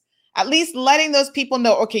entrance? At least letting those people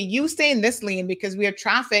know, okay, you stay in this lane because we have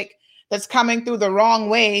traffic that's coming through the wrong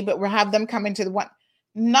way, but we'll have them come into the one.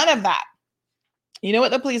 None of that. You know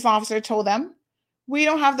what the police officer told them? We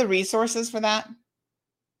don't have the resources for that.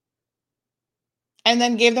 And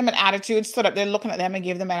then gave them an attitude, stood up there looking at them and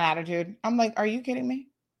gave them an attitude. I'm like, are you kidding me?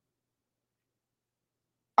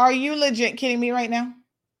 Are you legit kidding me right now?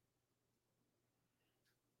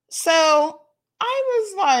 So I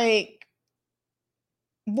was like,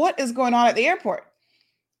 what is going on at the airport?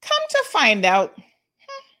 Come to find out,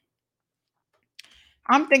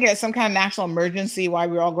 I'm thinking it's some kind of national emergency why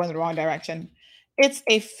we're all going the wrong direction. It's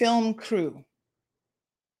a film crew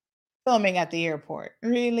filming at the airport.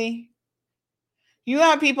 Really? You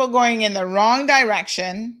have people going in the wrong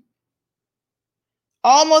direction,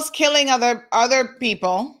 almost killing other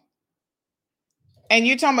people, and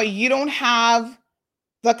you're talking about you don't have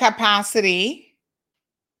the capacity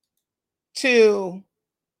to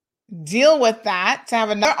deal with that, to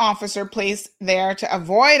have another officer placed there to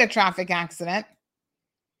avoid a traffic accident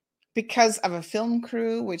because of a film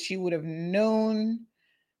crew, which you would have known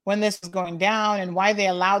when this was going down and why they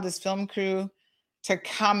allowed this film crew to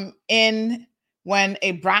come in when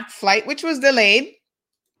a BRAC flight, which was delayed,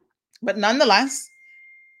 but nonetheless,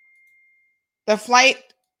 the flight,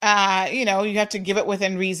 you have to give it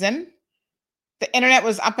within reason. The internet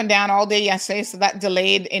was up and down all day yesterday, so that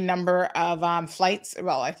delayed a number of flights.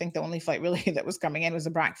 Well, I think the only flight really that was coming in was the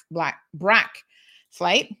BRAC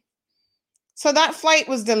flight. So that flight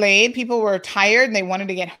was delayed. People were tired and they wanted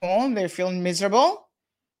to get home. They're feeling miserable.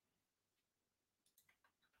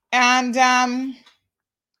 And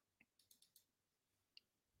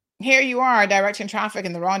here you are directing traffic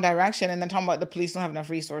in the wrong direction and then talking about the police don't have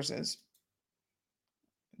enough resources.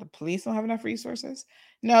 The police don't have enough resources?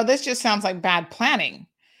 No, this just sounds like bad planning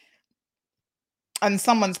on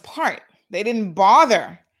someone's part. They didn't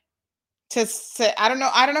bother to say, I don't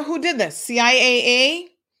know who did this. CIA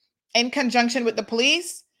in conjunction with the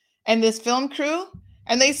police and this film crew.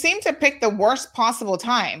 And they seem to pick the worst possible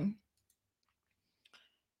time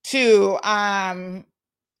to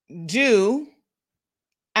do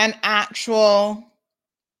an actual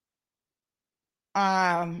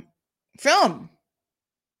film,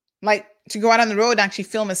 like to go out on the road and actually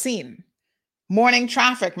film a scene. Morning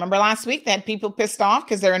traffic. Remember last week they had people pissed off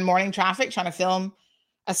because they're in morning traffic trying to film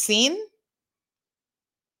a scene?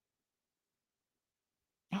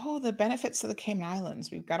 Oh, the benefits of the Cayman Islands.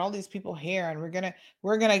 We've got all these people here, and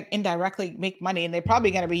we're gonna indirectly make money, and they're probably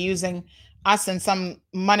gonna be using us in some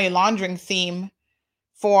money laundering theme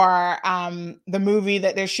for the movie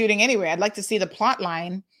that they're shooting anyway. I'd like to see the plot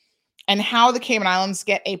line and how the Cayman Islands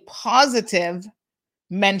get a positive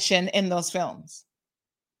mention in those films.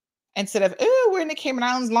 Instead of, oh, we're in the Cayman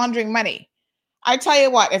Islands laundering money. I tell you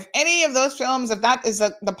what, if any of those films, if that is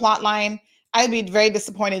the plot line, I'd be very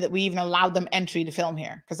disappointed that we even allowed them entry to film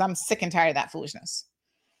here, because I'm sick and tired of that foolishness.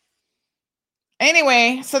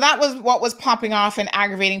 Anyway, so that was what was popping off and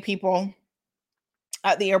aggravating people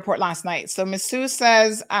at the airport last night. So Ms. Sue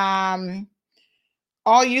says,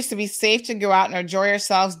 all used to be safe to go out and enjoy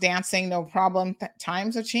yourselves dancing, no problem.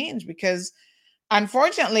 Times have changed because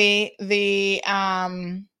unfortunately the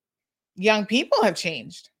young people have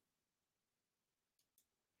changed.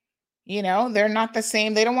 You know, they're not the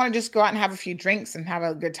same. They don't want to just go out and have a few drinks and have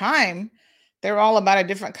a good time. They're all about a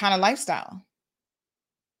different kind of lifestyle.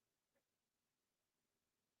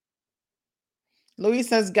 Louis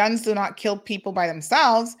says guns do not kill people by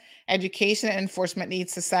themselves. Education and enforcement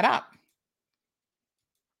needs to set up.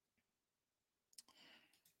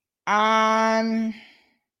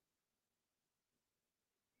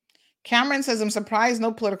 Cameron says, I'm surprised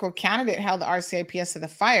no political candidate held the RCIPS to the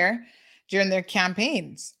fire during their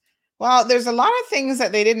campaigns. Well, there's a lot of things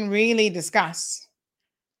that they didn't really discuss.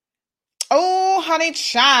 Oh, honey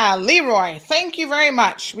child, Leroy, thank you very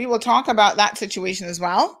much. We will talk about that situation as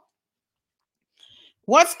well.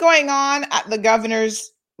 What's going on at the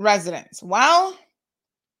governor's residence? Well,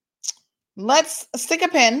 let's stick a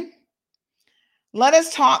pin. Let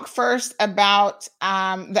us talk first about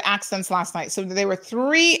the accidents last night. So there were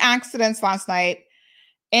 3 accidents last night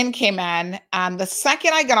in Cayman. The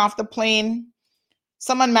second I got off the plane,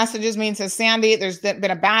 someone messages me and says, Sandy, there's been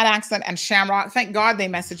a bad accident in Shamrock. Thank God they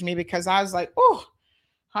messaged me, because I was like, oh,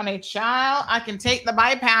 honey child, I can take the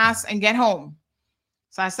bypass and get home.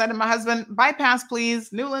 So I said to my husband, bypass,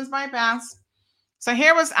 please. Newlands bypass. So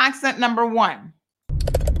here was accident number 1.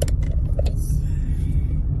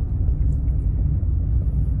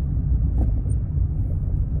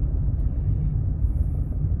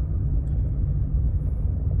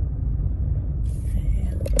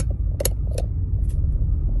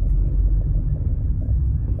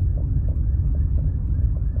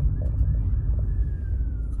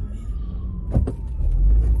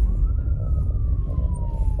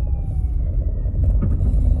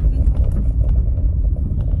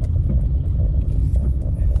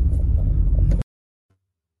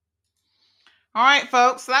 All right,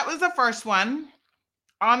 folks, so that was the first one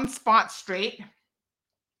on Spot Street.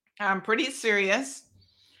 Pretty serious.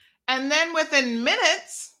 And then within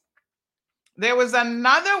minutes, there was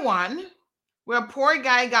another one where a poor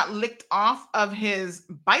guy got licked off of his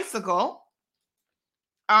bicycle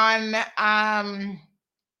on,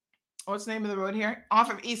 what's the name of the road here? Off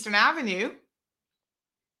of Eastern Avenue.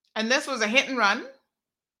 And this was a hit and run.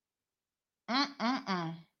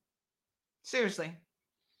 Seriously.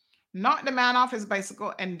 Knocked the man off his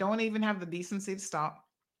bicycle and don't even have the decency to stop.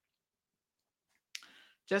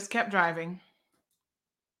 Just kept driving.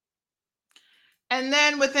 And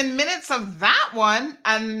then within minutes of that one,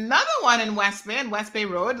 another one in West Bay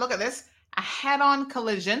Road. Look at this. A head-on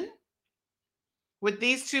collision with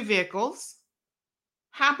these 2 vehicles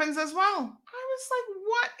happens as well. I was like,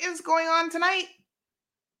 what is going on tonight?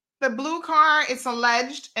 The blue car, it's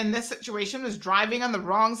alleged in this situation, was driving on the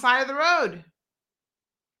wrong side of the road.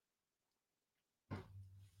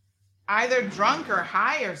 Either drunk or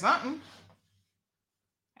high or something.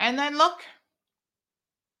 And then look,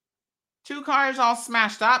 2 cars all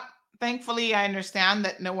smashed up. Thankfully, I understand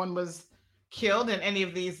that no one was killed in any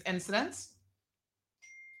of these incidents.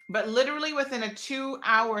 But literally within a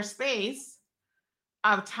 2-hour space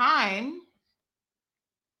of time,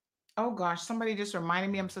 oh gosh, somebody just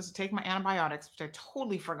reminded me I'm supposed to take my antibiotics, which I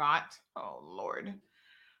totally forgot. Oh, Lord.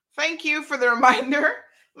 Thank you for the reminder.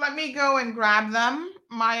 Let me go and grab them.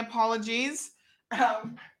 My apologies.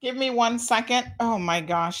 Give me 1 second. Oh my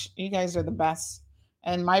gosh, you guys are the best.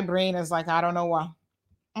 And my brain is like, I don't know what.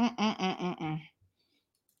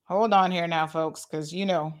 Hold Hold on here now, folks, because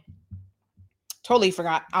totally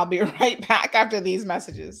forgot. I'll be right back after these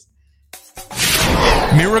messages.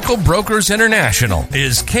 Miracle Brokers International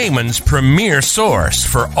is Cayman's premier source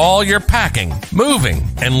for all your packing, moving,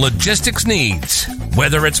 and logistics needs.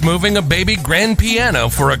 Whether it's moving a baby grand piano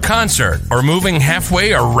for a concert or moving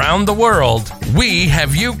halfway around the world, we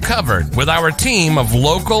have you covered with our team of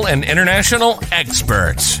local and international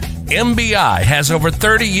experts. MBI has over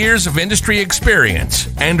 30 years of industry experience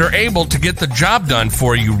and are able to get the job done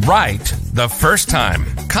for you right the first time.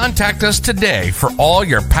 Contact us today for all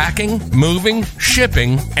your packing, moving,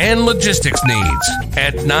 shipping, and logistics needs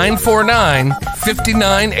at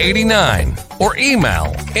 949-5989 or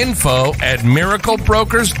email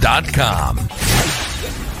info@miraclebrokers.com.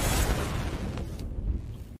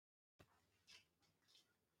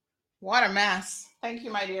 What a mess. Thank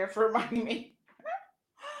you, my dear, for reminding me.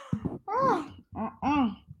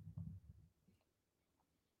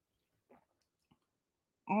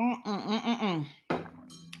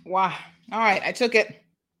 Wow. All right. I took it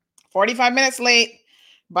 45 minutes late,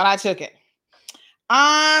 but I took it.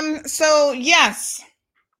 So yes,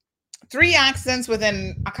 3 accidents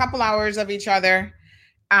within a couple hours of each other.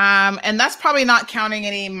 And that's probably not counting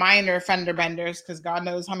any minor fender benders, because God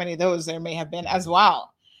knows how many of those there may have been as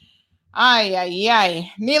well.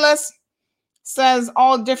 Neelis says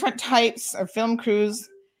all different types of film crews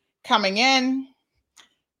coming in.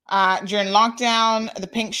 During lockdown, the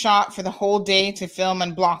pink shot for the whole day to film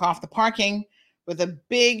and block off the parking with a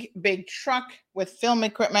big truck with film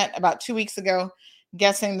equipment about 2 weeks ago,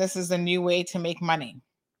 guessing this is the new way to make money.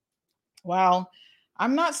 Well,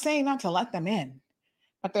 I'm not saying not to let them in,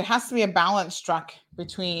 but there has to be a balance struck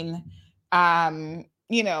between,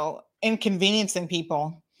 inconveniencing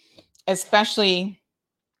people, especially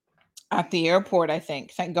at the airport, I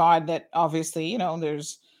think. Thank God that obviously,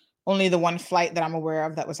 there's only the one flight that I'm aware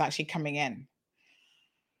of that was actually coming in.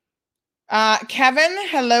 Kevin,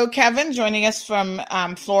 hello, Kevin, joining us from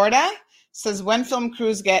Florida, says when film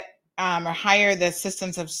crews get or hire the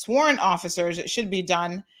assistance of sworn officers, it should be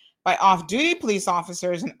done by off-duty police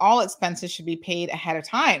officers, and all expenses should be paid ahead of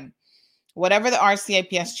time. Whatever the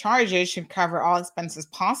RCIPS charges should cover all expenses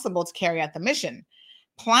possible to carry out the mission.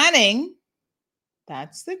 Planning,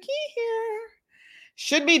 that's the key here,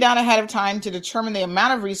 should be done ahead of time to determine the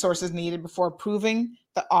amount of resources needed before approving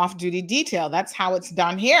the off-duty detail. That's how it's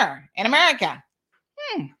done here in America.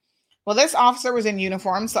 Well, this officer was in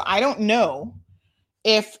uniform, so I don't know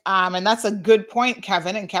if, and that's a good point,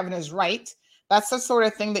 Kevin, and Kevin is right. That's the sort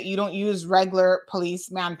of thing that you don't use regular police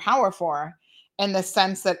manpower for, in the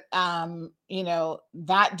sense that,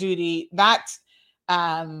 that duty, that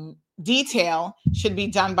detail should be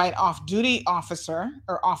done by an off-duty officer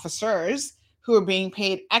or officers who are being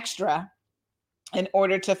paid extra in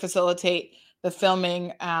order to facilitate the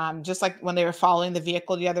filming, just like when they were following the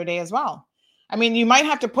vehicle the other day as well. I mean, you might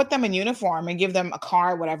have to put them in uniform and give them a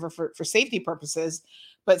car, whatever, for safety purposes,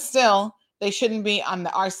 but still, they shouldn't be on the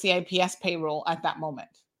RCIPS payroll at that moment.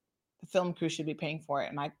 The film crew should be paying for it.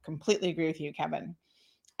 And I completely agree with you, Kevin.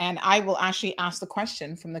 And I will actually ask the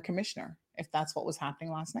question from the commissioner if that's what was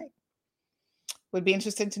happening last night. Would be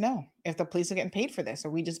interested to know if the police are getting paid for this. Are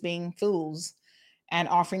we just being fools and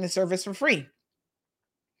offering the service for free?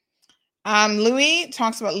 Louis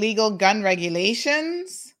talks about legal gun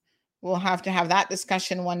regulations. We'll have to have that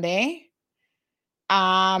discussion one day.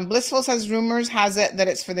 Blissful says rumors has it that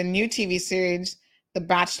it's for the new TV series, The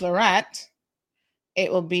Bachelorette.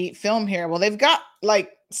 It will be filmed here. Well, they've got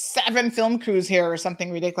like 7 film crews here or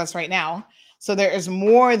something ridiculous right now. So there is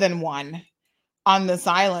more than one on this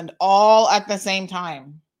island, all at the same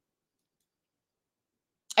time.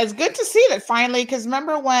 It's good to see that finally, because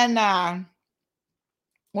remember when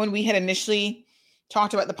we had initially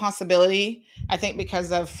talked about the possibility, I think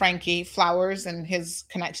because of Frankie Flowers and his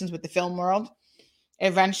connections with the film world,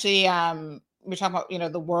 eventually we're talking about,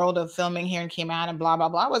 the world of filming here in Cayman and blah, blah,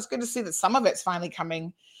 blah. Well, it's good to see that some of it's finally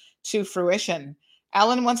coming to fruition.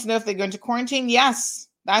 Ellen wants to know if they go into quarantine. Yes,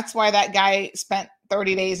 that's why that guy spent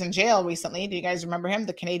 30 days in jail recently. Do you guys remember him?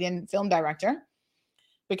 The Canadian film director,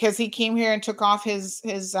 because he came here and took off his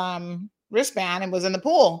wristband and was in the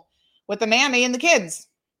pool with the nanny and the kids.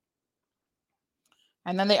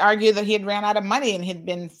 And then they argued that he had ran out of money and had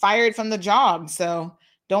been fired from the job. So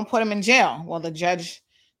don't put him in jail. Well, the judge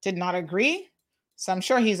did not agree. So I'm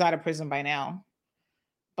sure he's out of prison by now.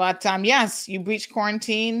 But yes, you breach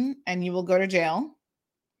quarantine and you will go to jail.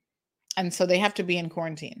 And so they have to be in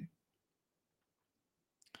quarantine.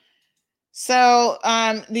 So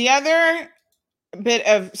the other bit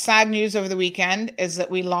of sad news over the weekend is that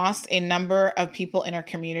we lost a number of people in our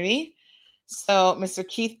community. So Mr.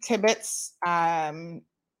 Keith Tibbetts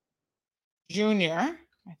Jr.,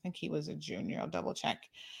 I think he was a junior, I'll double check,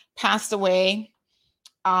 passed away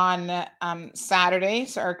on Saturday.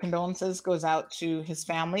 So our condolences goes out to his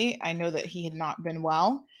family. I know that he had not been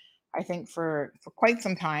well, I think for quite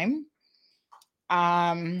some time.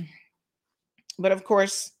 But of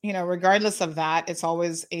course, regardless of that, it's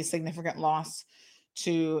always a significant loss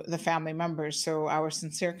to the family members. So our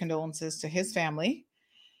sincere condolences to his family.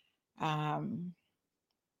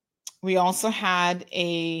 We also had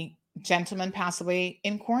a gentleman pass away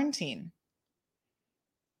in quarantine.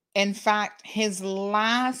 In fact, his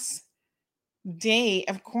last day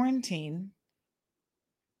of quarantine,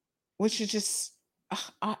 which is just,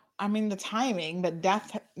 the timing, but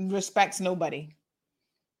death respects nobody.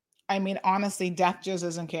 Honestly, death just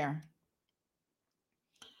doesn't care.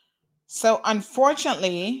 So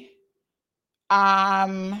unfortunately,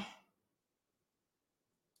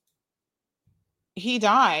 he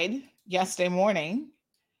died yesterday morning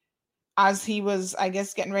as he was, I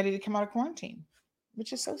guess, getting ready to come out of quarantine,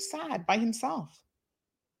 which is so sad, by himself.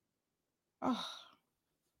 Oh,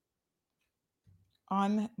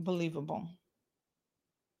 unbelievable.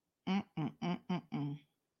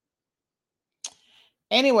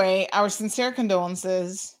 Anyway, our sincere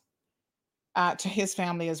condolences to his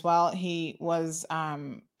family as well. He was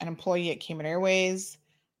an employee at Cayman Airways.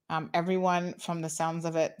 Everyone, from the sounds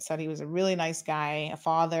of it, said he was a really nice guy, a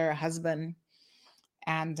father, a husband.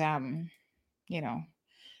 And,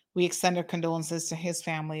 we extend our condolences to his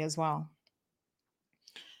family as well.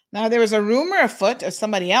 Now, there was a rumor afoot of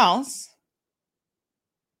somebody else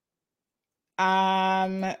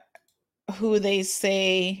who they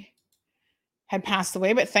say had passed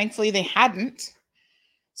away, but thankfully they hadn't.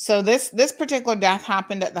 So this particular death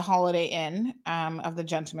happened at the Holiday Inn of the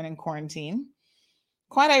gentleman in quarantine.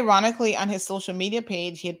 Quite ironically, on his social media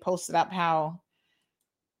page, he had posted up how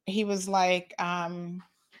he was like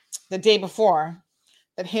the day before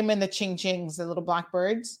that him and the Ching Chings, the little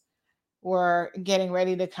blackbirds, were getting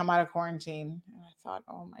ready to come out of quarantine. And I thought,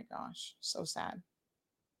 oh my gosh, so sad.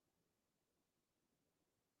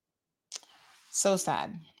 So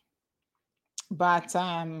sad. But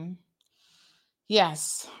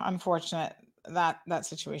yes, unfortunate. That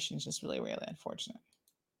situation is just really, really unfortunate.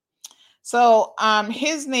 So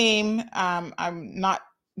his name, I'm not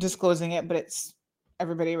disclosing it, but it's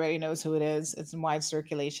everybody already knows who it is. It's in wide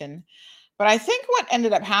circulation. But I think what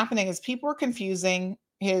ended up happening is people were confusing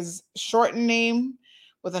his shortened name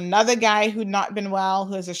with another guy who'd not been well,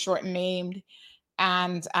 who has a shortened name.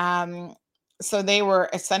 And so they were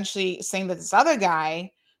essentially saying that this other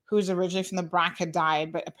guy, who's originally from the BRAC, had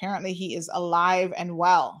died, but apparently he is alive and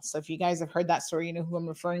well. So if you guys have heard that story, you know who I'm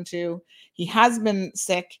referring to. He has been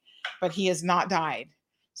sick, but he has not died.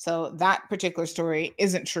 So that particular story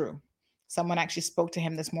isn't true. Someone actually spoke to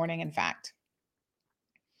him this morning, in fact.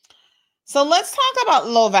 So let's talk about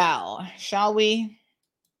Lovell, shall we?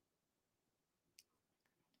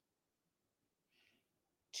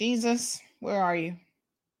 Jesus, where are you?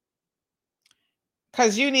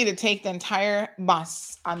 Because you need to take the entire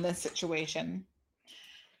bus on this situation.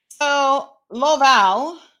 So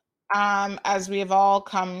Lovell, as we have all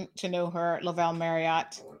come to know her, Lovell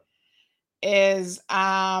Marriott, is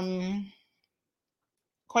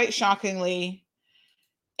quite shockingly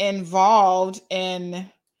involved in,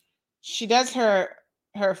 she does her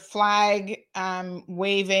flag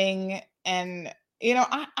waving, and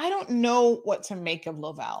I don't know what to make of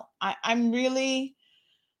Lovell. I'm really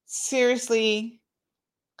seriously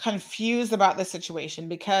confused about the situation,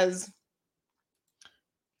 because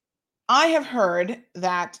I have heard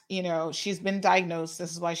that she's been diagnosed,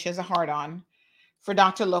 this is why she has a hard-on for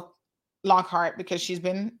Dr. Lockhart, because she's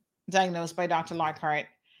been diagnosed by Dr. Lockhart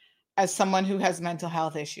as someone who has mental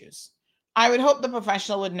health issues. I would hope the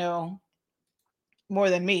professional would know more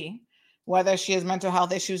than me whether she has mental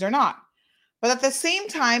health issues or not. But at the same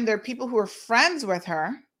time, there are people who are friends with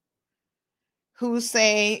her who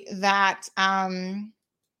say that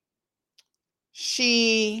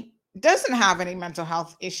she doesn't have any mental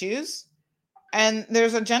health issues. And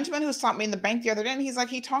there's a gentleman who stopped me in the bank the other day, and he's like,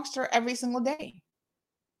 he talks to her every single day.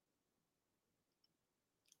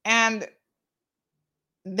 And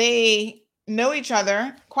they know each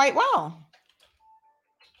other quite well.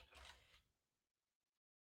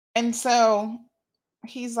 And so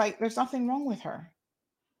he's like, there's nothing wrong with her.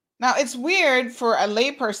 Now, it's weird for a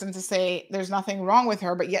layperson to say there's nothing wrong with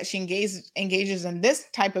her, but yet she engages in this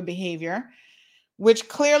type of behavior, which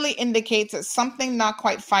clearly indicates that something not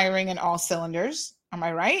quite firing in all cylinders. Am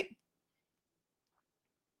I right?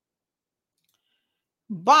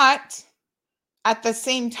 But at the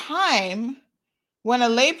same time, when a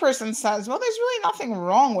layperson says, well, there's really nothing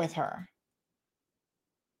wrong with her,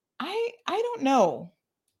 I don't know.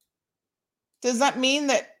 Does that mean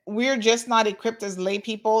that we're just not equipped as lay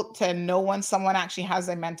people to know when someone actually has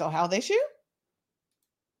a mental health issue?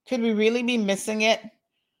 Could we really be missing it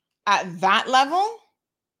at that level?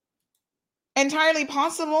 Entirely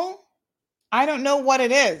possible. I don't know what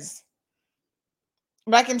it is.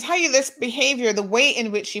 But I can tell you this behavior, the way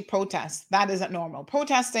in which she protests, that isn't normal.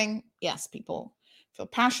 Protesting, yes, people feel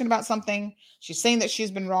passionate about something. She's saying that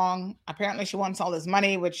she's been wrong. Apparently she wants all this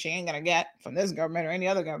money, which she ain't going to get from this government or any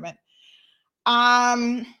other government.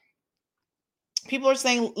 People are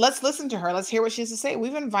saying, let's listen to her. Let's hear what she has to say.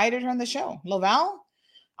 We've invited her on the show. Lavelle,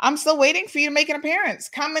 I'm still waiting for you to make an appearance.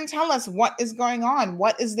 Come and tell us what is going on.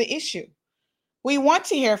 What is the issue? We want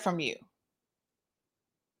to hear from you.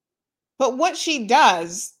 But what she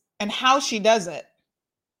does and how she does it,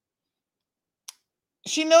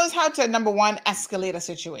 she knows how to, number one, escalate a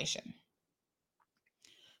situation.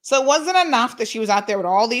 So it wasn't enough that she was out there with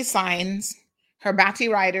all these signs, her Batty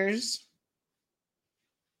riders.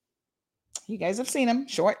 You guys have seen them.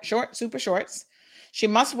 Short, super shorts. She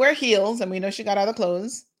must wear heels, and we know she got other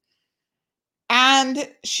clothes. And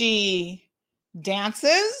she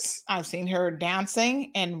dances. I've seen her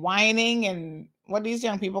dancing and whining and what do these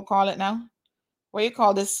young people call it now? What do you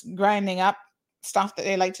call this grinding up stuff that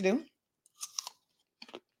they like to do?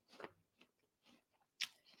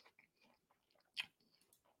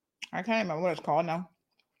 I can't remember what it's called now.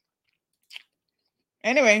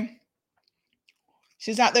 Anyway,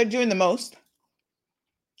 she's out there doing the most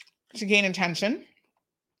to gain attention.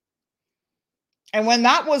 And when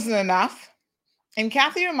that wasn't enough, and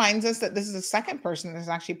Kathy reminds us that this is the second person that has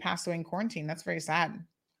actually passed away in quarantine. That's very sad.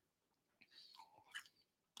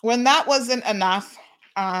 When that wasn't enough,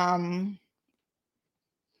 twerking.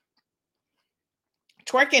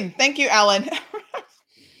 Thank you, Ellen.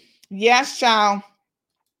 Yes, child.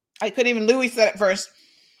 I couldn't even, Louis said it first.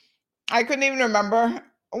 I couldn't even remember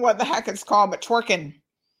what the heck it's called, but twerking.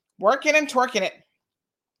 Working and twerking it.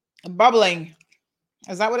 Bubbling.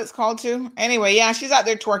 Is that what it's called too? Anyway, yeah, she's out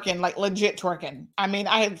there twerking, like legit twerking. I mean,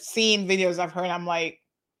 I have seen videos of her and I'm like,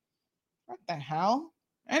 what the hell?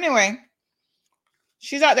 Anyway,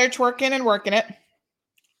 she's out there twerking and working it.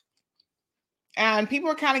 And people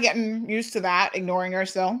are kind of getting used to that, ignoring her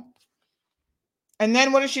still. And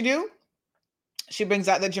then what does she do? She brings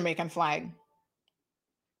out the Jamaican flag.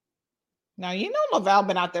 Now, you know Lavelle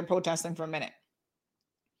been out there protesting for a minute.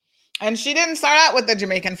 And she didn't start out with the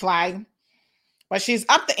Jamaican flag. But she's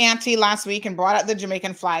upped the ante last week and brought out the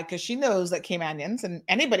Jamaican flag because she knows that Caymanians, and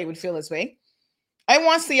anybody would feel this way. I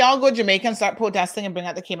want to see y'all go Jamaica and start protesting and bring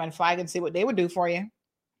out the Cayman flag and see what they would do for you.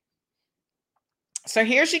 So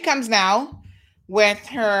here she comes now with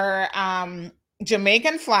her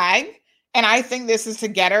Jamaican flag. And I think this is to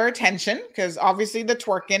get her attention because obviously the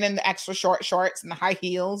twerking and the extra short shorts and the high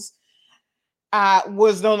heels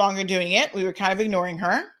was no longer doing it. We were kind of ignoring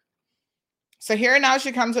her. So here now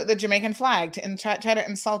she comes with the Jamaican flag to try to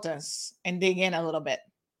insult us and dig in a little bit.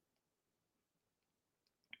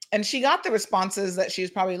 And she got the responses that she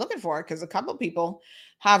was probably looking for because a couple people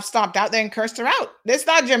have stopped out there and cursed her out. This is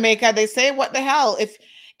not Jamaica. They say, what the hell?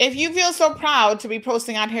 If you feel so proud to be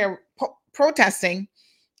posting out here, protesting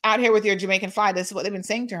out here with your Jamaican flag, this is what they've been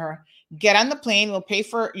saying to her. Get on the plane. We'll pay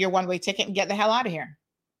for your one-way ticket and get the hell out of here.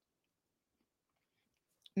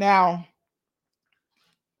 Now,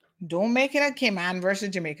 don't make it a Cayman versus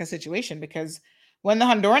Jamaica situation because when the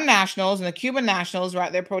Honduran nationals and the Cuban nationals were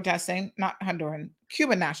out there protesting, not Honduran,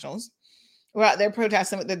 Cuban nationals were out there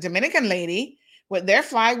protesting with the Dominican lady with their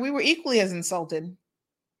flag, we were equally as insulted.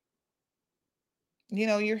 You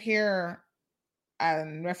know, you're here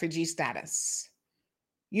on refugee status.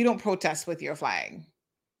 You don't protest with your flag.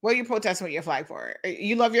 What are you protesting with your flag for?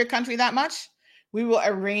 You love your country that much? We will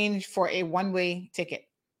arrange for a one-way ticket.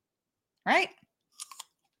 Right?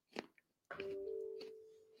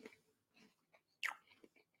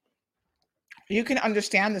 You can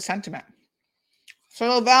understand the sentiment. So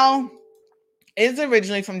Lavelle is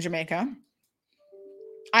originally from Jamaica.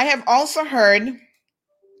 I have also heard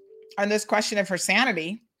on this question of her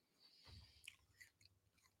sanity,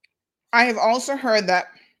 I have also heard that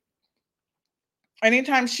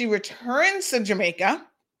anytime she returns to Jamaica,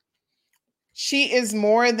 she is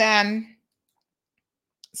more than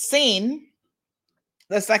sane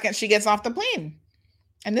the second she gets off the plane.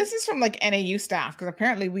 And this is from like NAU staff, because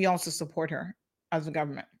apparently we also support her as a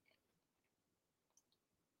government.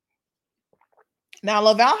 Now,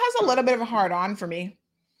 Lavelle has a little bit of a hard on for me.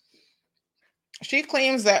 She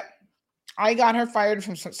claims that I got her fired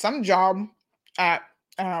from some job at,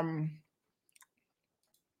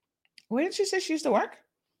 where did she say she used to work?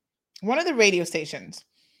 One of the radio stations.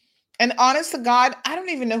 And honest to God, I don't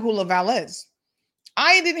even know who Lavelle is.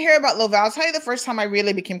 I didn't hear about Lavelle. I'll tell you the first time I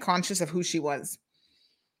really became conscious of who she was.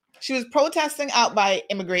 She was protesting out by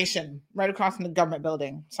immigration right across from the government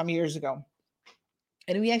building some years ago.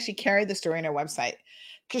 And we actually carried the story on our website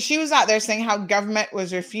because she was out there saying how government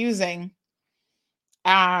was refusing.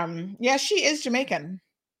 Yeah, she is Jamaican.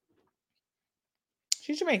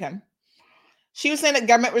 She's Jamaican. She was saying that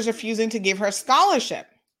government was refusing to give her a scholarship.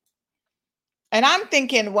 And I'm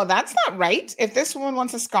thinking, well, that's not right. If this woman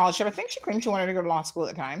wants a scholarship, I think she claimed she wanted to go to law school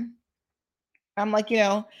at the time. I'm like,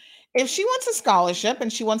 if she wants a scholarship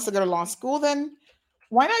and she wants to go to law school, then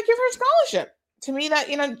why not give her a scholarship? To me, that,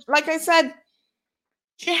 like I said,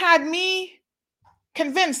 she had me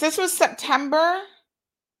convinced. This was September.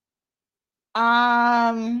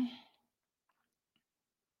 Let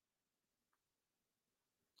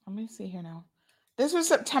me see here now. This was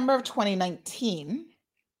September of 2019.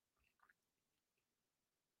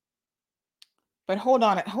 But hold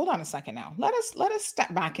on a second now. Let us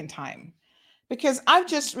step back in time, because I've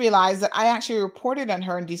just realized that I actually reported on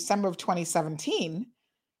her in December of 2017,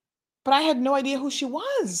 but I had no idea who she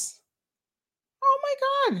was. Oh my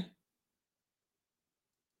God.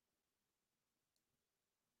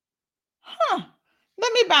 Huh.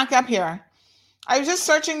 Let me back up here. I was just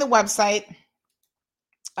searching the website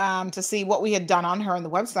to see what we had done on her on the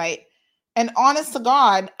website. And honest to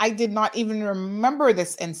God, I did not even remember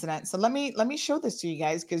this incident. So let me show this to you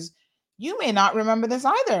guys, because you may not remember this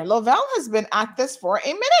either. Lavelle has been at this for a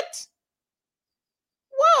minute.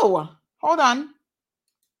 Whoa, hold on.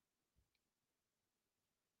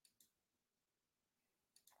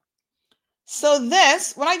 So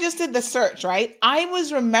this, when I just did the search, right, I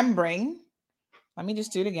was remembering, let me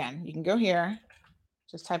just do it again. You can go here,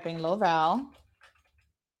 just typing Lavelle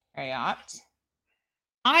Marriott.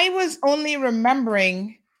 I was only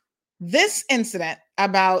remembering this incident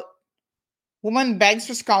about woman begs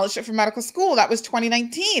for scholarship for medical school. That was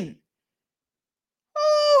 2019.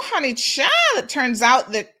 Oh, honey child, it turns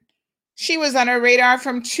out that she was on her radar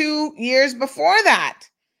from 2 years before that.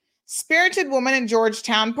 Spirited woman in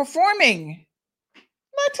Georgetown performing.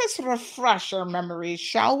 Let us refresh our memories,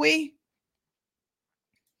 shall we?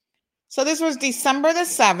 So this was December the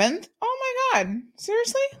 7th. Oh my God,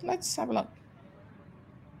 seriously? Let's have a look.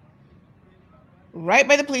 Right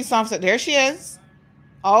by the police officer. There she is.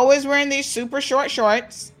 Always wearing these super short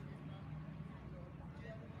shorts.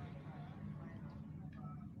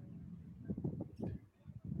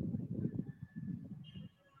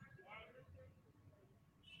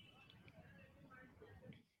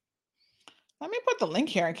 Let me put the link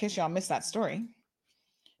here in case y'all missed that story.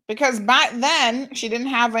 Because back then, she didn't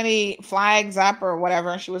have any flags up or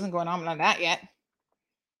whatever. She wasn't going on like that yet.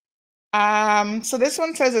 So this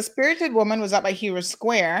one says a spirited woman was up by Hero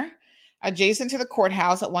Square, adjacent to the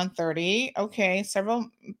courthouse at 1:30. Okay, several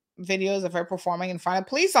videos of her performing in front of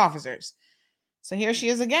police officers. So here she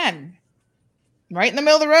is again, right in the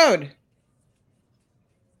middle of the road.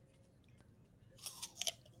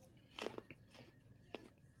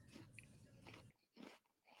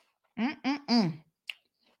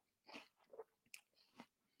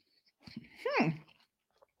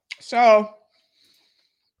 So,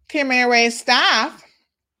 Kim Airways staff,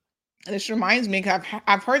 this reminds me, because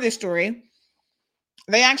I've heard this story.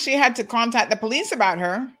 They actually had to contact the police about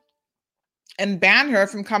her and ban her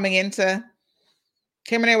from coming into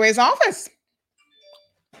Kim Airways' office.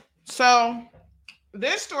 So,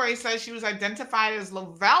 this story says she was identified as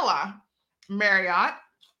Lavelle Marriott,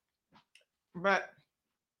 but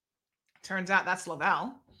turns out that's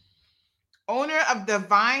Lavelle, owner of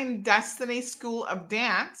Divine Destiny School of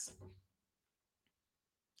Dance.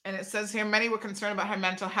 And it says here, many were concerned about her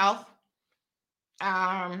mental health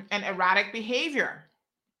and erratic behavior.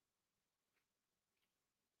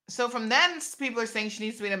 So from then, people are saying she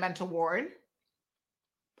needs to be in a mental ward.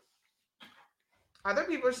 Other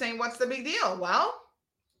people are saying, what's the big deal? Well,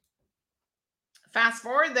 fast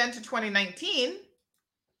forward then to 2019.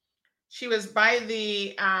 She was by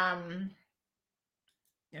the,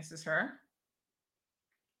 this is her.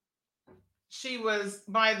 She was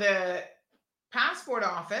by the passport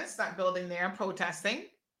office, that building there, protesting,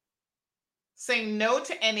 saying no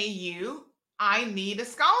to NAU. I need a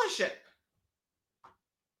scholarship.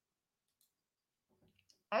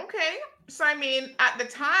 Okay. So, I mean, at the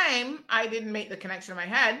time, I didn't make the connection in my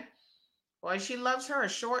head. Boy, she loves her a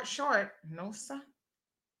short. No, sir.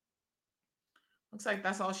 Looks like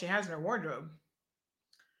that's all she has in her wardrobe.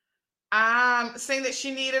 Saying that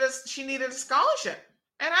she needed a scholarship.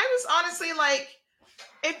 And I was honestly like,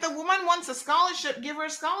 if the woman wants a scholarship, give her a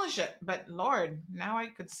scholarship. But Lord, now I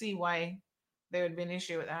could see why there would be an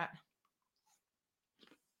issue with that.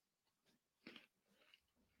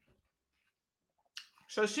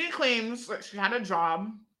 So she claims that she had a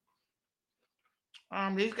job.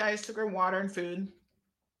 These guys took her water and food.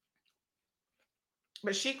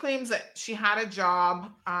 But she claims that she had a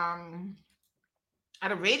job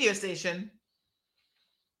at a radio station.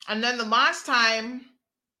 And then the last time,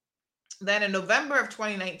 then in November of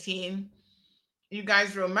 2019, you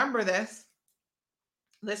guys remember this.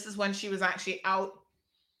 This is when she was actually out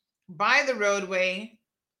by the roadway,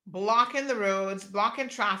 blocking the roads, blocking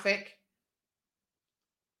traffic,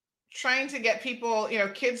 trying to get people,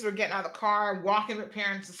 kids were getting out of the car, walking with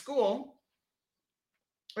parents to school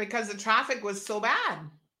because the traffic was so bad.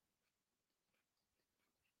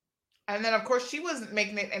 And then, of course, she wasn't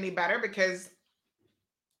making it any better because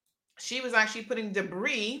she was actually putting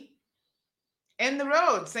debris in the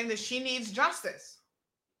road, saying that she needs justice.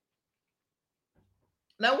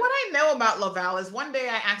 Now, what I know about Lavelle is one day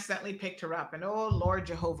I accidentally picked her up, and oh, Lord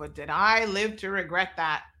Jehovah, did I live to regret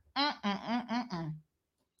that.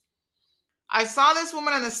 I saw this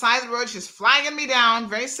woman on the side of the road. She's flagging me down,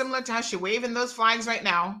 very similar to how she's waving those flags right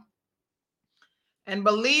now. And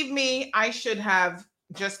believe me, I should have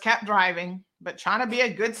just kept driving, but trying to be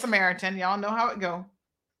a good Samaritan. Y'all know how it go.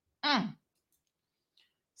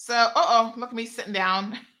 So, look at me sitting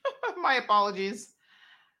down. My apologies.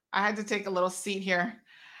 I had to take a little seat here.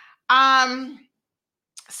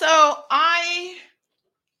 So I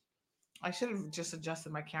should have just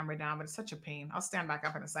adjusted my camera down, but it's such a pain. I'll stand back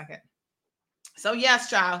up in a second. So yes,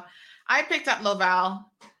 child, I picked up Lavelle,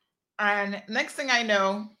 and next thing I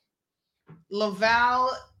know,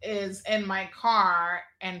 Lavelle is in my car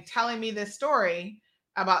and telling me this story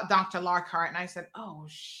about Dr. Lockhart. And I said, oh,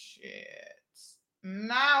 shit.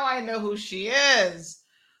 Now I know who she is.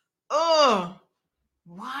 Oh,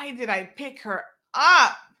 why did I pick her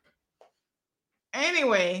up?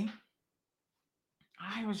 Anyway,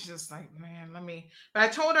 I was just like, man, but I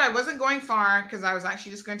told her I wasn't going far because I was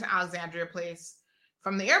actually just going to Alexandria Place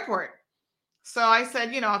from the airport. So I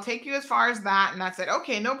said, I'll take you as far as that. And I said,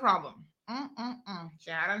 okay, no problem.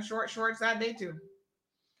 She had on short shorts that day too.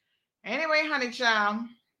 Anyway, honey child,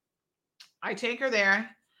 I take her there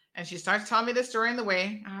and she starts telling me the story in the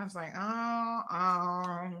way. I was like,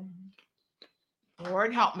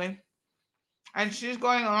 Lord help me. And she's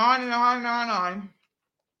going on and on and on and on.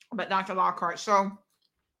 But Dr. Lockhart. So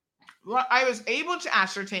what I was able to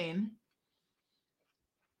ascertain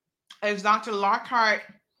is Dr. Lockhart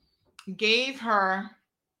gave her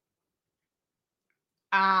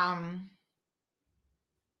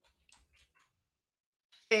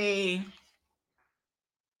a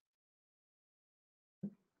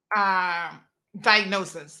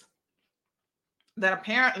diagnosis that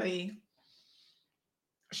apparently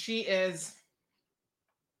she is,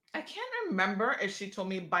 I can't remember if she told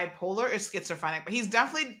me bipolar or schizophrenic, but he's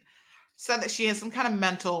definitely said that she has some kind of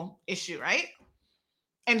mental issue, right?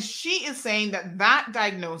 And she is saying that that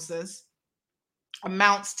diagnosis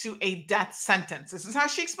amounts to a death sentence. This is how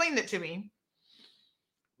she explained it to me.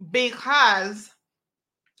 Because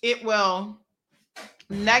it will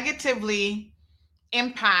negatively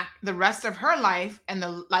impact the rest of her life and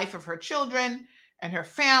the life of her children and her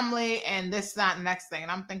family and this, that, and next thing.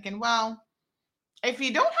 And I'm thinking, well, if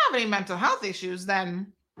you don't have any mental health issues,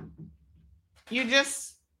 then you just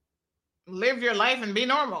live your life and be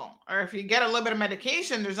normal. Or if you get a little bit of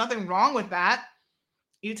medication, there's nothing wrong with that.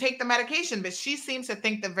 You take the medication. But she seems to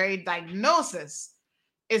think the very diagnosis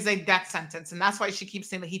is a death sentence. And that's why she keeps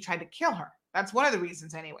saying that he tried to kill her. That's one of the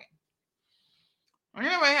reasons anyway.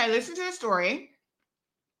 Anyway, I listened to the story.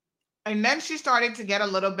 And then she started to get a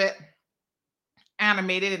little bit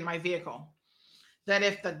animated in my vehicle. That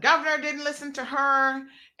if the governor didn't listen to her,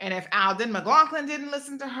 and if Alden McLaughlin didn't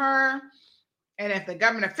listen to her, and if the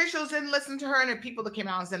government officials didn't listen to her, and if people that came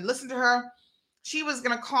out and didn't listen to her, she was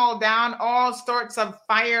going to call down all sorts of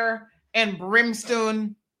fire and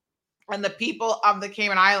brimstone on the people of the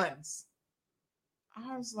Cayman Islands.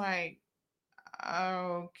 I was like,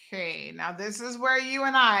 okay, now this is where you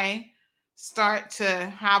and I start to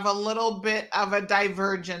have a little bit of a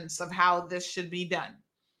divergence of how this should be done.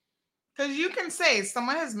 Because you can say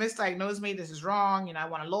someone has misdiagnosed me, this is wrong, I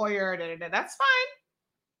want a lawyer, that's fine.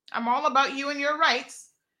 I'm all about you and your rights.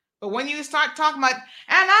 But when you start talking about,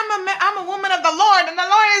 and I'm a woman of the Lord, and the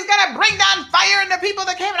Lord is going to bring down fire in the people of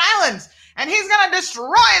the Cayman Islands, and he's going to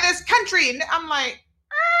destroy this country. And I'm like,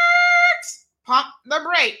 pump the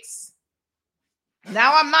brakes.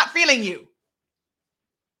 Now I'm not feeling you.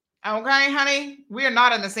 Okay, honey? We are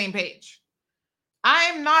not on the same page.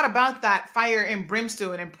 I'm not about that fire and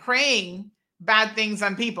brimstone and praying bad things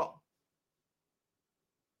on people.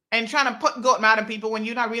 And trying to put goat mouth on people when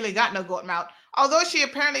you not really got no goat mouth. Although she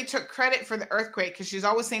apparently took credit for the earthquake, because she's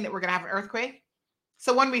always saying that we're going to have an earthquake.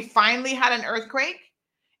 So when we finally had an earthquake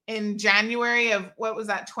in January of, what was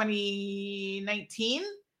that, 2019?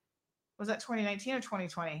 Was that 2019 or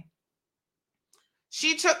 2020?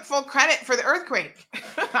 She took full credit for the earthquake.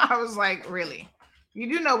 I was like, really?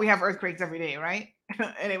 You do know we have earthquakes every day, right?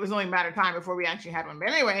 And it was only a matter of time before we actually had one. But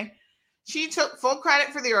anyway, she took full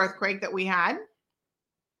credit for the earthquake that we had.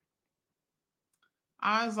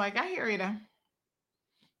 I was like, I hear you.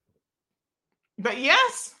 But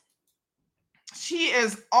yes, she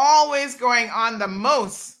is always going on the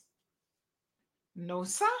most.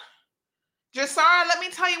 Nosa? Jasara, let me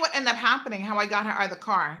tell you what ended up happening, how I got her out of the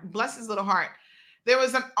car. Bless his little heart. There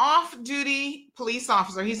was an off-duty police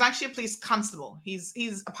officer. He's actually a police constable. He's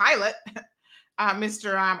a pilot,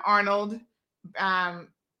 Mr. Arnold.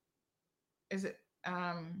 Is it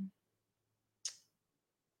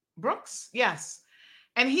Brooks? Yes.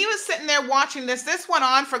 And he was sitting there watching this. This went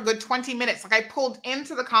on for a good 20 minutes. Like, I pulled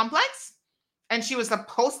into the complex, and she was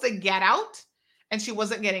supposed to get out, and she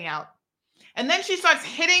wasn't getting out. And then she starts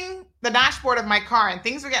hitting the dashboard of my car, and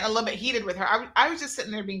things were getting a little bit heated with her. I was just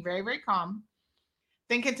sitting there being very, very calm,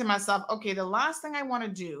 thinking to myself, okay, the last thing I want to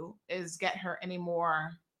do is get her any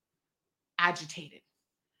more agitated.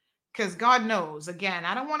 Because God knows, again,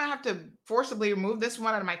 I don't want to have to forcibly remove this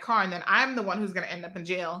one out of my car, and then I'm the one who's going to end up in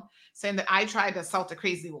jail saying that I tried to assault a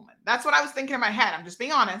crazy woman. That's what I was thinking in my head. I'm just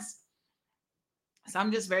being honest. So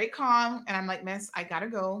I'm just very calm, and I'm like, miss, I got to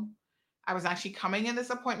go. I was actually coming in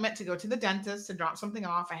this appointment to go to the dentist to drop something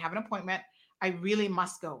off. I have an appointment. I really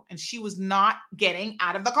must go. And she was not getting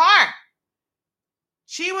out of the car.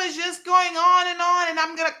 She was just going on, and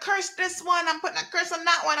I'm going to curse this one. I'm putting a curse on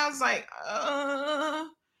that one. I was like,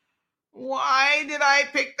 why did I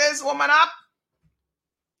pick this woman up?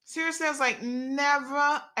 Seriously, I was like,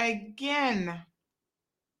 never again.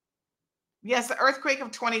 Yes, the earthquake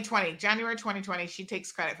of 2020, January 2020, she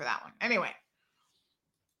takes credit for that one. Anyway.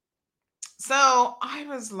 So I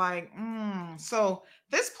was like, So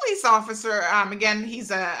this police officer, again, he's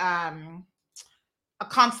a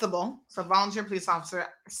constable, so volunteer police officer,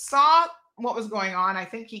 saw what was going on. I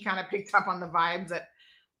think he kind of picked up on the vibes that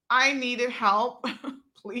I needed help,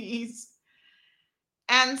 please.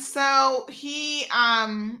 And so he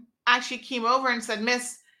actually came over and said,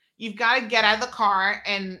 miss, you've got to get out of the car,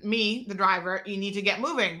 and me, the driver, you need to get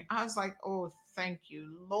moving. I was like, oh, thank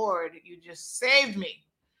you, Lord. You just saved me.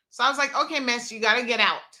 So I was like, okay, miss, you got to get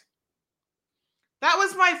out. That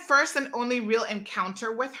was my first and only real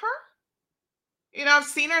encounter with her. You know, I've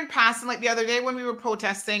seen her in passing, like the other day when we were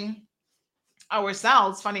protesting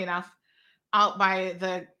ourselves, funny enough, out by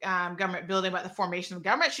the government building about the formation of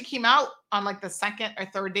government. She came out on like the second or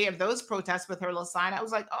third day of those protests with her little sign. I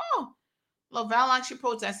was like, oh, Lovell actually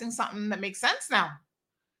protesting something that makes sense now.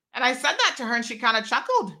 And I said that to her, and she kind of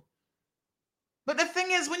chuckled. But the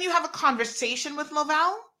thing is, when you have a conversation with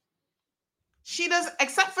Lovell, she does,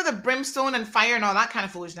 except for the brimstone and fire and all that kind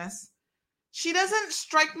of foolishness, she doesn't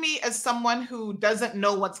strike me as someone who doesn't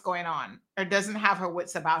know what's going on or doesn't have her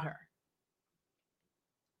wits about her.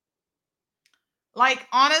 Like,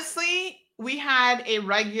 honestly, we had a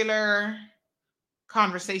regular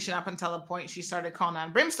conversation up until the point she started calling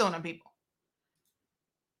on brimstone on people.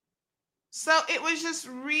 So it was just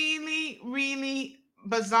really, really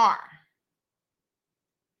bizarre.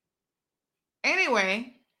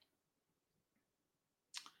 Anyway,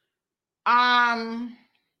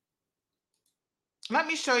 let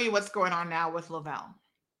me show you what's going on now with Lovell.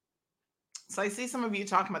 So I see some of you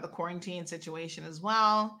talking about the quarantine situation as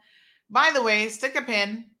well. By the way, stick a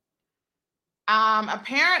pin.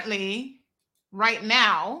 Apparently, right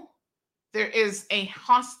now, there is an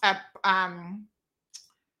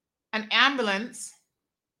ambulance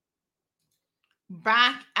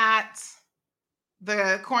back at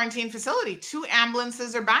the quarantine facility. 2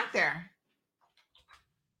 ambulances are back there.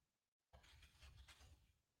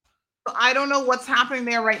 I don't know what's happening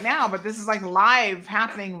there right now, but this is like live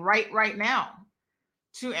happening right now.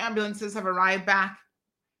 2 ambulances have arrived back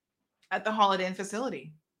at the Holiday Inn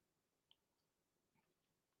facility.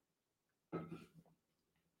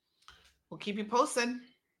 We'll keep you posted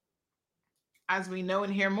as we know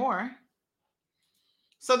and hear more.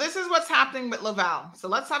 So this is what's happening with Lovell. So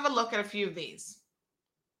let's have a look at a few of these.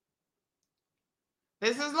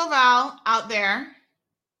 This is Lovell out there.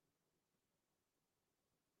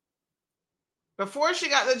 Before she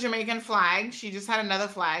got the Jamaican flag, she just had another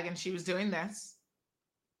flag, and she was doing this.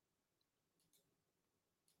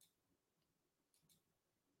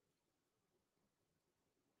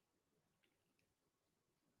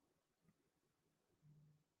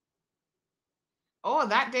 Oh,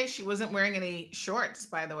 that day she wasn't wearing any shorts,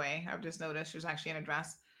 by the way. I've just noticed she was actually in a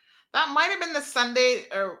dress. That might have been the Sunday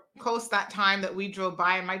or close that time that we drove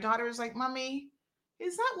by, and my daughter was like, "Mommy,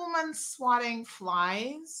 is that woman swatting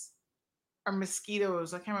flies or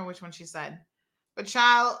mosquitoes?" I can't remember which one she said. But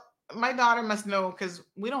child, my daughter must know because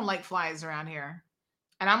we don't like flies around here.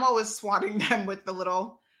 And I'm always swatting them with the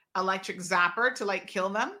little electric zapper to like kill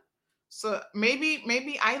them. So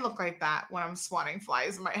maybe I look like that when I'm swatting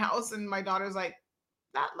flies in my house. And my daughter's like,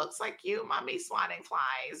 "That looks like you, Mommy, swatting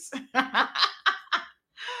flies."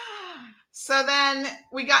 So then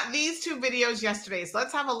we got these two videos yesterday. So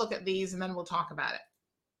let's have a look at these and then we'll talk about it.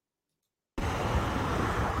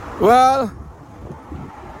 Well,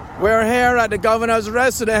 we're here at the governor's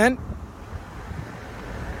residence.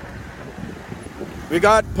 We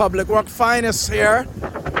got Public Work Finance here,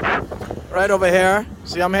 right over here.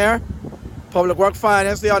 See, I'm here. Public Work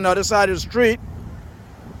Finance, they're on the other side of the street.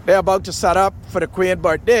 They're about to set up for the Queen's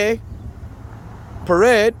birthday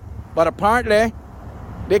parade, but apparently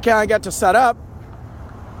they can't get to set up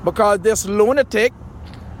because this lunatic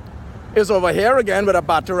is over here again with a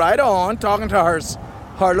battery rider on, talking to her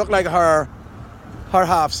look like her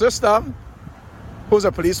half sister, who's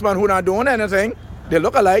a policeman who not doing anything. They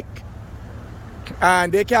look alike,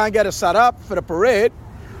 and they can't get it set up for the parade.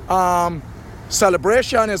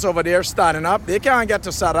 Celebration is over there standing up. They can't get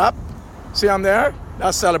to set up. See, I'm there.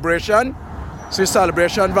 That's Celebration. See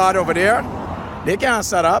Celebration van over there. They can't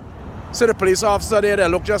set up. See the police officer there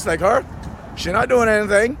that look just like her. She not doing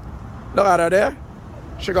anything. Look at her there.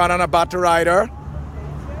 She got on a battery rider.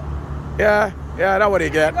 Yeah, that's what they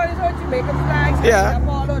get. Yeah.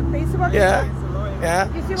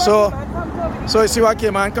 Yeah. So you see what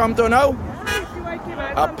Cayman come to now?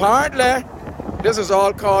 Apparently, this is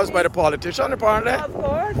all caused by the politician, apparently. Of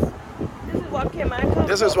course. This is what Cayman come to.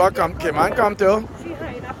 This is what Cayman come to. She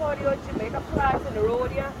hanging up all your Jamaica flags in the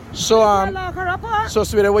road, yeah. So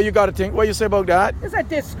sweetie, what you got to think? What you say about that? It's a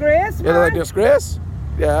disgrace, man. It's a disgrace?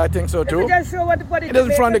 Yeah, I think so too. Just show what it is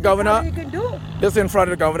in front of the governor. You can do. This is in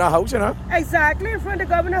front of the governor house, you know. Exactly, in front of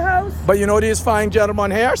the governor house. But you know these fine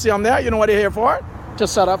gentlemen here, see them there? You know what they're here for? To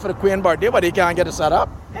set up for the Queen birthday, but they can't get it set up.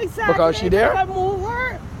 Exactly. Because she there. You move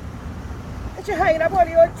her. And she hanging up all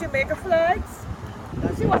your Jamaica flags.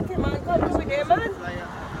 You see what Cayman come to with them, man?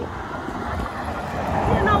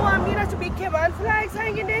 You know what I mean? That should be Cayman flags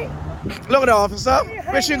hanging there. Look at the officer.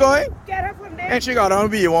 Where's she going? Get her from there. And she got on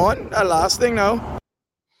V1. That last thing now.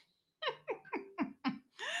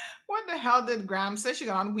 What the hell did Graham say? She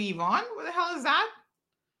got on Weave On? What the hell is that?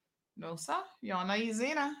 No, sir. Y'all not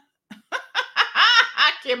easy, nah.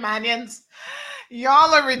 Caymanians.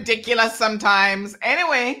 Y'all are ridiculous sometimes.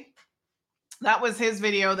 Anyway, that was his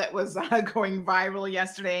video that was going viral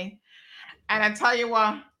yesterday. And I tell you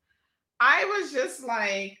what, I was just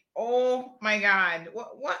like, oh my God,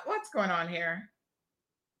 what's going on here?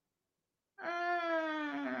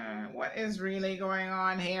 What is really going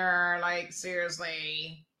on here? Like,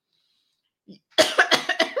 seriously.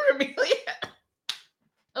 Really?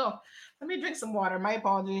 Oh, let me drink some water. My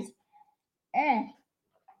apologies.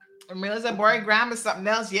 Amelia said, "Boy, Graham is something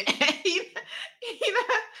else." Yeah,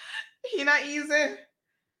 he not easy.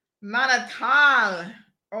 Not at all.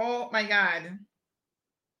 Oh my God.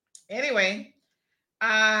 Anyway,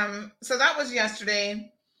 so that was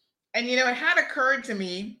yesterday, and you know, it had occurred to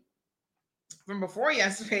me from before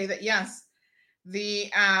yesterday that yes, the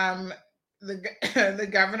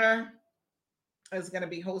governor is going to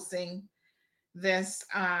be hosting this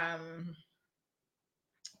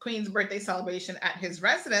Queen's birthday celebration at his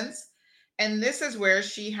residence, and this is where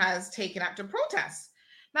she has taken up to protest.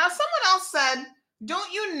 Now, someone else said,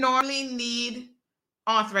 "Don't you normally need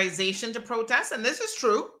authorization to protest?" And this is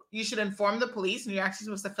true. You should inform the police, and you're actually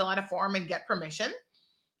supposed to fill out a form and get permission.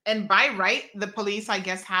 And by right, the police, I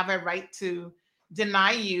guess, have a right to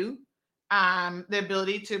deny you the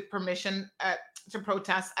ability to permission to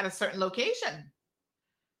protest at a certain location.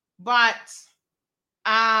 But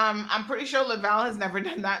I'm pretty sure Lavelle has never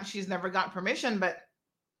done that. She's never got permission, but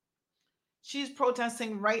she's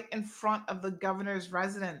protesting right in front of the governor's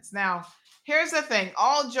residence. Now, here's the thing,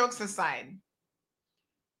 all jokes aside,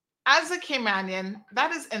 as a Caymanian,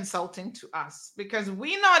 that is insulting to us because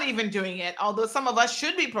we're not even doing it, although some of us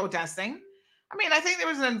should be protesting. I mean, I think there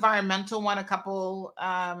was an environmental one a couple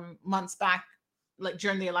months back, like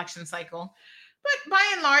during the election cycle. But by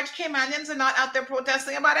and large, Caymanians are not out there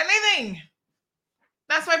protesting about anything.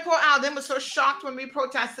 That's why poor Alden was so shocked when we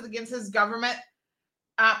protested against his government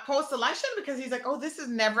post-election, because he's like, oh, this has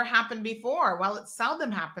never happened before. Well, it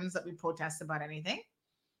seldom happens that we protest about anything.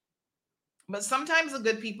 But sometimes the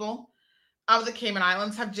good people of the Cayman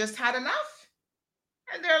Islands have just had enough.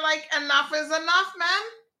 And they're like, enough is enough, man.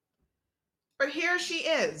 But here she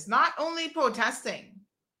is, not only protesting,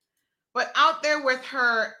 but out there with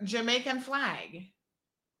her Jamaican flag,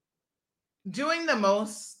 doing the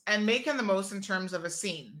most and making the most in terms of a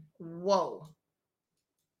scene. Whoa.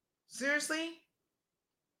 Seriously?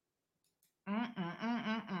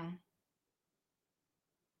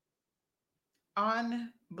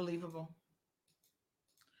 Unbelievable.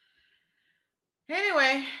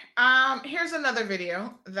 Anyway, here's another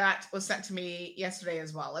video that was sent to me yesterday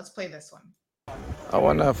as well. Let's play this one. I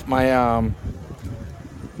wonder if my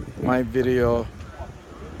my video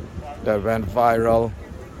that went viral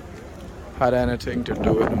had anything to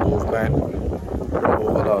do with the movement,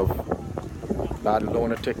 removal of that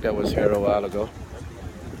lunatic that was here a while ago.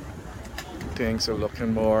 Things are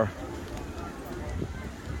looking more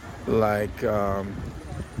like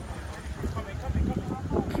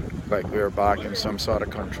we're back in some sort of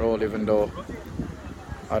control, even though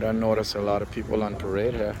I don't notice a lot of people on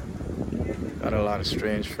parade here. Got a lot of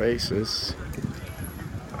strange faces.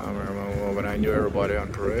 I remember when I knew everybody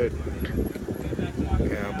on parade.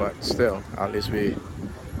 Yeah, but still, at least we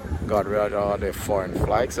got rid of all the foreign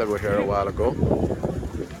flags that were here a while ago.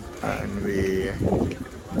 And we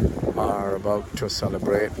are about to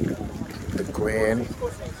celebrate the Queen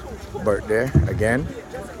birthday again.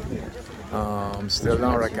 Still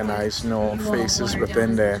don't recognize no faces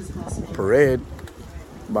within the parade,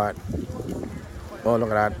 but oh, look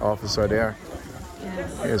at that officer there.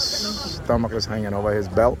 His stomach is hanging over his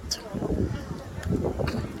belt.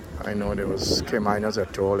 I know there was K-miners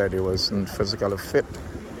that told that he wasn't physically fit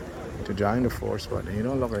to join the force, but he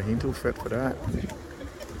don't look like he's too fit for that.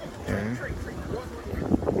 Yeah.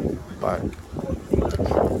 But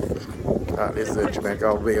at least the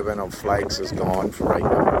Jamaica waving of flags is gone for right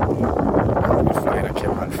now. You find a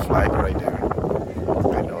Cayman flag right there.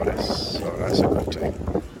 I noticed, so that's a good thing.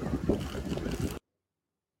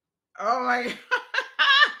 Oh my God.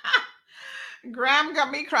 Graham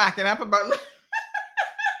got me cracking up about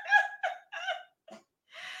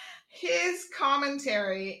his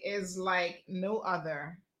commentary is like no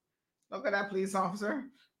other. Look at that police officer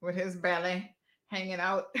with his belly hanging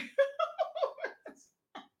out.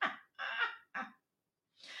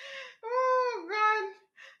 Oh God.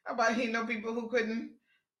 About he know people who couldn't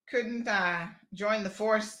join the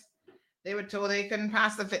force. They were told they couldn't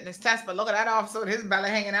pass the fitness test, but look at that officer with his belly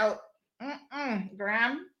hanging out.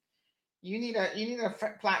 Graham, you need a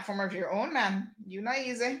platform of your own, man. You not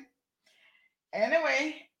easy.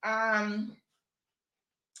 Anyway,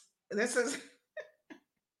 this is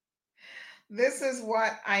this is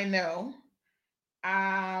what I know.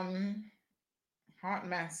 Hot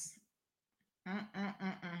mess.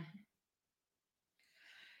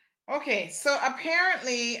 Okay, so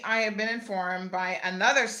apparently I have been informed by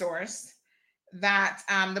another source that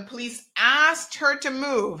the police asked her to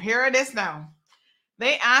move. Here it is now.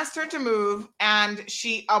 They asked her to move and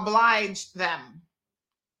she obliged them.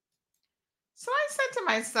 So I said to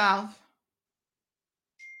myself,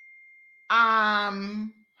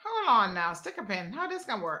 hold on now, stick a pin. How this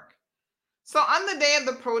gonna work? So on the day of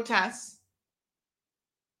the protest,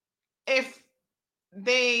 if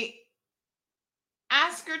they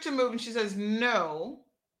ask her to move and she says no,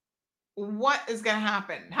 what is going to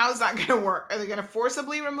happen? How's that going to work? Are they going to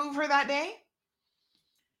forcibly remove her that day?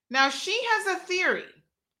 Now, she has a theory.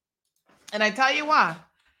 And I tell you what,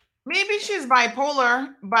 maybe she's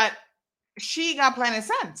bipolar, but she got plenty of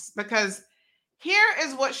sense, because here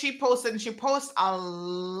is what she posted. And she posts a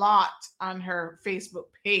lot on her Facebook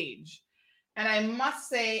page. And I must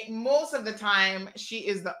say, most of the time, she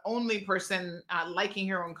is the only person liking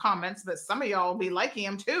her own comments, but some of y'all will be liking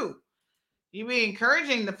them too. You be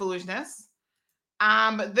encouraging the foolishness.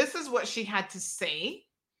 But this is what she had to say.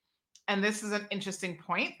 And this is an interesting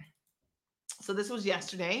point. So this was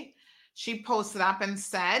yesterday. She posted up and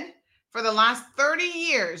said, for the last 30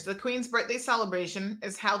 years, the Queen's birthday celebration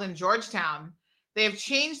is held in Georgetown. They have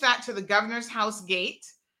changed that to the Governor's House Gate.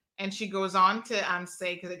 And she goes on to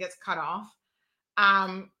say, because it gets cut off,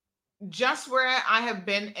 just where I have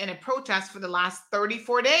been in a protest for the last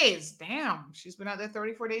 34 days. Damn, she's been out there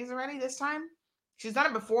 34 days already this time. She's done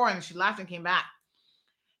it before and she left and came back.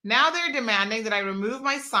 Now they're demanding that I remove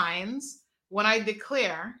my signs when I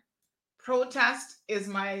declare protest is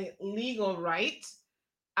my legal right.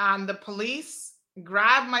 The police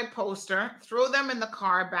grabbed my poster, threw them in the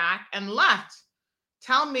car back and left.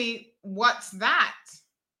 Tell me, what's that?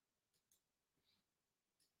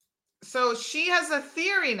 So she has a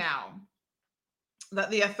theory now that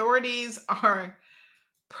the authorities are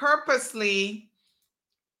purposely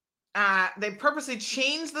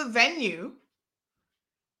changed the venue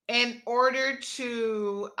in order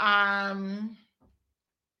to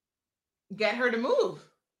get her to move.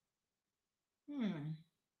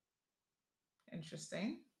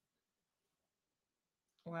 Interesting.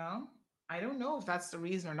 Well, I don't know if that's the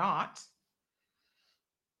reason or not.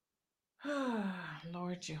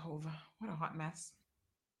 Lord Jehovah, what a hot mess.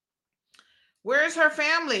 Where's her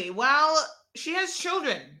family? Well, she has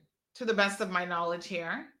children, to the best of my knowledge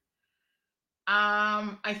here.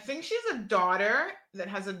 I think she's a daughter that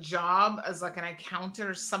has a job as like an accountant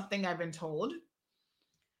or something, I've been told.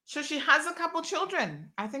 So she has a couple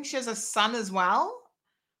children. I think she has a son as well.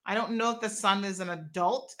 I don't know if the son is an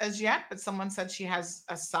adult as yet, but someone said she has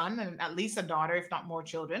a son and at least a daughter, if not more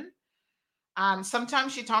children.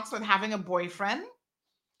 Sometimes she talks about having a boyfriend.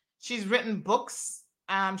 She's written books.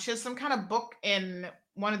 She has some kind of book in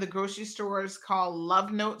one of the grocery stores called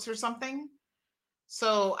Love Notes or something.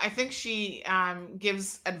 So I think she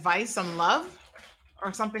gives advice on love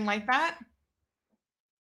or something like that.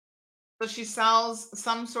 So she sells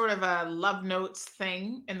some sort of a love notes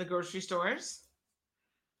thing in the grocery stores.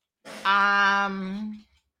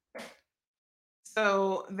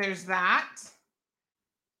 So there's that.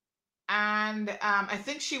 And I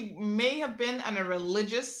think she may have been on a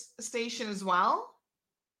religious station as well.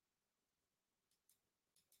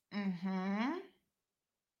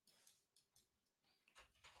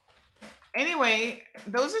 Anyway,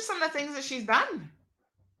 those are some of the things that she's done.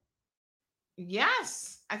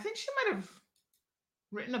 Yes, I think she might have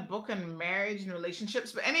written a book on marriage and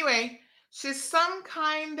relationships. But anyway, she's some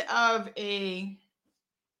kind of a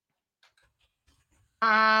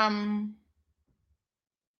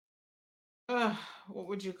what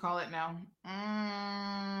would you call it now?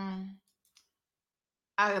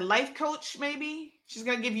 A life coach, maybe. She's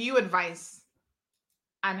going to give you advice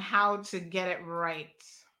on how to get it right.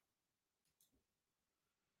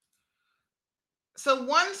 So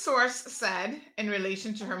one source said in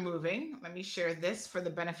relation to her moving, let me share this for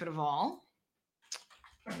the benefit of all.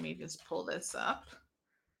 Let me just pull this up.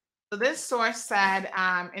 So this source said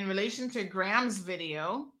in relation to Graham's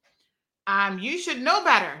video, you should know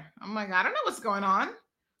better. I'm like, I don't know what's going on.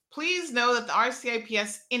 Please know that the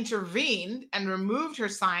RCIPS intervened and removed her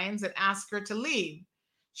signs and asked her to leave.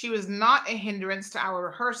 She was not a hindrance to our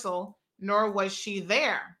rehearsal, nor was she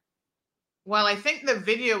there. Well, I think the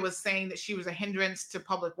video was saying that she was a hindrance to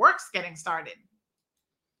Public Works getting started.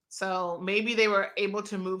 So maybe they were able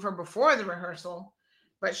to move her before the rehearsal,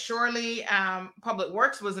 but surely Public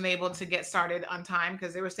Works wasn't able to get started on time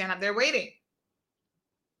because they were standing up there waiting.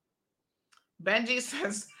 Benji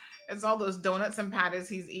says, it's all those donuts and patties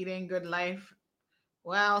he's eating. Good life.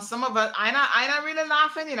 Well, some of us, I not really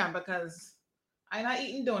laughing, because I'm not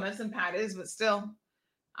eating donuts and patties, but still,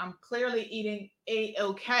 I'm clearly eating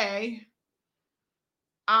A-okay.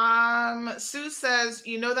 Sue says,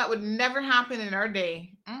 that would never happen in our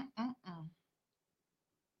day.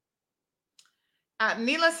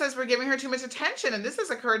 Neela says we're giving her too much attention, and this has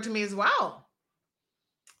occurred to me as well.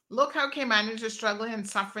 Look how Caymanians are struggling and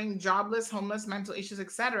suffering, jobless, homeless, mental issues,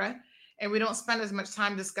 etc. And we don't spend as much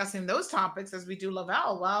time discussing those topics as we do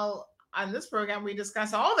Laval. Well, on this program, we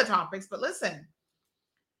discuss all the topics, but listen,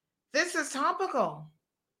 this is topical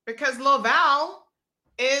because Laval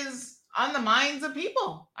is on the minds of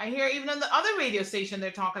people. I hear even on the other radio station,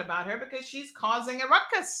 they're talking about her because she's causing a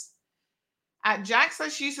ruckus. Jack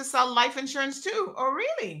says she used to sell life insurance too. Oh,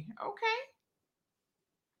 really? Okay.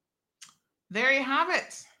 There you have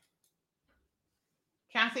it.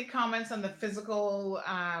 Kathy comments on the physical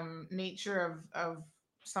nature of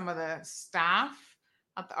some of the staff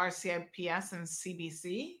at the RCIPS and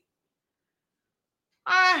CBC.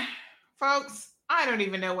 Folks, I don't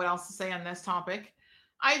even know what else to say on this topic.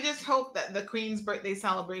 I just hope that the Queen's birthday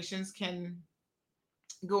celebrations can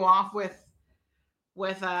go off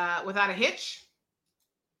without a hitch,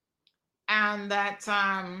 and that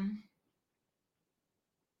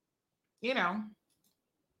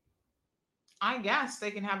I guess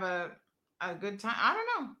they can have a good time. I don't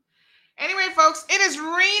know. Anyway, folks, it is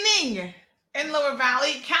raining in Lower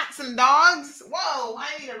Valley. Cats and dogs. Whoa, I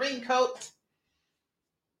need a raincoat.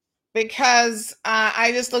 Because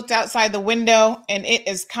I just looked outside the window and it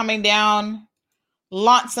is coming down.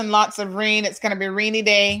 Lots and lots of rain. It's going to be a rainy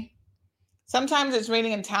day. Sometimes it's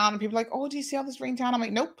raining in town and people are like, oh, do you see all this rain in town? I'm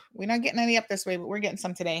like, nope, we're not getting any up this way, but we're getting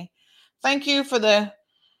some today. Thank you for the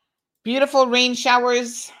beautiful rain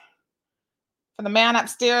showers. For the man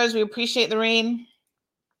upstairs, we appreciate the rain.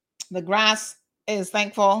 The grass is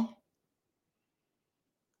thankful.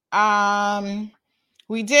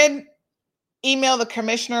 We did email the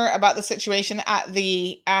commissioner about the situation at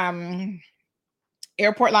the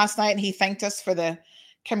airport last night, and he thanked us for the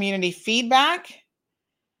community feedback.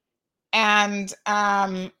 And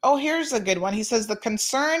here's a good one. He says the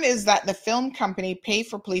concern is that the film company pay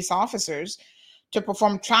for police officers to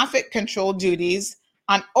perform traffic control duties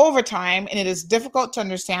on overtime, and it is difficult to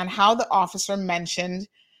understand how the officer mentioned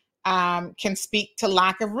can speak to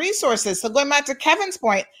lack of resources. So going back to Kevin's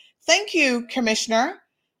point, thank you, Commissioner.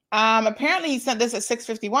 Apparently he sent this at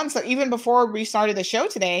 6:51. So even before we started the show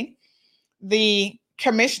today, the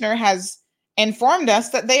commissioner has informed us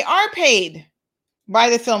that they are paid by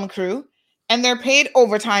the film crew and they're paid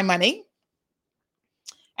overtime money.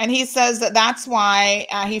 And he says that that's why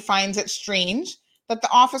he finds it strange that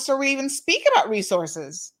the officer would even speak about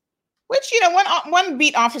resources, which, when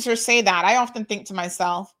beat officers say that, I often think to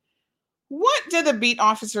myself, what do the beat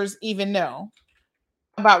officers even know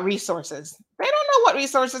about resources? They don't know what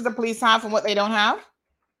resources the police have and what they don't have.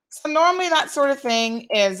 So normally that sort of thing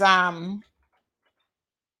is not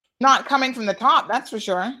coming from the top, that's for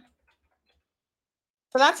sure.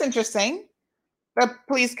 So that's interesting. The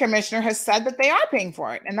police commissioner has said that they are paying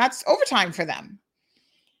for it, and that's overtime for them.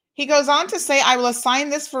 He goes on to say, I will assign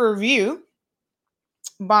this for review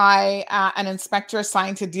by an inspector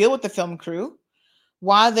assigned to deal with the film crew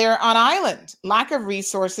while they're on island. Lack of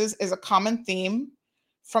resources is a common theme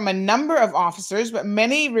from a number of officers, but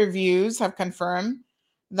many reviews have confirmed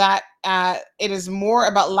that it is more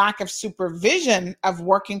about lack of supervision of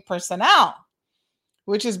working personnel,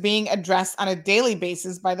 which is being addressed on a daily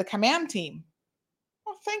basis by the command team.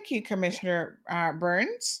 Well, thank you, Commissioner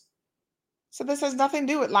Burns. So this has nothing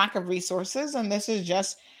to do with lack of resources, and this is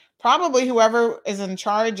just probably whoever is in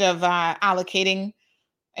charge of allocating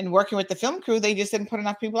and working with the film crew, they just didn't put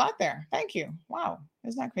enough people out there. Thank you. Wow,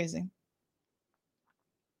 isn't that crazy?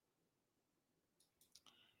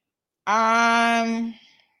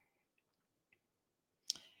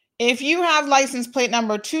 If you have license plate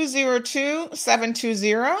number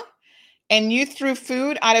 202720 and you threw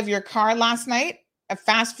food out of your car last night, a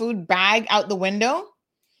fast food bag out the window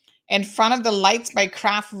in front of the Lights by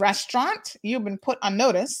Craft restaurant, you've been put on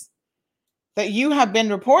notice that you have been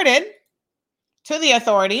reported to the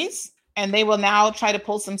authorities, and they will now try to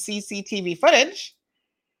pull some CCTV footage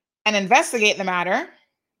and investigate the matter.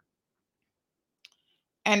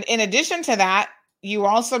 And in addition to that, you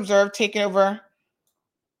also observed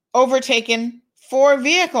overtaken 4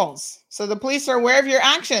 vehicles. So the police are aware of your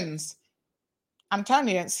actions. I'm telling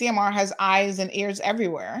you, CMR has eyes and ears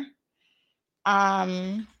everywhere.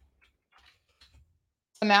 So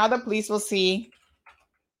now the police will see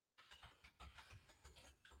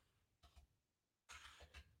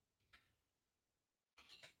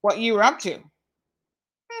what you were up to.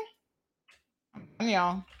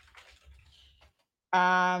 Y'all.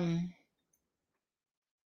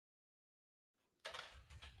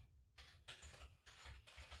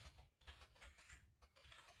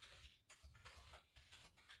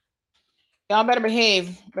 Y'all better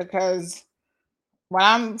behave, because what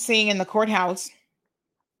I'm seeing in the courthouse,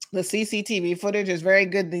 the CCTV footage is very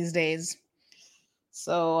good these days.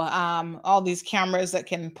 So all these cameras that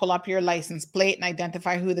can pull up your license plate and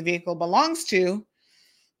identify who the vehicle belongs to,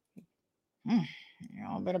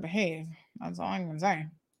 y'all better behave. That's all I'm gonna say.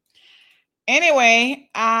 Anyway,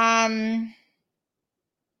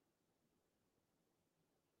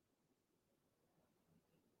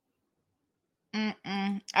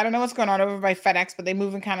 I don't know what's going on over by FedEx, but they're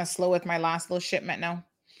moving kind of slow with my last little shipment now.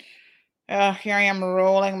 Here I am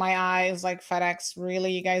rolling my eyes like, FedEx,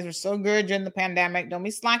 really? You guys were so good during the pandemic. Don't be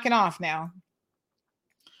slacking off now.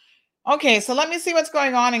 Okay, so let me see what's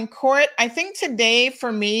going on in court. I think today,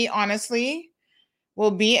 for me, honestly,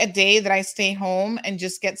 will be a day that I stay home and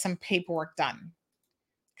just get some paperwork done,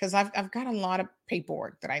 because I've got a lot of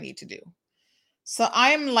paperwork that I need to do. So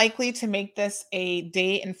I am likely to make this a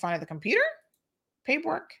day in front of the computer,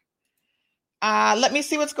 paperwork. Let me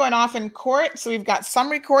see what's going on in court. So we've got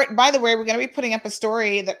summary court. By the way, we're going to be putting up a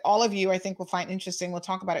story that all of you, I think, will find interesting. We'll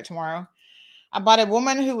talk about it tomorrow, about a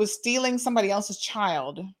woman who was stealing somebody else's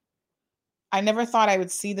child. I never thought I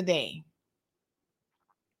would see the day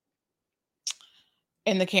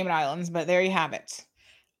in the Cayman Islands, but there you have it.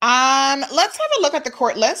 Let's have a look at the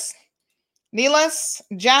court list. Neelis,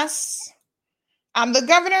 Jess, the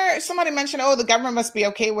governor, somebody mentioned, the governor must be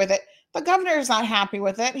okay with it. The governor is not happy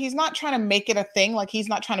with it. He's not trying to make it a thing. Like, he's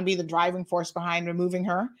not trying to be the driving force behind removing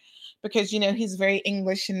her, because, he's very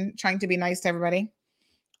English and trying to be nice to everybody.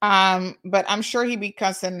 But I'm sure he'd be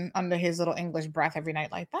cussing under his little English breath every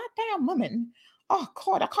night, like, that damn woman. Oh,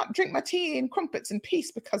 God, I can't drink my tea and crumpets in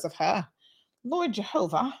peace because of her. Lord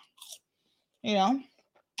Jehovah.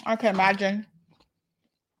 I can imagine.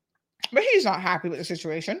 But he's not happy with the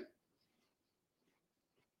situation.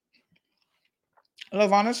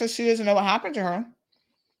 Lavana says she doesn't know what happened to her,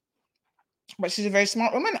 but she's a very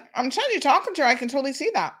smart woman. I'm telling you, talking to her, I can totally see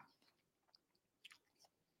that.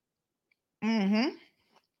 Mm-hmm.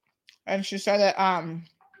 And she said that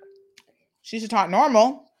she's taught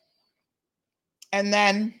normal. And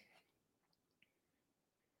then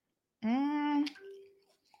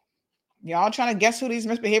y'all trying to guess who these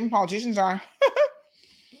misbehaving politicians are.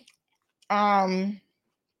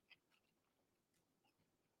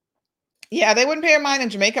 Yeah, they wouldn't pay her mind in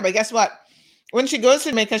Jamaica, but guess what? When she goes to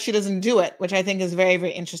Jamaica, she doesn't do it, which I think is very,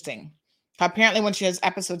 very interesting. Apparently, when she has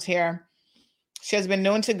episodes here, she has been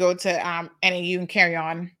known to go to NAU and carry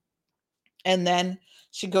on. And then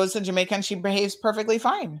she goes to Jamaica and she behaves perfectly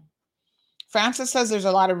fine. Francis says there's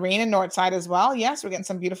a lot of rain in Northside as well. Yes, we're getting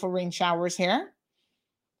some beautiful rain showers here.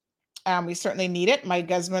 We certainly need it. My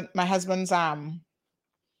husband's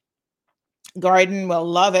garden will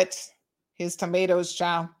love it. His tomatoes,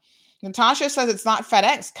 child. Natasha says it's not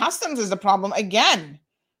FedEx. Customs is the problem again.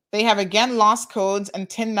 They have again lost codes and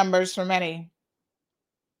TIN numbers for many.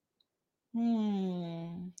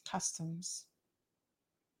 Customs.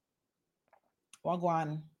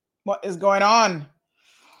 Wagwan. What is going on?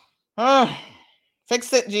 Oh,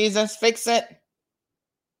 fix it, Jesus. Fix it.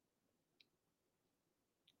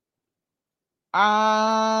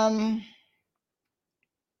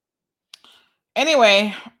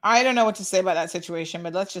 Anyway, I don't know what to say about that situation,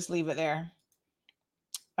 but let's just leave it there.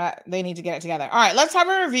 They need to get it together. All right, let's have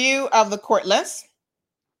a review of the court list.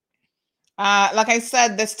 Like I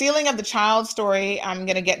said, the stealing of the child story, I'm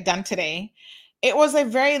going to get done today. It was a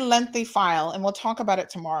very lengthy file, and we'll talk about it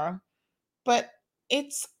tomorrow. But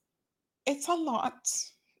it's a lot.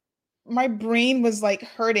 My brain was like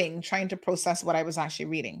hurting trying to process what I was actually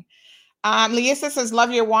reading. Liesa says,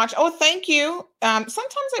 love your watch. Oh, thank you.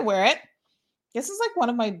 Sometimes I wear it. This is like one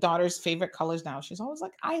of my daughter's favorite colors now. She's always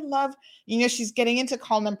like, I love, she's getting into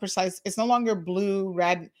calling them precise. It's no longer blue,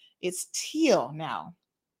 red. It's teal now.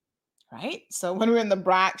 Right? So when we were in the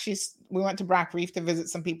BRAC, we went to BRAC Reef to visit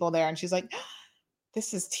some people there. And she's like,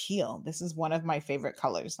 this is teal. This is one of my favorite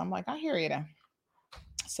colors. I'm like, I hear you now.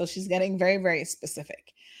 So she's getting very, very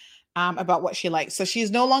specific about what she likes. So she's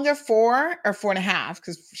no longer 4 or 4.5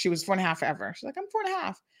 because she was 4.5 forever. She's like, I'm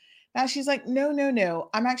 4.5. Now she's like, no.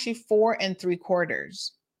 I'm actually 4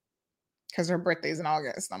 3/4 because her birthday's in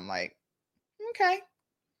August. I'm like, okay.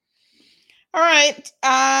 All right.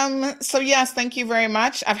 So yes, thank you very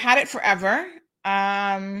much. I've had it forever.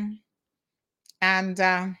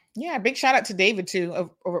 Yeah, big shout out to David too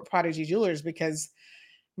over at Prodigy Jewelers, because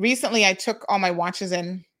recently I took all my watches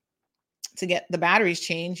in to get the batteries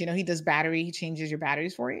changed. He does he changes your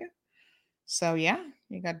batteries for you. So yeah,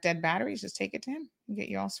 you got dead batteries, just take it to him and get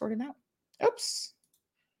you all sorted out. Oops.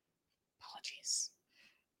 Apologies.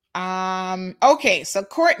 Okay, so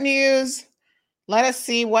court news. Let us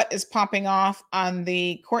see what is popping off on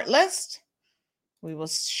the court list. We will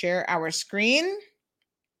share our screen.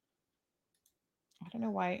 I don't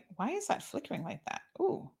know why is that flickering like that?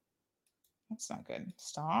 Ooh, that's not good.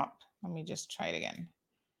 Stop. Let me just try it again.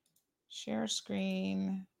 Share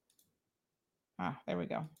screen. There we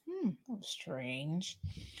go. That was strange.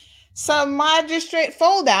 So Magistrate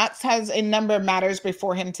Foldats has a number of matters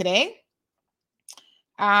before him today.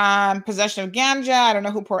 Possession of ganja. I don't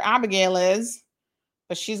know who poor Abigail is,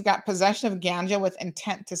 but she's got possession of ganja with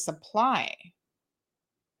intent to supply.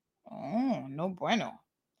 Oh, no bueno.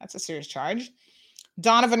 That's a serious charge.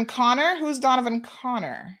 Donovan Connor. Who's Donovan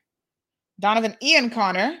Connor? Donovan Ian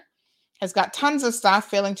Connor has got tons of stuff: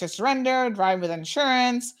 failing to surrender, drive with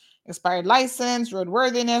insurance, expired license,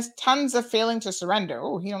 roadworthiness, tons of failing to surrender.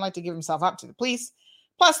 Oh, he don't like to give himself up to the police,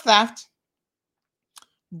 plus theft.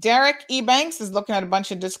 Derek Ebanks is looking at a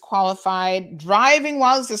bunch of disqualified driving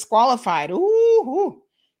while he's disqualified. Ooh,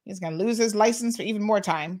 he's going to lose his license for even more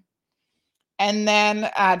time. And then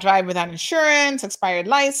drive without insurance, expired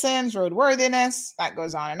license, roadworthiness. That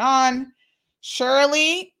goes on and on.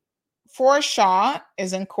 Shirley Forshaw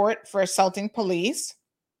is in court for assaulting police.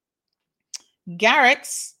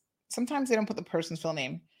 Garrix, sometimes they don't put the person's full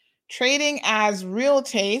name. Trading as real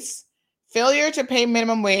taste. Failure to pay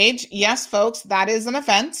minimum wage. Yes, folks, that is an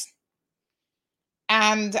offense.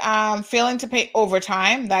 And failing to pay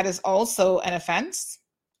overtime. That is also an offense.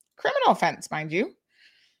 Criminal offense, mind you.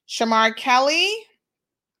 Shamar Kelly,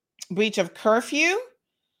 breach of curfew.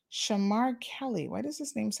 Shamar Kelly, why does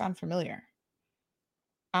this name sound familiar?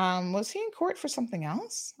 Was he in court for something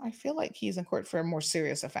else? I feel like he's in court for a more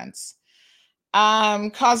serious offense.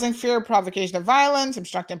 Causing fear or provocation of violence,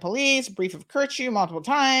 obstructing police, breach of curfew multiple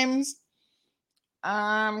times.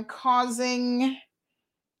 Causing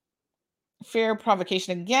fear,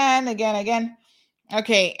 provocation again.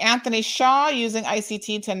 Okay, Anthony Shaw using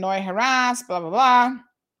ICT to annoy, harass, blah, blah, blah.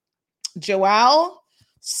 Joelle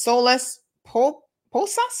Solis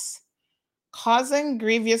Posas causing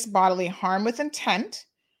grievous bodily harm with intent,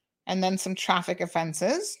 and then some traffic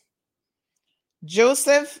offenses.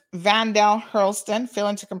 Joseph Vandal Hurlston,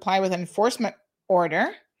 failing to comply with enforcement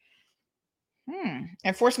order,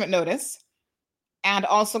 enforcement notice, and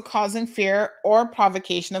also causing fear or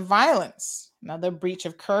provocation of violence. Another breach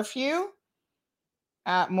of curfew.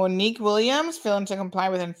 Monique Williams, failing to comply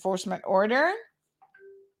with enforcement order.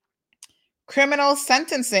 Criminal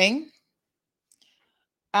sentencing.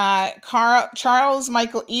 Charles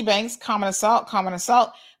Michael Ebanks, common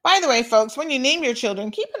assault. By the way, folks, when you name your children,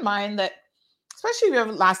 keep in mind that, especially if you have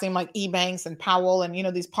a last name like Ebanks and Powell and,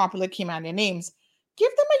 these popular Kimanya names, give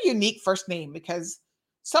them a unique first name, because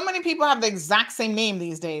so many people have the exact same name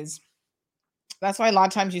these days. That's why a lot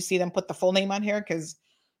of times you see them put the full name on here, because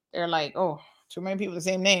they're like, oh, too many people with the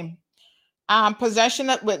same name. Possession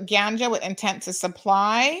with ganja with intent to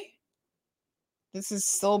supply. This is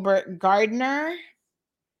Silbert Gardner.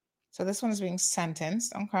 So this one is being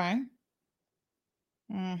sentenced. Okay.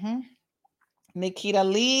 Nikita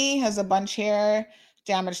Lee has a bunch here.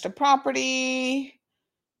 Damage to property.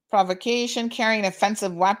 Provocation. Carrying an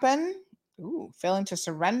offensive weapon. Ooh, failing to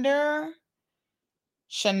surrender.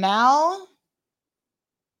 Chanel.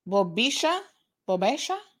 Bobesha.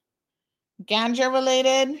 Ganja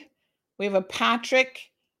related. We have a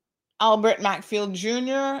Patrick Albert Macfield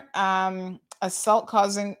Jr. Assault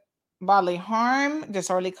causing bodily harm,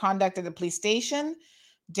 disorderly conduct at the police station,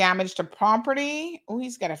 damage to property. Oh,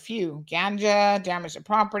 he's got a few. Ganja, damage to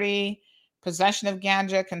property, possession of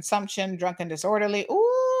ganja, consumption, drunken disorderly.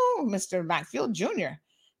 Ooh, Mr. Macfield Jr.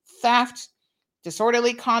 Theft,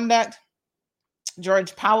 disorderly conduct.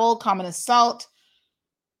 George Powell, common assault.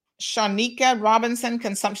 Shanika Robinson,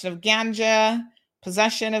 consumption of ganja,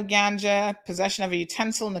 possession of ganja, possession of a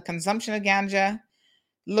utensil and the consumption of ganja.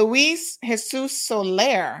 Luis Jesus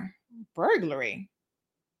Soler, burglary.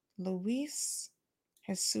 Luis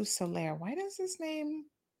Jesus Soler. Why does his name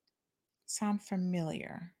sound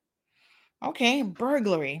familiar? Okay,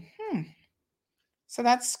 burglary. So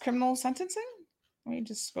that's criminal sentencing? Let me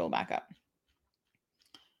just scroll back up.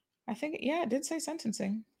 I think, it did say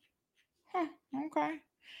sentencing. Okay.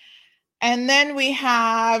 And then we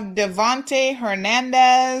have Devonte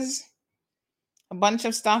Hernandez. A bunch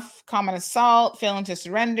of stuff. Common assault, failing to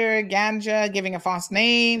surrender, ganja, giving a false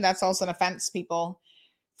name. That's also an offense, people.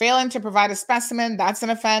 Failing to provide a specimen. That's an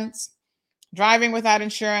offense. Driving without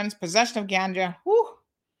insurance. Possession of ganja. Whew.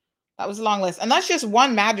 That was a long list. And that's just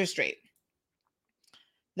one magistrate.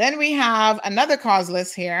 Then we have another cause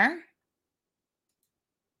list here.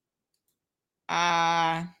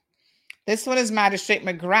 This one is Magistrate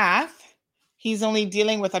McGrath. He's only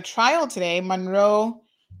dealing with a trial today.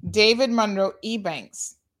 David Monroe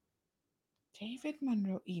Ebanks. David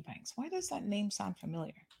Monroe Ebanks. Why does that name sound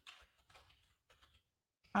familiar?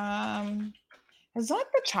 Is that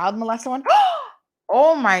the child molester one?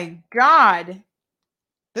 Oh my God.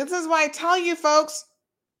 This is why I tell you, folks,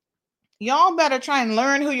 y'all better try and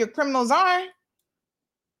learn who your criminals are.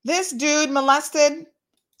 This dude molested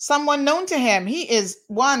someone known to him. He is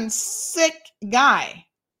one sick guy.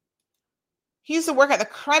 He used to work at the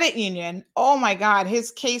credit union. Oh my God,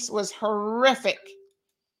 his case was horrific.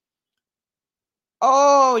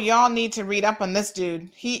 Oh, y'all need to read up on this dude.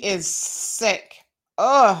 He is sick.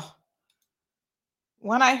 Ugh.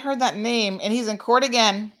 When I heard that name, and he's in court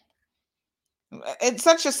again, it's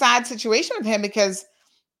such a sad situation with him, because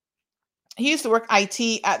he used to work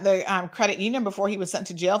IT at the credit union before he was sent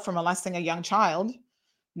to jail for molesting a young child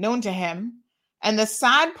known to him. And the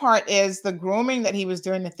sad part is the grooming that he was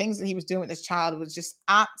doing, the things that he was doing with this child was just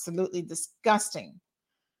absolutely disgusting.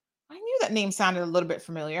 I knew that name sounded a little bit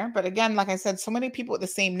familiar, but again, like I said, so many people with the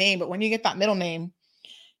same name, but when you get that middle name,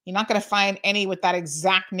 you're not going to find any with that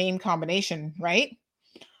exact name combination, right?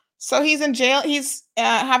 So he's in jail. He's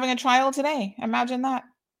having a trial today. Imagine that.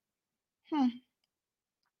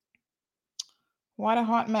 What a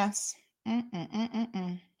hot mess.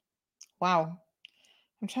 Wow.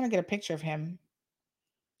 I'm trying to get a picture of him.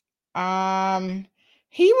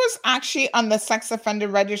 He was actually on the sex offender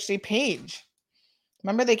registry page.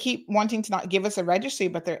 Remember, they keep wanting to not give us a registry,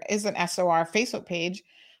 but there is an SOR Facebook page,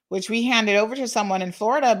 which we handed over to someone in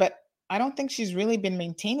Florida, but I don't think she's really been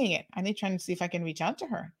maintaining it. I need to try and see if I can reach out to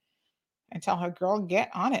her and tell her, girl, get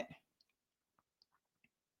on it.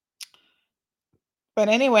 But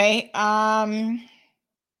anyway, oh,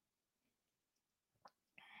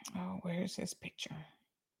 where's his picture?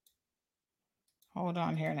 Hold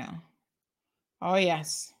on here now. Oh,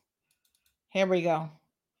 yes. Here we go.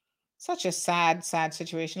 Such a sad, sad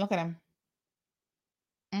situation. Look at him.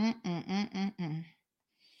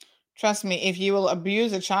 Trust me, if you will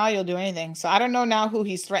abuse a child, you'll do anything. So I don't know now who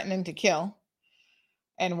he's threatening to kill.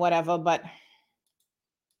 and whatever, but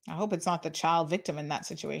I hope it's not the child victim in that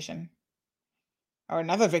situation or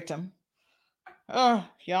another victim. Oh,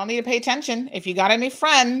 y'all need to pay attention. If you got any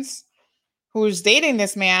friends who's dating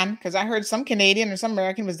this man, because I heard some Canadian or some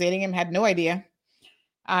American was dating him, had no idea.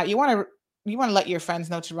 You want to let your friends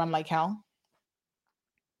know to run like hell.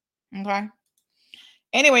 Okay.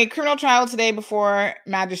 Anyway, criminal trial today before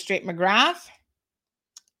Magistrate McGrath.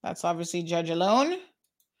 That's obviously judge alone.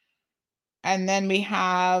 And then we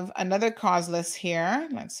have another cause list here.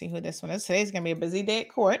 Let's see who this one is. Today's going to be a busy day at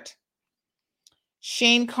court.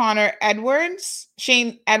 Shane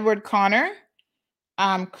Edward Connor,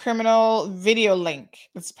 criminal video link.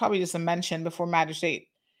 It's probably just a mention before Magistrate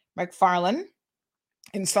McFarlane,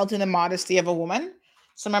 insulting the modesty of a woman.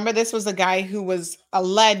 So remember, this was the guy who was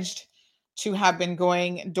alleged to have been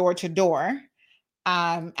going door to door,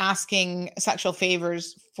 asking sexual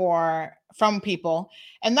favors from people.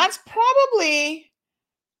 And that's probably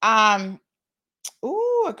a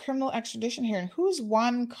criminal extradition hearing. Who's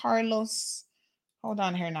Juan Carlos? Hold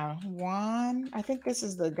on here now. I think this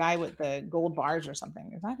is the guy with the gold bars or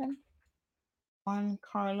something. Is that him? Juan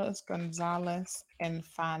Carlos Gonzalez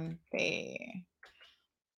Infante.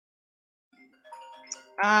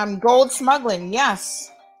 Gold smuggling,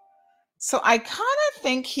 yes. So I kind of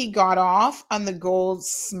think he got off on the gold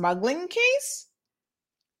smuggling case.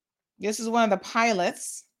 This is one of the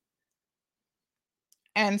pilots.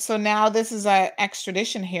 And so now this is an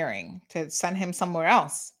extradition hearing to send him somewhere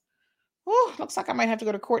else. Oh, looks like I might have to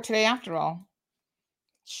go to court today after all.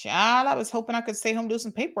 Child, I was hoping I could stay home, do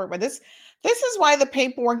some paperwork, but this is why the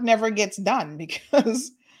paperwork never gets done,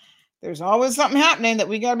 because there's always something happening that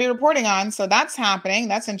we got to be reporting on. So that's happening.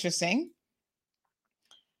 That's interesting.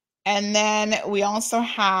 And then we also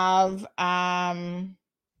have,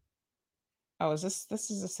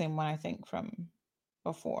 this is the same one, I think, from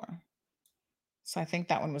before. So I think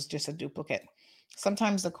that one was just a duplicate.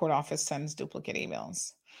 Sometimes the court office sends duplicate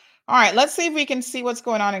emails. All right, let's see if we can see what's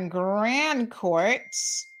going on in Grand Court.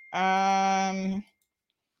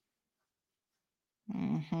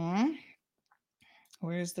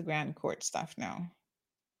 Where's the Grand Court stuff now?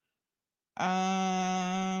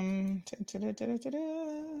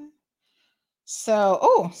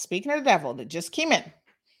 So, speaking of the devil, that just came in.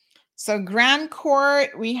 So Grand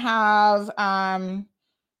Court, we have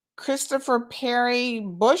Christopher Perry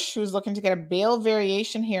Bush, who's looking to get a bail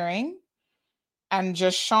variation hearing. And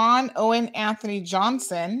Jashawn Owen Anthony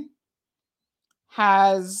Johnson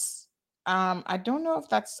has, I don't know if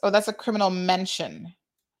that's a criminal mention.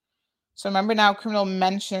 So remember now, criminal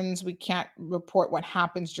mentions, we can't report what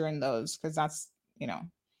happens during those because that's,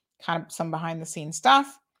 kind of some behind the scenes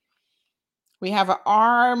stuff. We have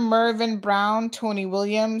R. Mervyn Brown, Tony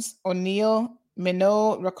Williams, O'Neill,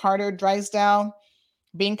 Minot, Ricardo Drysdale,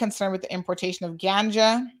 being concerned with the importation of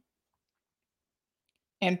ganja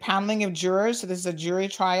and paneling of jurors. So this is a jury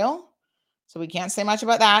trial. So we can't say much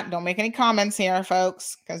about that. Don't make any comments here,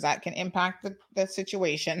 folks, because that can impact the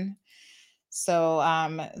situation. So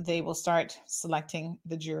they will start selecting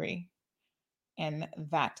the jury in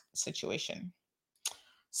that situation.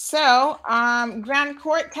 So Grand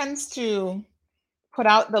Court tends to put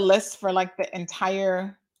out the list for like the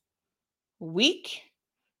entire week.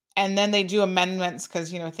 And then they do amendments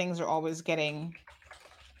because, things are always getting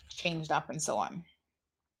changed up and so on.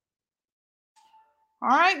 All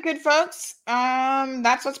right, good folks.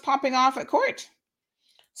 That's what's popping off at court.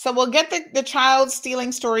 So we'll get the child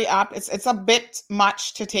stealing story up. It's a bit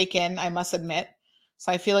much to take in, I must admit.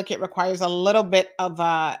 So I feel like it requires a little bit of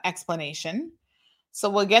explanation. So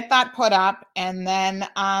we'll get that put up, and then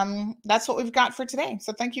that's what we've got for today.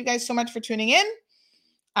 So thank you guys so much for tuning in.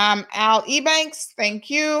 Al Ebanks, thank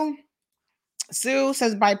you. Sue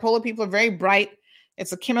says bipolar people are very bright.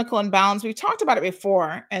 It's a chemical imbalance. We've talked about it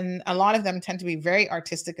before, and a lot of them tend to be very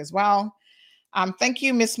artistic as well. Thank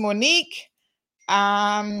you, Miss Monique.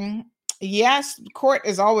 Yes, court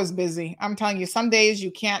is always busy. I'm telling you, some days you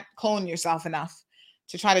can't clone yourself enough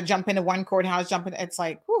to try to jump into one courthouse, it's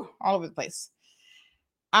like all over the place.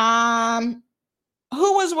 Who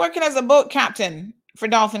was working as a boat captain for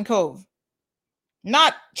Dolphin Cove?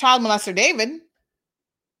 Not child molester David.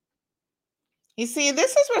 You see,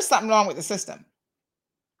 this is where something wrong with the system.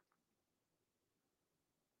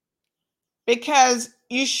 Because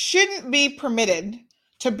you shouldn't be permitted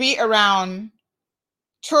to be around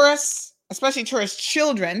tourists, especially tourist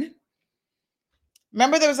children.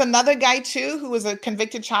 Remember, there was another guy too who was a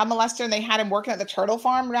convicted child molester, and they had him working at the turtle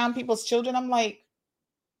farm around people's children. I'm like,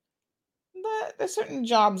 there's certain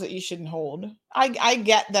jobs that you shouldn't hold. I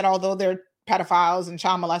get that, although they're pedophiles and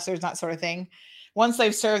child molesters, that sort of thing. once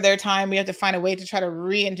they've served their time, we have to find a way to try to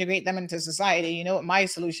reintegrate them into society. You know what my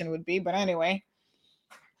solution would be, but anyway,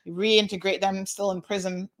 reintegrate them still in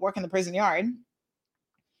prison, work in the prison yard.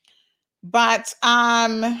 But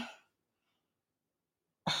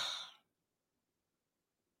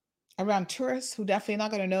around tourists who definitely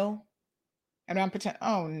not going to know, and around pretend.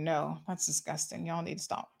 Oh no, that's disgusting. Y'all need to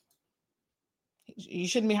stop. You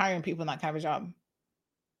shouldn't be hiring people in that kind of a job.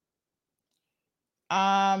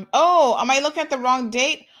 Oh, am I looking at the wrong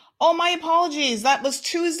date? Oh, my apologies. That was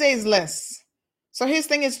Tuesday's list. So his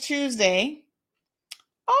thing is Tuesday.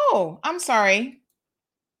 Oh, I'm sorry.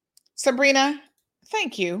 Sabrina,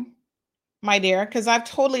 thank you, my dear, because I've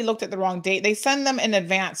totally looked at the wrong date. They send them in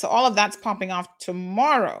advance. So all of that's popping off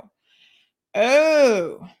tomorrow.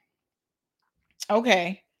 Oh,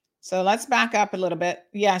 okay. So let's back up a little bit.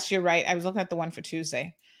 Yes, you're right. I was looking at the one for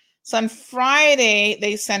Tuesday. So on Friday,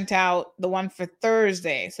 they sent out the one for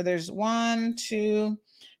Thursday. So there's 1, 2,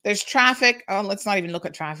 there's traffic. Oh, let's not even look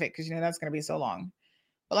at traffic because, you know, that's going to be so long.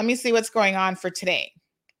 But let me see what's going on for today.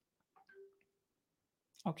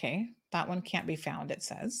 Okay, that one can't be found, it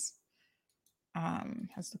says.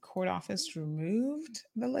 Has the court office removed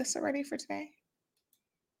the list already for today?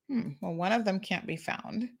 Well, one of them can't be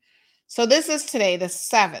found. So this is today, the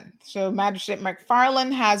 7th. So Magistrate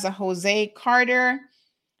McFarland has a Jose Carter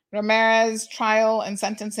Ramirez trial and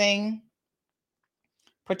sentencing.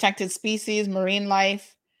 Protected species, marine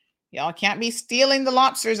life. Y'all can't be stealing the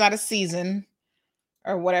lobsters out of season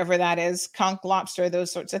or whatever that is. Conch lobster,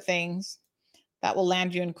 those sorts of things. That will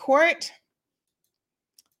land you in court.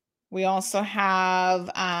 We also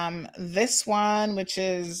have this one, which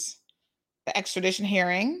is the extradition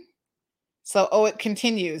hearing. So, it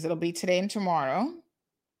continues. It'll be today and tomorrow.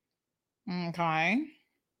 Okay.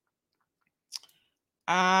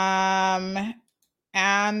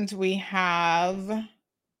 And we have,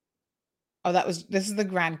 this is the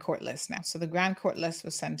grand court list now. So the grand court list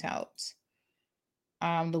was sent out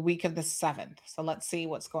the week of the 7th. So let's see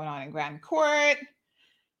what's going on in grand court.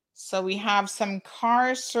 So we have some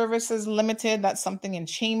car services limited. That's something in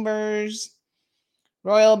Chambers.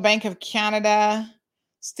 Royal Bank of Canada,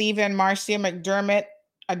 Stephen Marcia McDermott,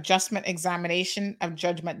 adjustment examination of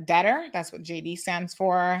judgment debtor. That's what JD stands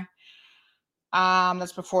for.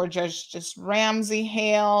 That's before Judge Ramsey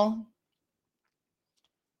Hale.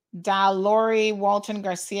 Dalori Walton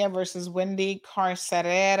Garcia versus Wendy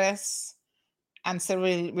Carcereres.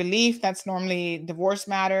 Ancillary relief, that's normally divorce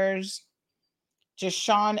matters.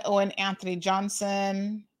 Jashawn Owen Anthony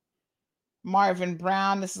Johnson. Marvin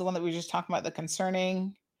Brown, this is the one that we were just talking about, the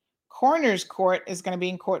concerning. Coroner's Court is going to be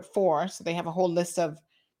in court 4. So they have a whole list of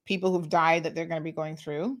people who've died that they're going to be going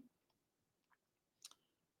through.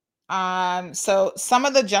 So some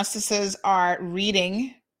of the justices are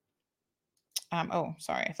reading.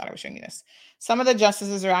 Sorry, I thought I was showing you this. Some of the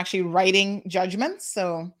justices are actually writing judgments.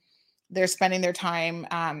 So they're spending their time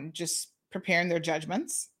just preparing their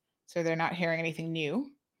judgments. So they're not hearing anything new.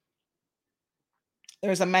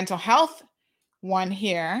 There's a mental health one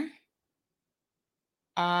here.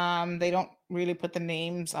 They don't really put the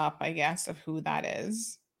names up, I guess, of who that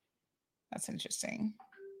is. That's interesting.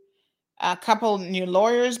 A couple new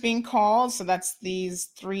lawyers being called. So that's these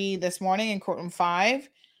 3 this morning in courtroom 5.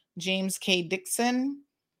 James K. Dixon,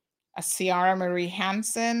 Ciara Marie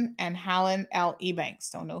Hansen, and Helen L.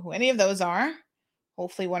 Ebanks. Don't know who any of those are.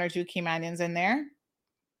 Hopefully 1 or 2 Caymanians in there.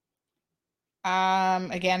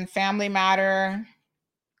 Again, family matter.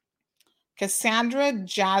 Cassandra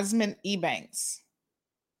Jasmine Ebanks.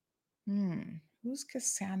 Who's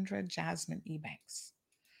Cassandra Jasmine Ebanks?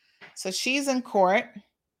 So she's in court.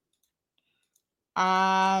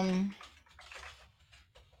 Let me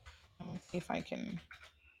see if I can.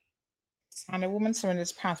 And a woman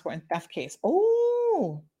surrenders passport in theft case.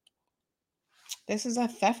 Oh, this is a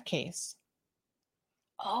theft case.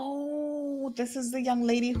 Oh, this is the young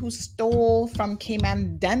lady who stole from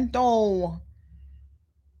Cayman Dental.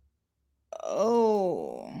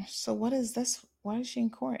 Oh, so what is this? Why is she in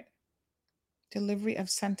court? Delivery of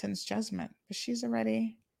sentence judgment. But she's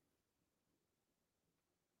already.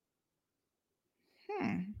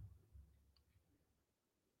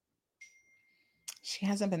 She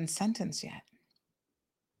hasn't been sentenced yet.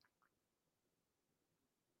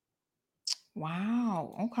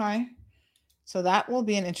 Wow. Okay. So that will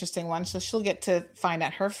be an interesting one. So she'll get to find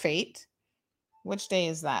out her fate. Which day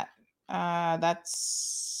is that? That's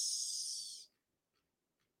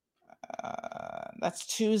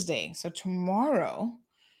Tuesday. So tomorrow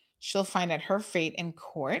she'll find out her fate in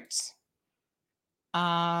court.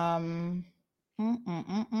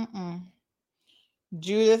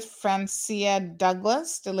 Judith Francia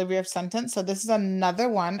Douglas, delivery of sentence. So this is another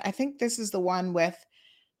one. I think this is the one with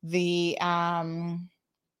the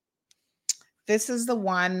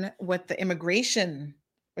immigration,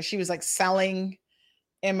 where she was like selling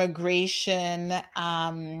immigration,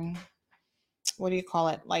 what do you call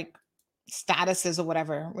it? Like statuses or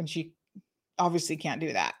whatever, when she obviously can't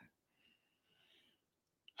do that.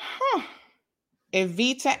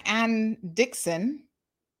 Evita Ann Dixon.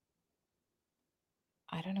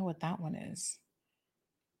 I don't know what that one is.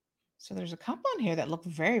 So there's a couple on here that look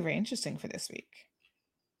very, very interesting for this week.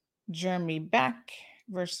 Jeremy Beck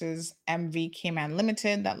versus MV Cayman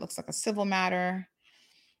Limited. That looks like a civil matter.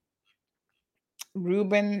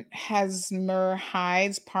 Ruben Hesmer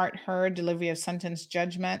Hides, part heard, delivery of sentence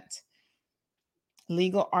judgment.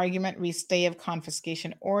 Legal argument, restay of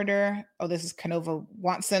confiscation order. Oh, this is Canova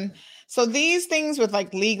Watson. So these things with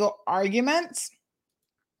like legal arguments,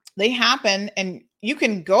 they happen and you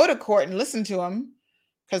can go to court and listen to them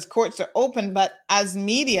because courts are open. But as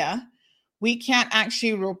media, we can't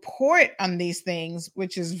actually report on these things,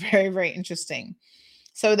 which is very, very interesting.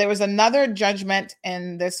 So there was another judgment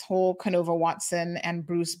in this whole Canova Watson and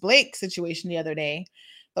Bruce Blake situation the other day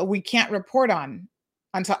that we can't report on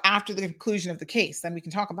until after the conclusion of the case. Then we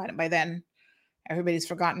can talk about it. By then, everybody's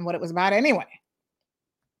forgotten what it was about anyway.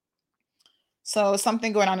 So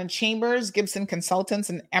something going on in Chambers, Gibson Consultants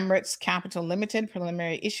and Emirates Capital Limited,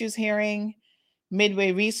 preliminary issues hearing.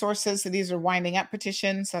 Midway Resources, so these are winding up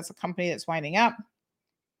petitions. So that's a company that's winding up.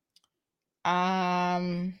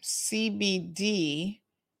 CBD,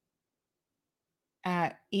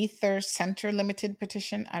 Ether Center Limited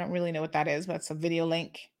petition. I don't really know what that is, but it's a video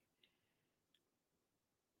link.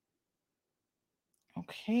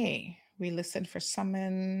 Okay, we listened for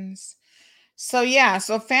summons. So yeah,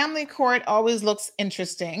 so family court always looks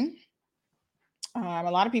interesting.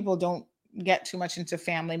 A lot of people don't get too much into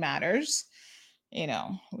family matters. You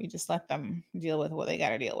know, we just let them deal with what they got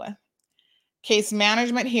to deal with. Case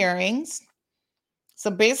management hearings.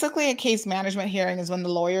 So basically a case management hearing is when the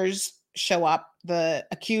lawyers show up. The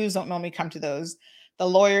accused don't normally come to those. The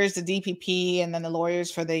lawyers, the DPP, and then the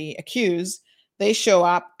lawyers for the accused, they show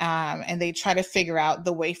up and they try to figure out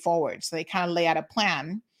the way forward. So they kind of lay out a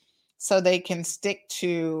plan so they can stick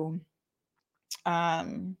to,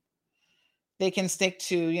 you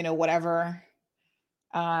know, whatever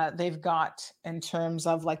they've got in terms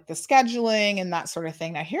of like the scheduling and that sort of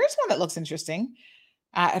thing. Now, here's one that looks interesting.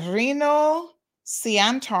 Reno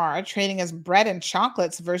Ciantar trading as bread and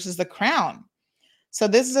chocolates versus the Crown. So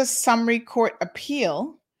this is a summary court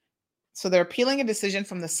appeal. So they're appealing a decision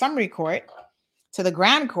from the summary court to the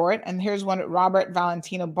grand court. And here's one at Robert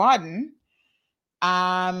Valentino Bodden.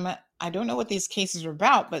 I don't know what these cases are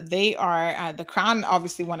about, but they are, the Crown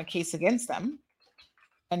obviously won a case against them.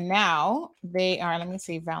 And now they are, let me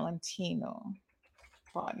see, Valentino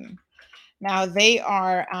Bodden. Now they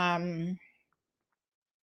are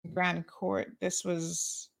grand court. This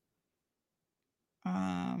was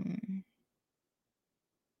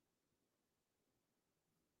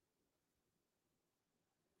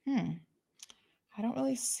I don't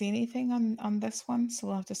really see anything on this one, so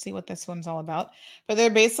we'll have to see what this one's all about. But they're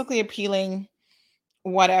basically appealing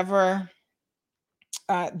whatever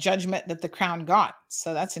judgment that the Crown got.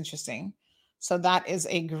 So that's interesting. So that is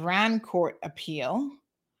a grand court appeal.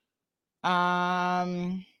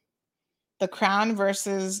 The Crown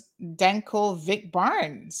versus Denkel Vic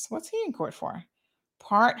Barnes. What's he in court for?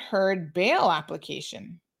 Part heard bail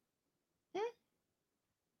application.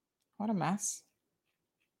 What a mess.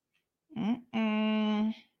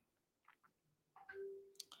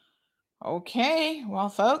 Okay, well,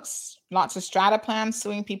 folks, lots of strata plans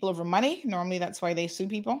suing people over money. Normally, that's why they sue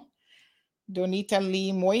people. Donita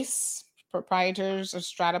Lee Moise, proprietors of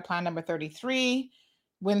strata plan number 33,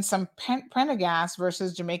 win some Prendergast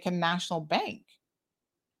versus Jamaican National Bank.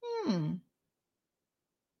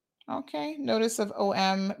 Okay, notice of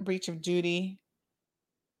OM, breach of duty.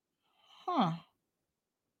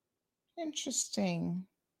 Interesting.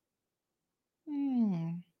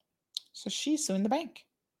 So she's suing the bank.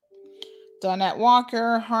 Donette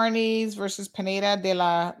Walker, Harney's versus Pineda de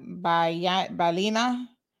la Balina.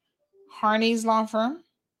 Harney's law firm.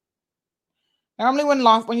 Normally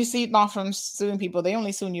when you see law firms suing people, they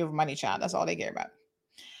only sue you over money, child. That's all they care about.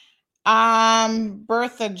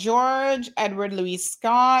 Bertha George, Edward Louis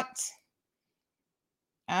Scott.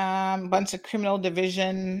 Bunch of criminal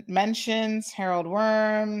division mentions. Harold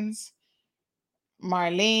Worms.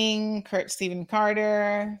 Marlene, Kurt Stephen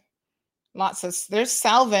Carter. There's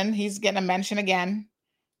Salvin. He's getting a mention again.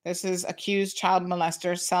 This is accused child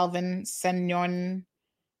molester, Salvin Senyon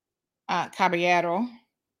Caballero.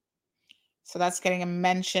 So that's getting a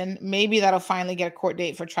mention. Maybe that'll finally get a court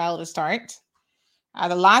date for trial to start.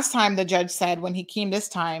 The last time the judge said when he came this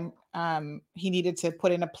time, he needed to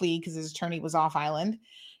put in a plea because his attorney was off island,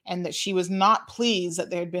 and that she was not pleased that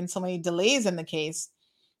there had been so many delays in the case,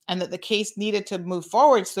 and that the case needed to move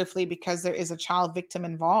forward swiftly because there is a child victim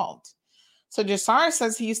involved. So Jasar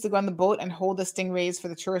says he used to go on the boat and hold the stingrays for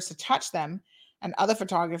the tourists to touch them, and other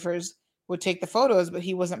photographers would take the photos, but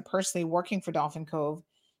he wasn't personally working for Dolphin Cove.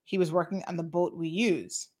 He was working on the boat we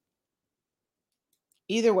use.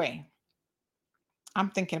 Either way, I'm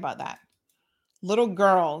thinking about that. Little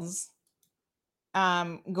girls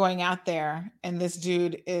going out there, and this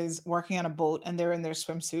dude is working on a boat, and they're in their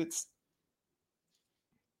swimsuits.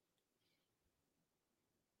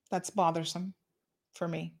 That's bothersome for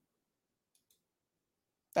me.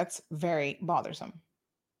 That's very bothersome.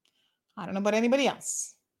 I don't know about anybody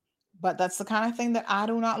else, but that's the kind of thing that I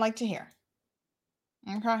do not like to hear.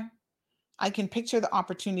 Okay? I can picture the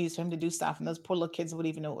opportunities for him to do stuff, and those poor little kids would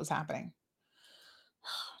even know what was happening.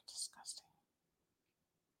 Disgusting.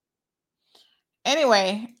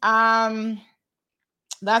 Anyway,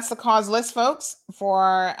 that's the cause list, folks,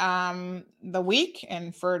 for the week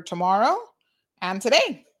and for tomorrow and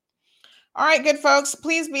today. All right, good folks,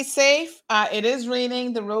 please be safe. It is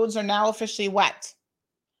raining. The roads are now officially wet.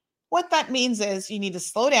 What that means is you need to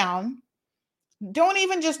slow down. Don't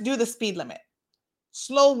even just do the speed limit.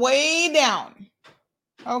 Slow way down.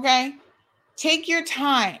 Okay? Take your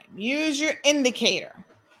time. Use your indicator.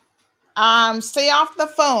 Stay off the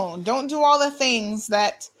phone. Don't do all the things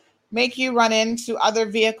that make you run into other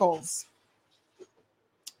vehicles.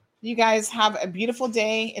 You guys have a beautiful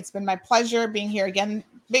day. It's been my pleasure being here again.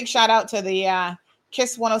 Big shout out to the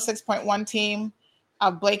KISS 106.1 team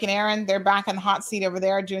of Blake and Aaron. They're back in the hot seat over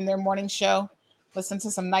there doing their morning show. Listen to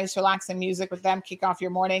some nice, relaxing music with them. Kick off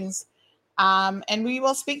your mornings. And we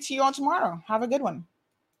will speak to you all tomorrow. Have a good one.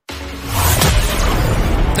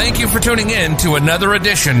 Thank you for tuning in to another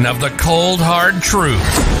edition of The Cold Hard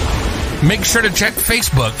Truth. Make sure to check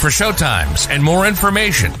Facebook for showtimes and more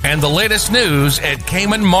information and the latest news at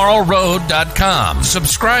CaymanMarlRoad.com.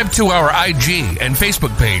 Subscribe to our IG and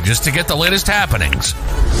Facebook pages to get the latest happenings.